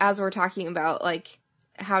 as we're talking about, like,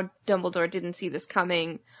 how Dumbledore didn't see this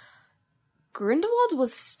coming. Grindelwald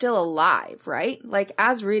was still alive, right? Like,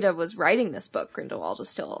 as Rita was writing this book, Grindelwald was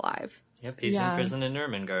still alive. Yep, he's in prison in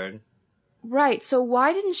Ermengarde. Right, so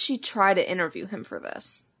why didn't she try to interview him for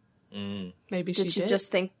this? Maybe Did she just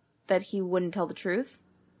think that he wouldn't tell the truth?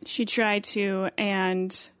 She tried to,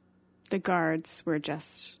 and the guards were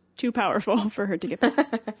just too powerful for her to get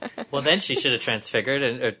past. Well, then she should have transfigured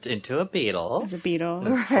into a beetle. As a beetle.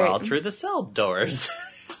 And crawled through the cell doors.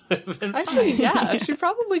 Actually, yeah, she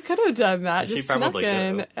probably could have done that. She Just probably snuck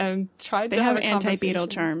in could. and tried They to have have a anti-beetle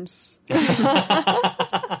conversation.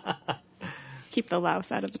 charms. Keep the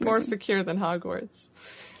louse out of the prison. More secure than Hogwarts.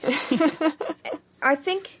 I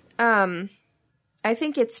think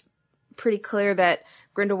it's pretty clear that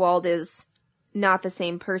Grindelwald is not the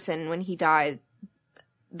same person when he died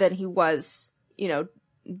than he was,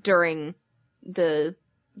 during the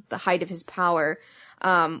height of his power.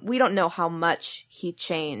 We don't know how much he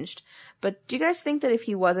changed, but do you guys think that if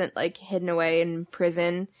he wasn't, like, hidden away in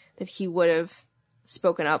prison, that he would have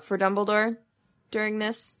spoken up for Dumbledore during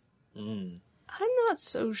this? I'm not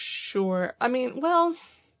so sure. I mean, well,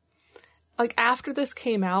 like, after this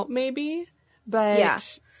came out, maybe, but Yeah.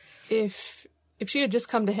 if she had just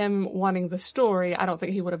come to him wanting the story, I don't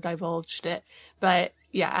think he would have divulged it. But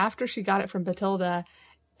yeah, after she got it from Bathilda,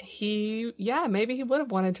 maybe he would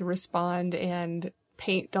have wanted to respond and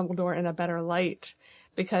paint Dumbledore in a better light,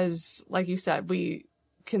 because, like you said, we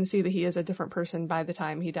can see that he is a different person by the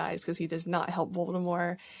time he dies, because he does not help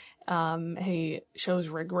Voldemort. He shows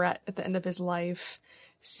regret at the end of his life.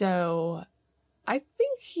 So I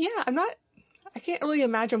think, I can't really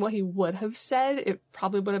imagine what he would have said. It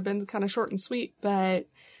probably would have been kind of short and sweet, but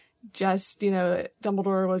just,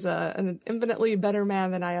 Dumbledore was an infinitely better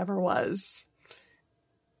man than I ever was.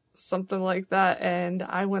 Something like that. And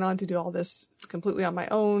I went on to do all this completely on my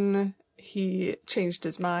own. He changed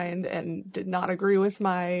his mind and did not agree with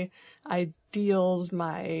my ideals,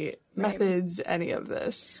 my methods, any of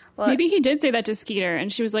this. Well, maybe he did say that to Skeeter,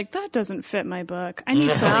 and she was like, that doesn't fit my book. I need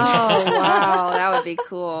something. Oh, wow, that would be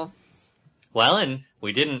cool. Well, and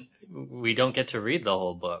we don't get to read the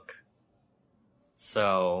whole book.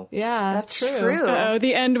 So Yeah, That's true. true. Uh-oh,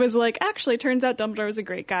 the end was like, actually, turns out Dumbledore was a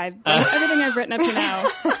great guy. Everything I've written up to now.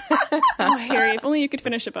 Oh, Harry, if only you could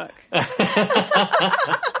finish a book.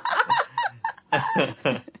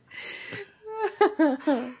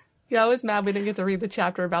 Yeah, I was mad we didn't get to read the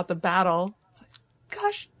chapter about the battle. It's like,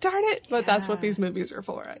 gosh darn it. But that's what these movies are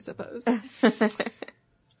for, I suppose.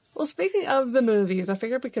 Well, speaking of the movies, I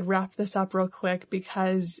figured we could wrap this up real quick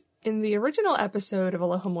because in the original episode of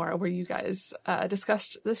Alohomora, where you guys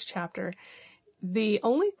discussed this chapter, the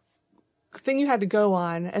only thing you had to go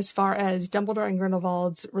on as far as Dumbledore and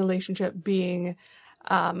Grindelwald's relationship being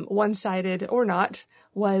one-sided or not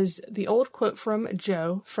was the old quote from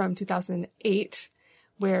Jo from 2008,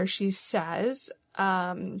 where she says,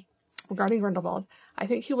 regarding Grindelwald, I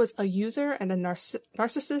think he was a user and a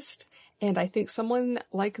narcissist, and I think someone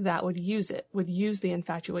like that would use the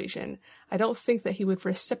infatuation. I don't think that he would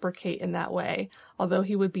reciprocate in that way, although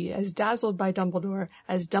he would be as dazzled by Dumbledore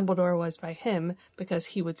as Dumbledore was by him, because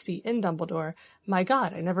he would see in Dumbledore, my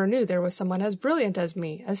God, I never knew there was someone as brilliant as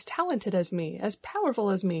me, as talented as me, as powerful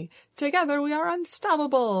as me. Together we are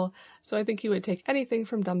unstoppable. So I think he would take anything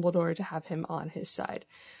from Dumbledore to have him on his side.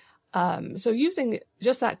 So using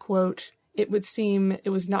just that quote, it would seem it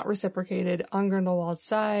was not reciprocated on Grindelwald's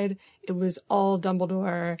side. It was all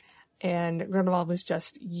Dumbledore, and Grindelwald was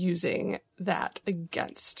just using that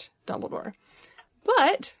against Dumbledore.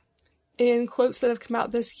 But in quotes that have come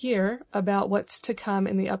out this year about what's to come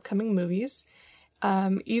in the upcoming movies,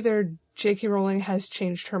 either J.K. Rowling has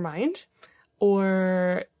changed her mind,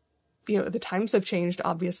 or the times have changed,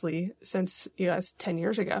 obviously, since it's 10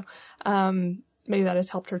 years ago. Maybe that has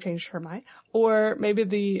helped her change her mind. Or maybe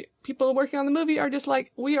the people working on the movie are just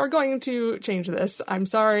like, we are going to change this. I'm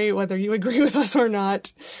sorry, whether you agree with us or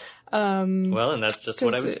not. Well, and that's just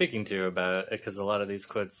what I was speaking to about, because a lot of these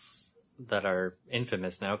quotes that are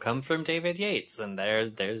infamous now come from David Yates, and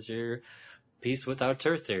there's your piece with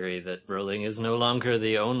auteur theory, that Rowling is no longer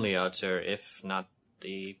the only auteur, if not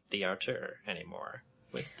the auteur anymore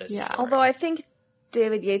with this story. Although I think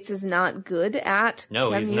David Yates is not good at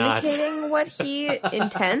communicating what he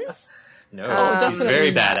intends. No, he's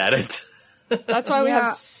very bad at it. That's why we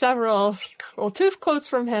have two quotes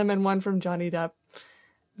from him and one from Johnny Depp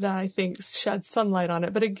that I think shed some light on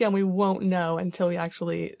it. But again, we won't know until we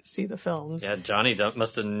actually see the films. Yeah, Johnny Depp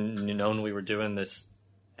must have known we were doing this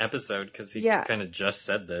episode, because he kind of just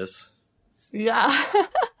said this. Yeah.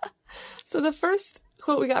 So the first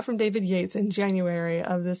quote we got from David Yates in January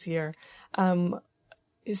of this year,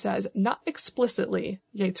 he says, not explicitly,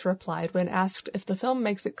 Yates replied when asked if the film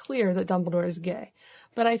makes it clear that Dumbledore is gay.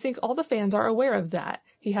 But I think all the fans are aware of that.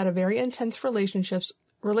 He had a very intense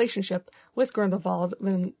relationship with Grindelwald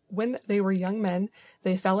when they were young men.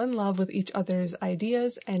 They fell in love with each other's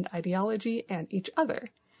ideas and ideology and each other,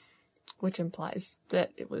 which implies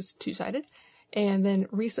that it was two-sided. And then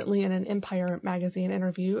recently in an Empire magazine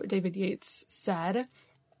interview, David Yates said,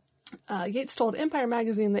 Yates told Empire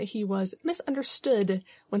magazine that he was misunderstood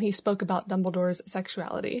when he spoke about Dumbledore's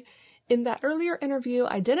sexuality. In that earlier interview,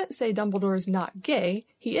 I didn't say Dumbledore's not gay.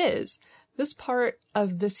 He is. This part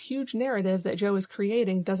of this huge narrative that Jo is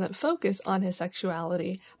creating doesn't focus on his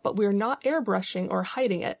sexuality, but we're not airbrushing or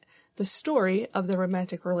hiding it. The story of the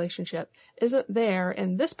romantic relationship isn't there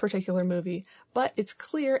in this particular movie, but it's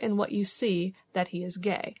clear in what you see that he is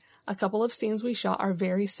gay. A couple of scenes we shot are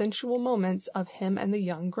very sensual moments of him and the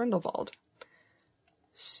young Grindelwald.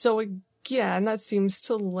 So again, that seems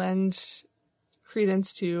to lend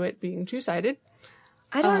credence to it being two-sided.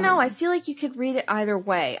 I don't know. I feel like you could read it either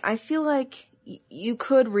way. I feel like you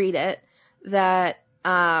could read it that,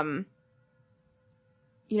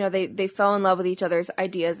 they fell in love with each other's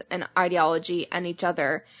ideas and ideology and each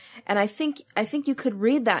other. And I think you could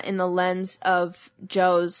read that in the lens of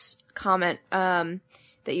Jo's comment,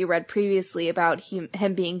 that you read previously about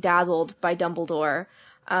him being dazzled by Dumbledore,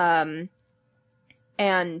 and,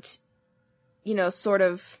 sort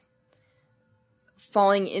of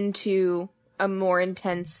falling into a more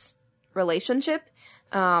intense relationship,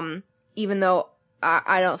 even though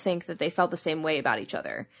I don't think that they felt the same way about each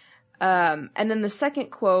other. And then the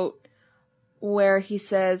second quote, where he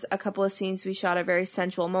says, a couple of scenes we shot are very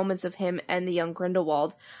sensual moments of him and the young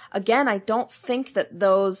Grindelwald. Again, I don't think that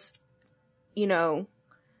those,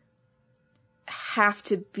 have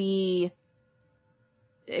to be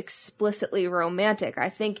explicitly romantic. I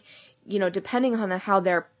think, depending on how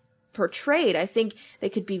they're portrayed, I think they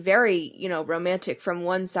could be very, romantic from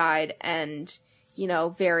one side and,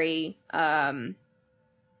 very,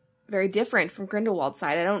 very different from Grindelwald's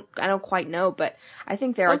side. I don't quite know, but I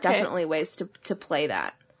think there are definitely ways to play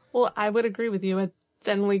that. Well, I would agree with you, and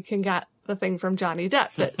then we can get the thing from Johnny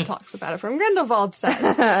Depp that talks about it from Grindelwald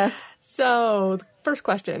said. So, first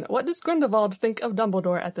question, what does Grindelwald think of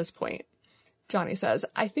Dumbledore at this point? Johnny says,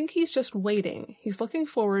 I think he's just waiting. He's looking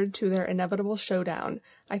forward to their inevitable showdown.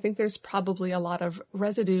 I think there's probably a lot of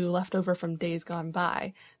residue left over from days gone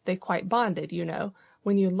by. They quite bonded, you know.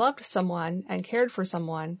 When you loved someone and cared for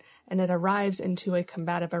someone, and it arrives into a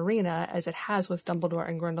combative arena, as it has with Dumbledore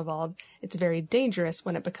and Grindelwald, it's very dangerous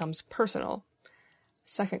when it becomes personal.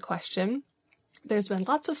 Second question. There's been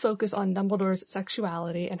lots of focus on Dumbledore's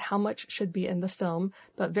sexuality and how much should be in the film,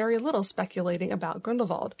 but very little speculating about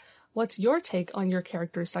Grindelwald. What's your take on your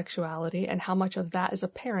character's sexuality and how much of that is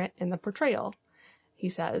apparent in the portrayal? He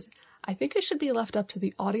says, I think it should be left up to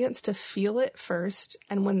the audience to feel it first,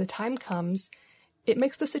 and when the time comes, it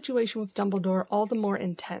makes the situation with Dumbledore all the more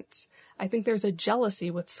intense. I think there's a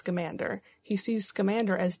jealousy with Scamander. He sees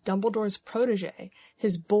Scamander as Dumbledore's protege,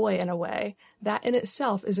 his boy in a way. That in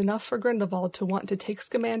itself is enough for Grindelwald to want to take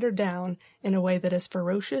Scamander down in a way that is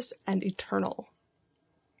ferocious and eternal.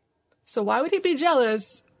 So why would he be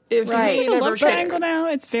jealous if He's he like a never love triangle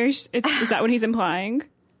now? It's very... is that what he's implying?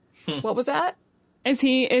 What was that? Is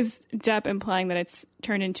Depp implying that it's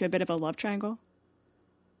turned into a bit of a love triangle?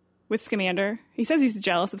 With Scamander. He says he's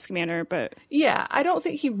jealous of Scamander, but... Yeah, I don't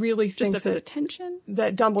think he really thinks just of his attention?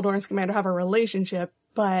 That Dumbledore and Scamander have a relationship,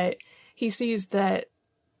 but he sees that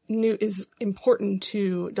Newt is important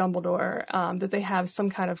to Dumbledore, that they have some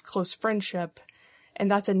kind of close friendship, and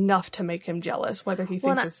that's enough to make him jealous, whether he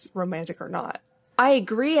thinks it's romantic or not. I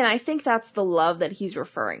agree, and I think that's the love that he's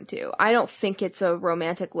referring to. I don't think it's a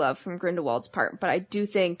romantic love from Grindelwald's part, but I do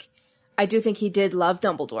think he did love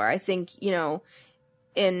Dumbledore. I think, you know,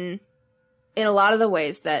 in a lot of the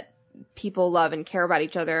ways that people love and care about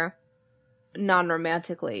each other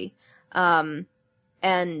non-romantically. And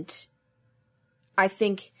I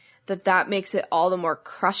think that makes it all the more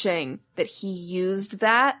crushing that he used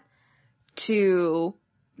that to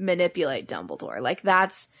manipulate Dumbledore. Like,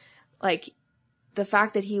 that's, like, the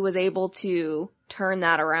fact that he was able to turn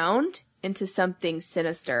that around into something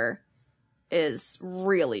sinister is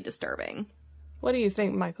really disturbing. What do you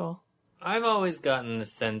think, Michael? I've always gotten the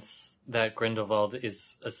sense that Grindelwald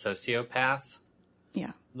is a sociopath.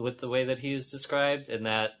 Yeah. With the way that he is described, and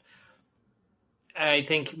that I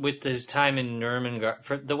think with his time in Nuremberg,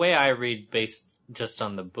 for the way I read based just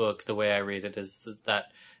on the book, the way I read it is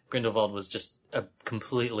that Grindelwald was just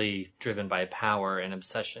completely driven by power and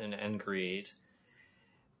obsession and greed,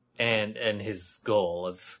 and his goal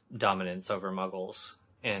of dominance over Muggles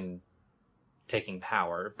and taking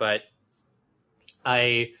power. But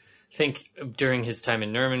I think during his time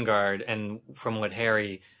in Nuremberg, and from what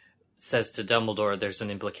Harry says to Dumbledore, there's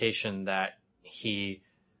an implication that he,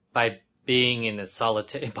 by being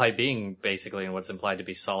basically in what's implied to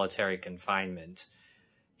be solitary confinement,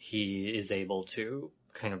 he is able to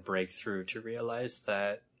kind of break through to realize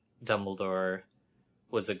that Dumbledore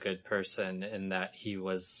was a good person, and that he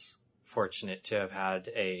was fortunate to have had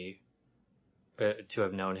to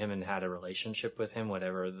have known him and had a relationship with him,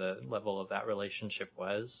 whatever the level of that relationship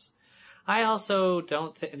was. I also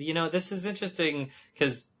don't think, this is interesting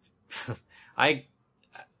because I,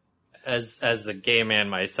 as a gay man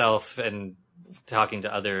myself and talking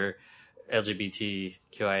to other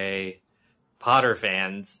LGBTQIA Potter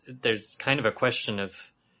fans, there's kind of a question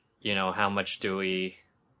of, how much do we,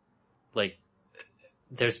 like,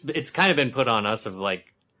 it's kind of been put on us of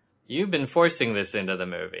like, you've been forcing this into the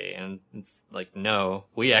movie. And it's like, no,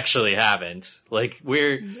 we actually haven't. Like,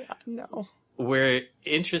 we're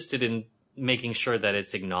interested in making sure that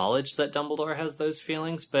it's acknowledged that Dumbledore has those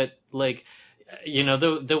feelings. But like,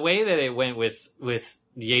 the way that it went with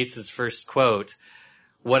Yates's first quote,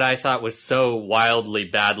 what I thought was so wildly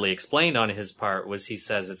badly explained on his part was he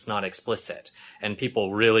says it's not explicit. And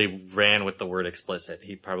people really ran with the word explicit.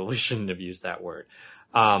 He probably shouldn't have used that word.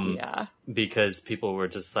 Because people were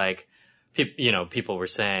just like, people were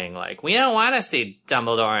saying like, we don't want to see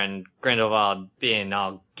Dumbledore and Grindelwald being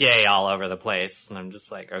all gay all over the place. And I'm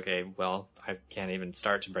just like, okay, well, I can't even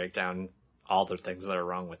start to break down all the things that are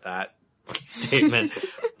wrong with that statement.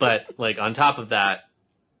 But like, on top of that,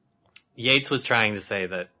 Yates was trying to say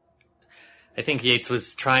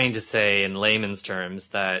in layman's terms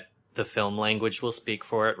that the film language will speak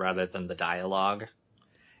for it rather than the dialogue.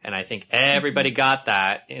 And I think everybody got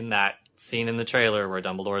that in that scene in the trailer where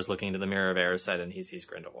Dumbledore is looking into the Mirror of Erised and he sees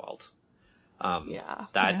Grindelwald.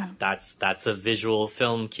 That's a visual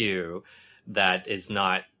film cue that is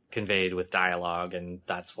not conveyed with dialogue, and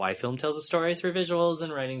that's why film tells a story through visuals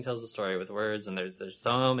and writing tells a story with words, and there's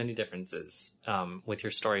so many differences with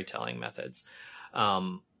your storytelling methods.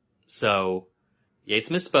 So Yates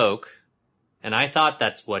misspoke, And I thought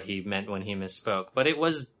that's what he meant when he misspoke, but it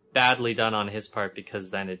was badly done on his part, because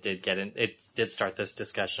then it did start this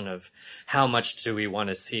discussion of how much do we want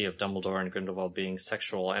to see of Dumbledore and Grindelwald being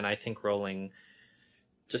sexual. And I think Rowling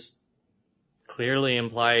just clearly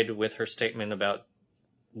implied with her statement about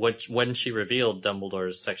when she revealed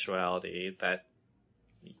Dumbledore's sexuality that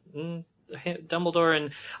Dumbledore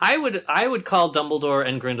and I would call Dumbledore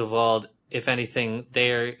and Grindelwald, if anything,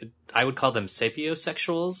 I would call them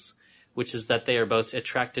sapiosexuals, which is that they are both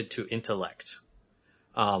attracted to intellect.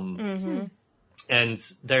 And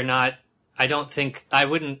they're not, I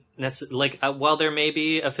wouldn't necessarily, while there may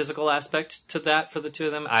be a physical aspect to that for the two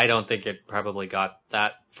of them, I don't think it probably got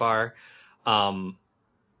that far. And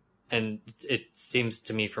it seems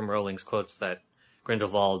to me from Rowling's quotes that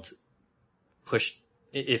Grindelwald pushed,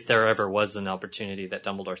 if there ever was an opportunity that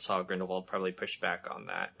Dumbledore saw, Grindelwald probably pushed back on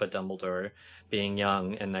that. But Dumbledore, being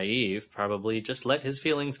young and naive, probably just let his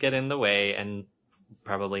feelings get in the way and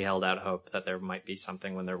probably held out hope that there might be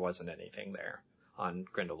something when there wasn't anything there on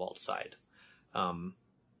Grindelwald's side.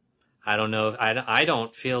 I don't know. I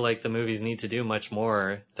don't feel like the movies need to do much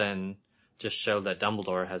more than just show that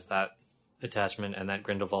Dumbledore has that attachment and that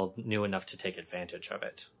Grindelwald knew enough to take advantage of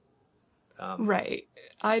it. Right.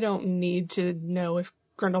 I don't need to know if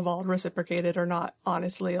Grindelwald reciprocated or not,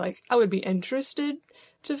 honestly. Like, I would be interested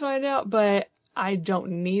to find out, but I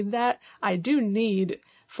don't need that. I do need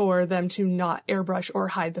for them to not airbrush or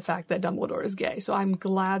hide the fact that Dumbledore is gay. So I'm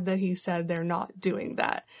glad that he said they're not doing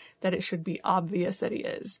that, that it should be obvious that he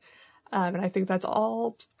is. And I think that's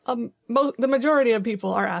all the majority of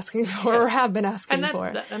people are asking for, or have been asking for.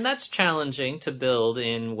 And that's challenging to build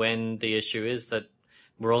in when the issue is that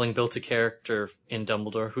Rowling built a character in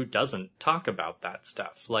Dumbledore who doesn't talk about that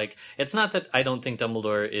stuff. Like, it's not that I don't think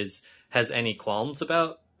Dumbledore has any qualms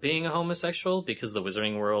about being a homosexual, because the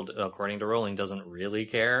Wizarding world, according to Rowling, doesn't really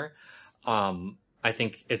care. I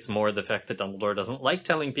think it's more the fact that Dumbledore doesn't like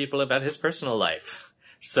telling people about his personal life.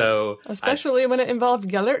 So, especially when it involved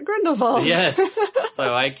Gellert Grindelwald. Yes.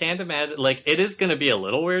 So I can't imagine, like, it is going to be a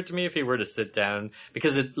little weird to me if he were to sit down,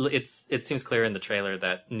 because it seems clear in the trailer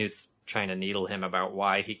that Newt's trying to needle him about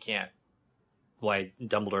why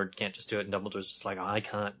Dumbledore can't just do it. And Dumbledore's just like, oh, I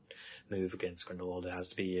can't move against Grindelwald. It has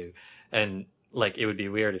to be you. And, like, it would be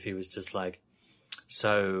weird if he was just like,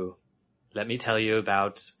 so let me tell you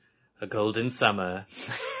about a golden summer.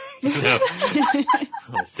 I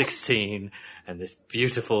was 16 and this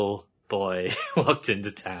beautiful boy walked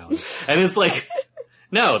into town. And it's like,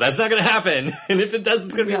 no, that's not going to happen. And if it does,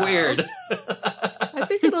 it's going to be weird. I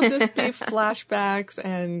think it'll just be flashbacks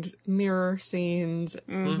and mirror scenes.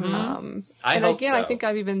 I think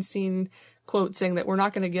I've even seen quotes saying that we're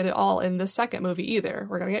not going to get it all in the second movie either.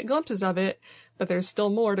 We're going to get glimpses of it, but there's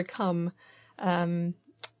still more to come.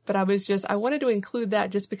 But I wanted to include that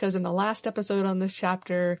just because in the last episode on this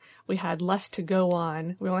chapter, we had less to go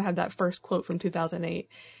on. We only had that first quote from 2008,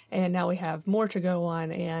 and now we have more to go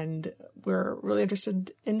on, and we're really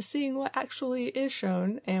interested in seeing what actually is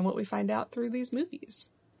shown and what we find out through these movies.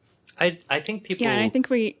 I think people... Yeah, I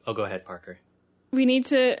think Oh, go ahead, Parker. We need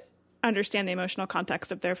to understand the emotional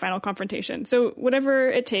context of their final confrontation. So whatever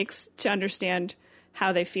it takes to understand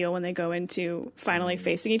how they feel when they go into finally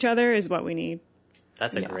facing each other is what we need.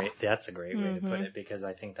 That's a great way to put it, because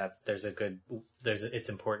I think it's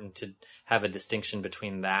important to have a distinction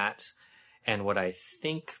between that and what I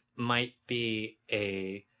think might be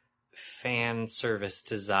a fan service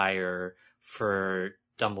desire for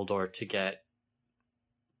Dumbledore to get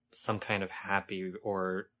some kind of happy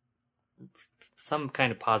or some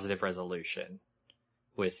kind of positive resolution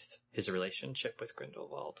with his relationship with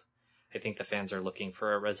Grindelwald. I think the fans are looking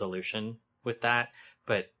for a resolution with that,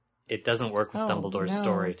 but it doesn't work with Dumbledore's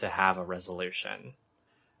story to have a resolution.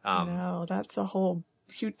 No, that's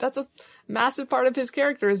that's a massive part of his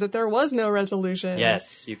character, is that there was no resolution.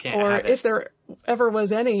 Yes, you can't Or have it. if there ever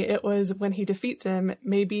was any, it was when he defeats him,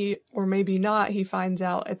 maybe or maybe not, he finds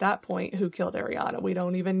out at that point who killed Ariana. We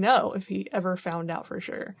don't even know if he ever found out for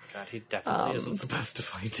sure. God, he definitely isn't supposed to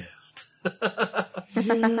find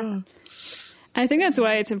out. I think that's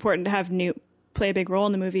why it's important to have Newt play a big role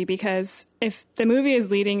in the movie, because if the movie is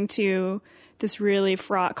leading to this really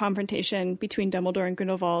fraught confrontation between Dumbledore and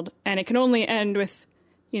Grindelwald, and it can only end with,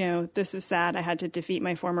 this is sad, I had to defeat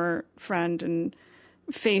my former friend and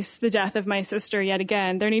face the death of my sister yet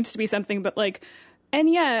again. There needs to be something, but and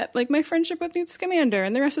yet, my friendship with Newt Scamander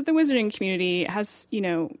and the rest of the wizarding community has,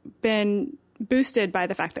 been boosted by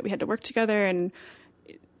the fact that we had to work together, and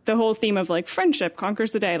the whole theme of friendship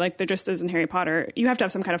conquers the day, there just is in Harry Potter. You have to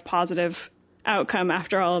have some kind of positive outcome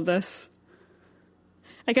after all of this.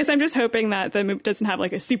 I guess I'm just hoping that the movie doesn't have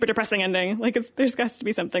like a super depressing ending. Like there's got to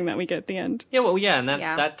be something that we get at the end. Yeah, well, yeah, and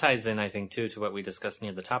that ties in, I think, too, to what we discussed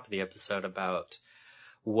near the top of the episode about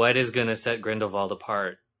what is going to set Grindelwald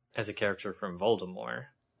apart as a character from Voldemort.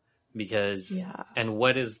 Because, and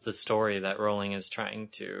what is the story that Rowling is trying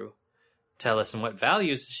to tell us, and what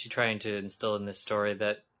values is she trying to instill in this story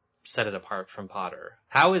that set it apart from Potter?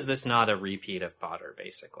 How is this not a repeat of Potter,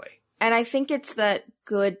 basically? And I think it's that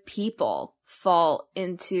good people fall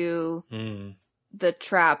into the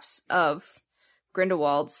traps of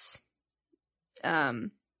Grindelwald's power.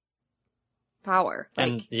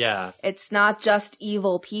 Like, it's not just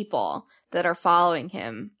evil people that are following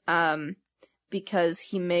him, because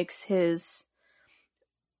he makes his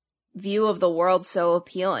view of the world so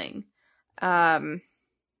appealing. And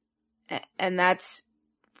that's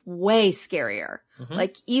way scarier.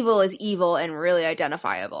 Like, evil is evil and really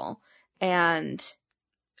identifiable. And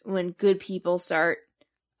when good people start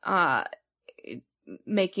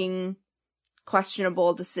making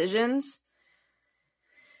questionable decisions,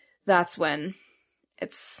 that's when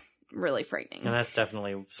it's really frightening. And that's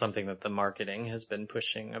definitely something that the marketing has been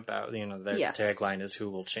pushing about. You know, their tagline is "Who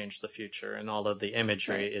will change the future," and all of the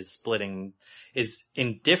imagery is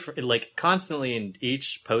in different, like constantly in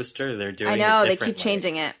each poster they're doing. I know it they keep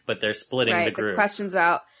changing it, but they're splitting the group. The questions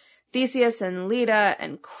about Theseus and Lita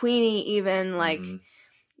and Queenie, even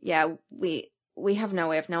we have no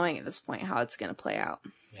way of knowing at this point how it's going to play out.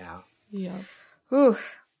 Yeah. Whew.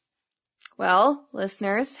 Well,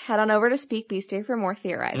 listeners, head on over to Speak Beastie for more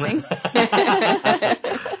theorizing.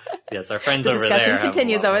 Yes, our friends the over there. Discussion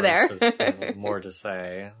continues over there. More to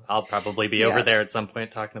say. I'll probably be over there at some point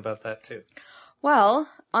talking about that too. Well,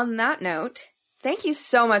 on that note, thank you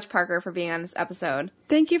so much, Parker, for being on this episode.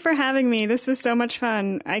 Thank you for having me. This was so much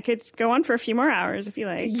fun. I could go on for a few more hours if you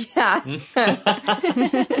like. Yeah.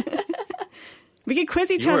 We could quiz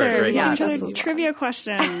each other. We could answer trivia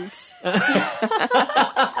questions.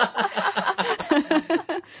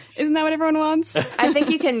 Isn't that what everyone wants? I think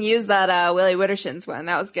you can use that Willie Witterson's one.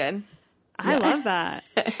 That was good. I love that.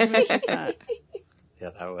 Yeah,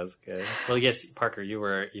 that was good. Well, yes, Parker, you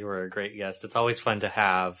were a great guest. It's always fun to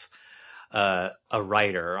have a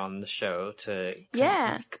writer on the show to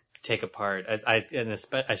take apart. I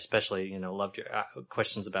especially loved your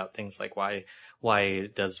questions about things like why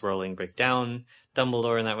does Rowling break down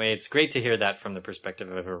Dumbledore in that way. It's great to hear that from the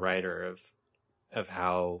perspective of a writer of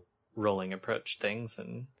how Rowling approached things,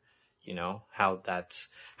 and how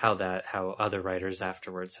other writers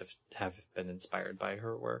afterwards have been inspired by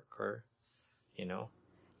her work, or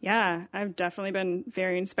Yeah, I've definitely been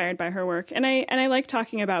very inspired by her work. And I like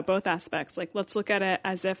talking about both aspects. Like, let's look at it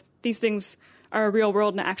as if these things are a real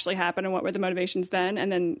world and actually happen, and what were the motivations then,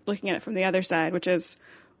 and then looking at it from the other side, which is,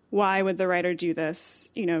 why would the writer do this?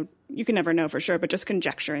 You can never know for sure, but just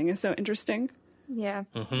conjecturing is so interesting. Yeah.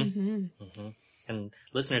 And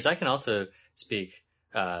listeners, I can also speak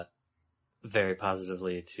very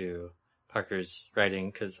positively to Parker's writing,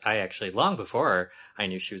 because I actually, long before I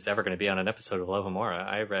knew she was ever going to be on an episode of Lohamora,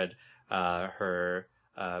 I read her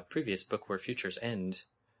previous book, Where Futures End,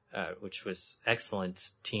 which was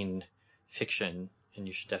excellent teen fiction, and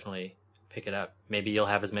you should definitely pick it up. Maybe you'll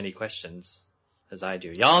have as many questions as I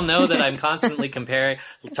do. Y'all know that I'm constantly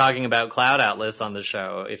talking about Cloud Atlas on the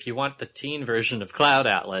show. If you want the teen version of Cloud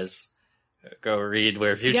Atlas, go read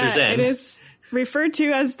Where Futures End. It is referred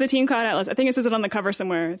to as the Teen Cloud Atlas. I think it says it on the cover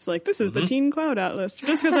somewhere. It's like, this is the Teen Cloud Atlas,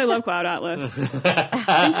 just because I love Cloud Atlas.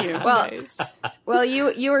 Thank you. Well,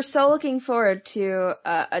 you were so looking forward to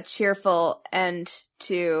a cheerful end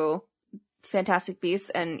to Fantastic Beasts,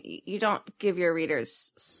 and you don't give your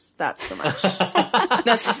readers that so much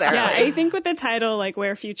necessarily. Yeah, I think with the title, like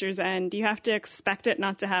Where Futures End, you have to expect it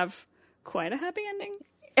not to have quite a happy ending.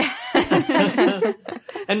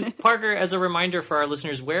 And Parker, as a reminder for our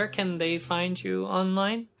listeners, where can they find you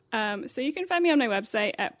online? So you can find me on my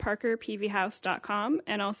website at parkerpvhouse.com,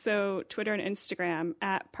 and also Twitter and Instagram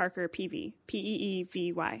at parkerpv,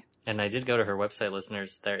 Peevy. And I did go to her website,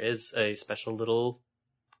 listeners. There is a special little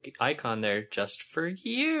icon there just for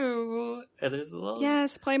you. And there's a little...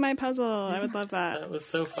 Yes, play my puzzle. I would love that. That was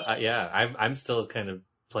so fun. Yeah, I'm still kind of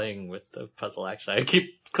playing with the puzzle, actually. I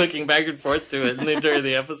keep clicking back and forth to it during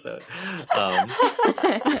the episode.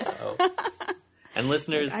 And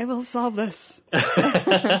listeners... I will solve this.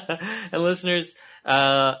 And listeners,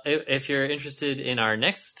 if you're interested in our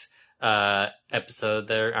next episode,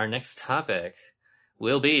 our next topic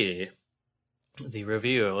will be the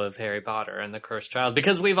review of Harry Potter and the Cursed Child,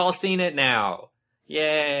 because we've all seen it now.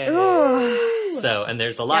 Yay! Ooh. So, and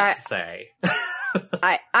there's a lot to say.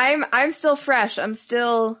 I'm still fresh. I'm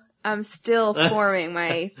still I'm still forming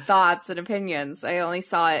my thoughts and opinions. I only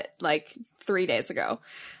saw it like 3 days ago.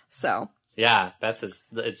 So. Yeah, Beth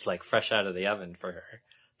it's like fresh out of the oven for her.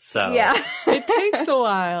 So. Yeah. It takes a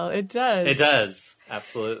while. It does. It does.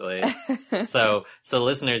 Absolutely. So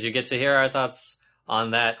listeners, you get to hear our thoughts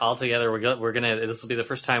on that all together. We're gonna, this will be the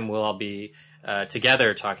first time we'll all be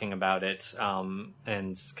together talking about it,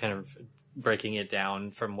 and kind of breaking it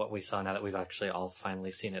down from what we saw now that we've actually all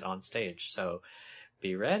finally seen it on stage. So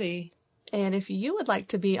be ready. And if you would like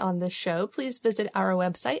to be on this show, please visit our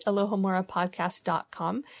website,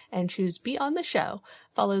 alohomorapodcast.com, and choose Be on the Show.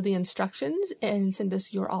 Follow the instructions and send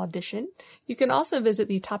us your audition. You can also visit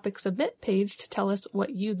the Topic Submit page to tell us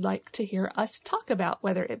what you'd like to hear us talk about,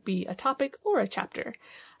 whether it be a topic or a chapter.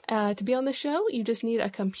 To be on the show, you just need a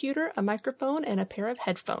computer, a microphone, and a pair of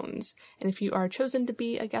headphones. And if you are chosen to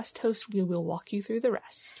be a guest host, we will walk you through the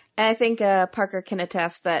rest. And I think Parker can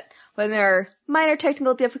attest that when there are minor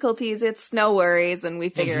technical difficulties, it's no worries, and we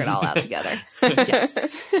figure it all out together.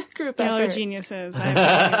 Yes. Group Y'all are effort. geniuses. I have no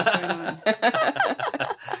idea what's going on.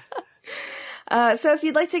 So if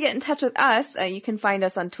you'd like to get in touch with us, you can find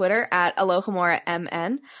us on Twitter at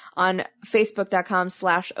AlohomoraMN, on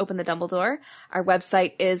Facebook.com/OpenTheDumbledore. Our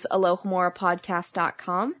website is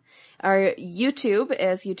AlohomoraPodcast.com. Our YouTube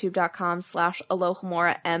is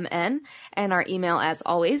YouTube.com/AlohomoraMN. And our email, as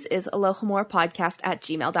always, is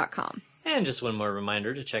AlohomoraPodcast@gmail.com. And just one more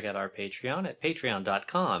reminder to check out our Patreon at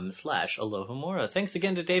patreon.com/Alohomora. Thanks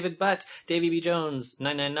again to David Butt, Davey B. Jones,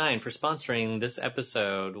 999 for sponsoring this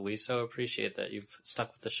episode. We so appreciate that you've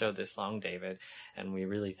stuck with the show this long, David. And we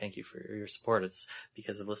really thank you for your support. It's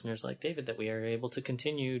because of listeners like David that we are able to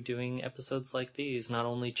continue doing episodes like these, not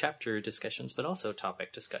only chapter discussions, but also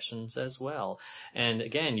topic discussions as well. And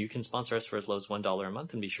again, you can sponsor us for as low as $1 a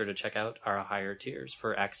month, and be sure to check out our higher tiers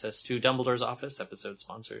for access to Dumbledore's Office episode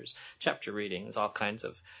sponsors, chapter readings, all kinds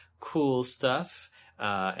of cool stuff,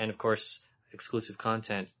 and of course exclusive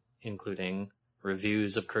content, including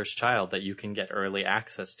reviews of Cursed Child that you can get early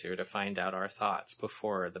access to find out our thoughts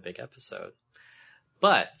before the big episode.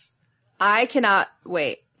 But I cannot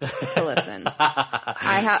wait to listen.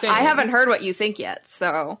 I haven't heard what you think yet,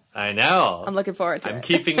 so I know I'm looking forward to it. I'm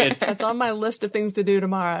keeping it. That's on my list of things to do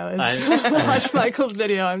tomorrow, is to watch Michael's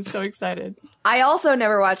video. I'm so excited. I also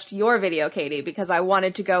never watched your video, Katie, because I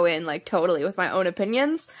wanted to go in like totally with my own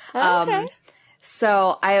opinions. Okay.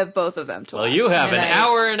 So I have both of them to watch. Well, you have and an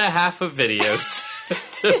hour and a half of videos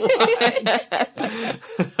to watch.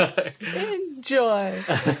 Enjoy.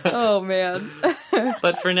 Oh, man.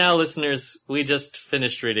 But for now, listeners, we just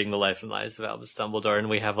finished reading The Life and Lies of Albus Dumbledore, and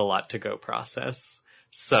we have a lot to go process.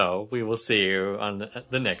 So we will see you on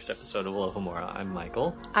the next episode of Alohomora. I'm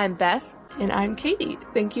Michael. I'm Beth. And I'm Katie.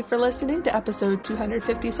 Thank you for listening to episode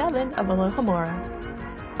 257 of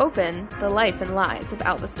Alohomora. Open the Life and Lies of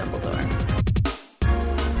Albus Dumbledore.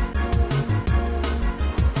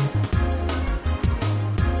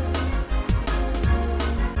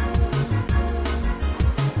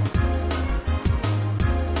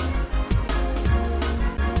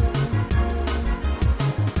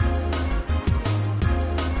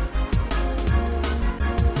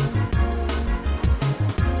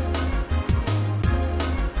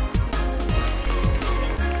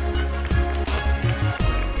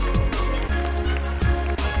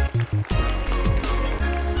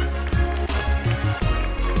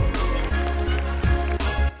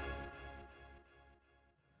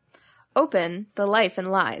 Open the Life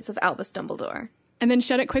and Lies of Albus Dumbledore. And then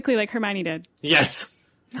shut it quickly like Hermione did. Yes.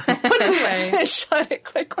 Put it away. Shut it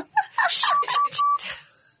quickly.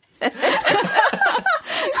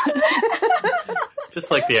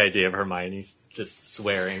 Just like the idea of Hermione just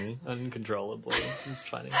swearing uncontrollably. It's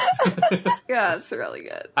funny. Yeah, it's really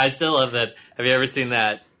good. I still love that. Have you ever seen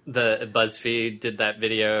that? The BuzzFeed did that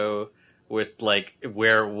video with like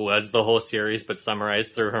where was the whole series but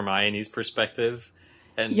summarized through Hermione's perspective.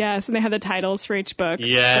 And Yes, and they had the titles for each book.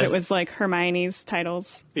 Yes. But it was like Hermione's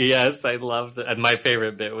titles. yes, I loved it. And my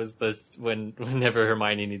favorite bit was this whenever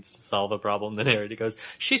Hermione needs to solve a problem, the narrator goes,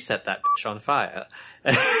 "She set that bitch on fire."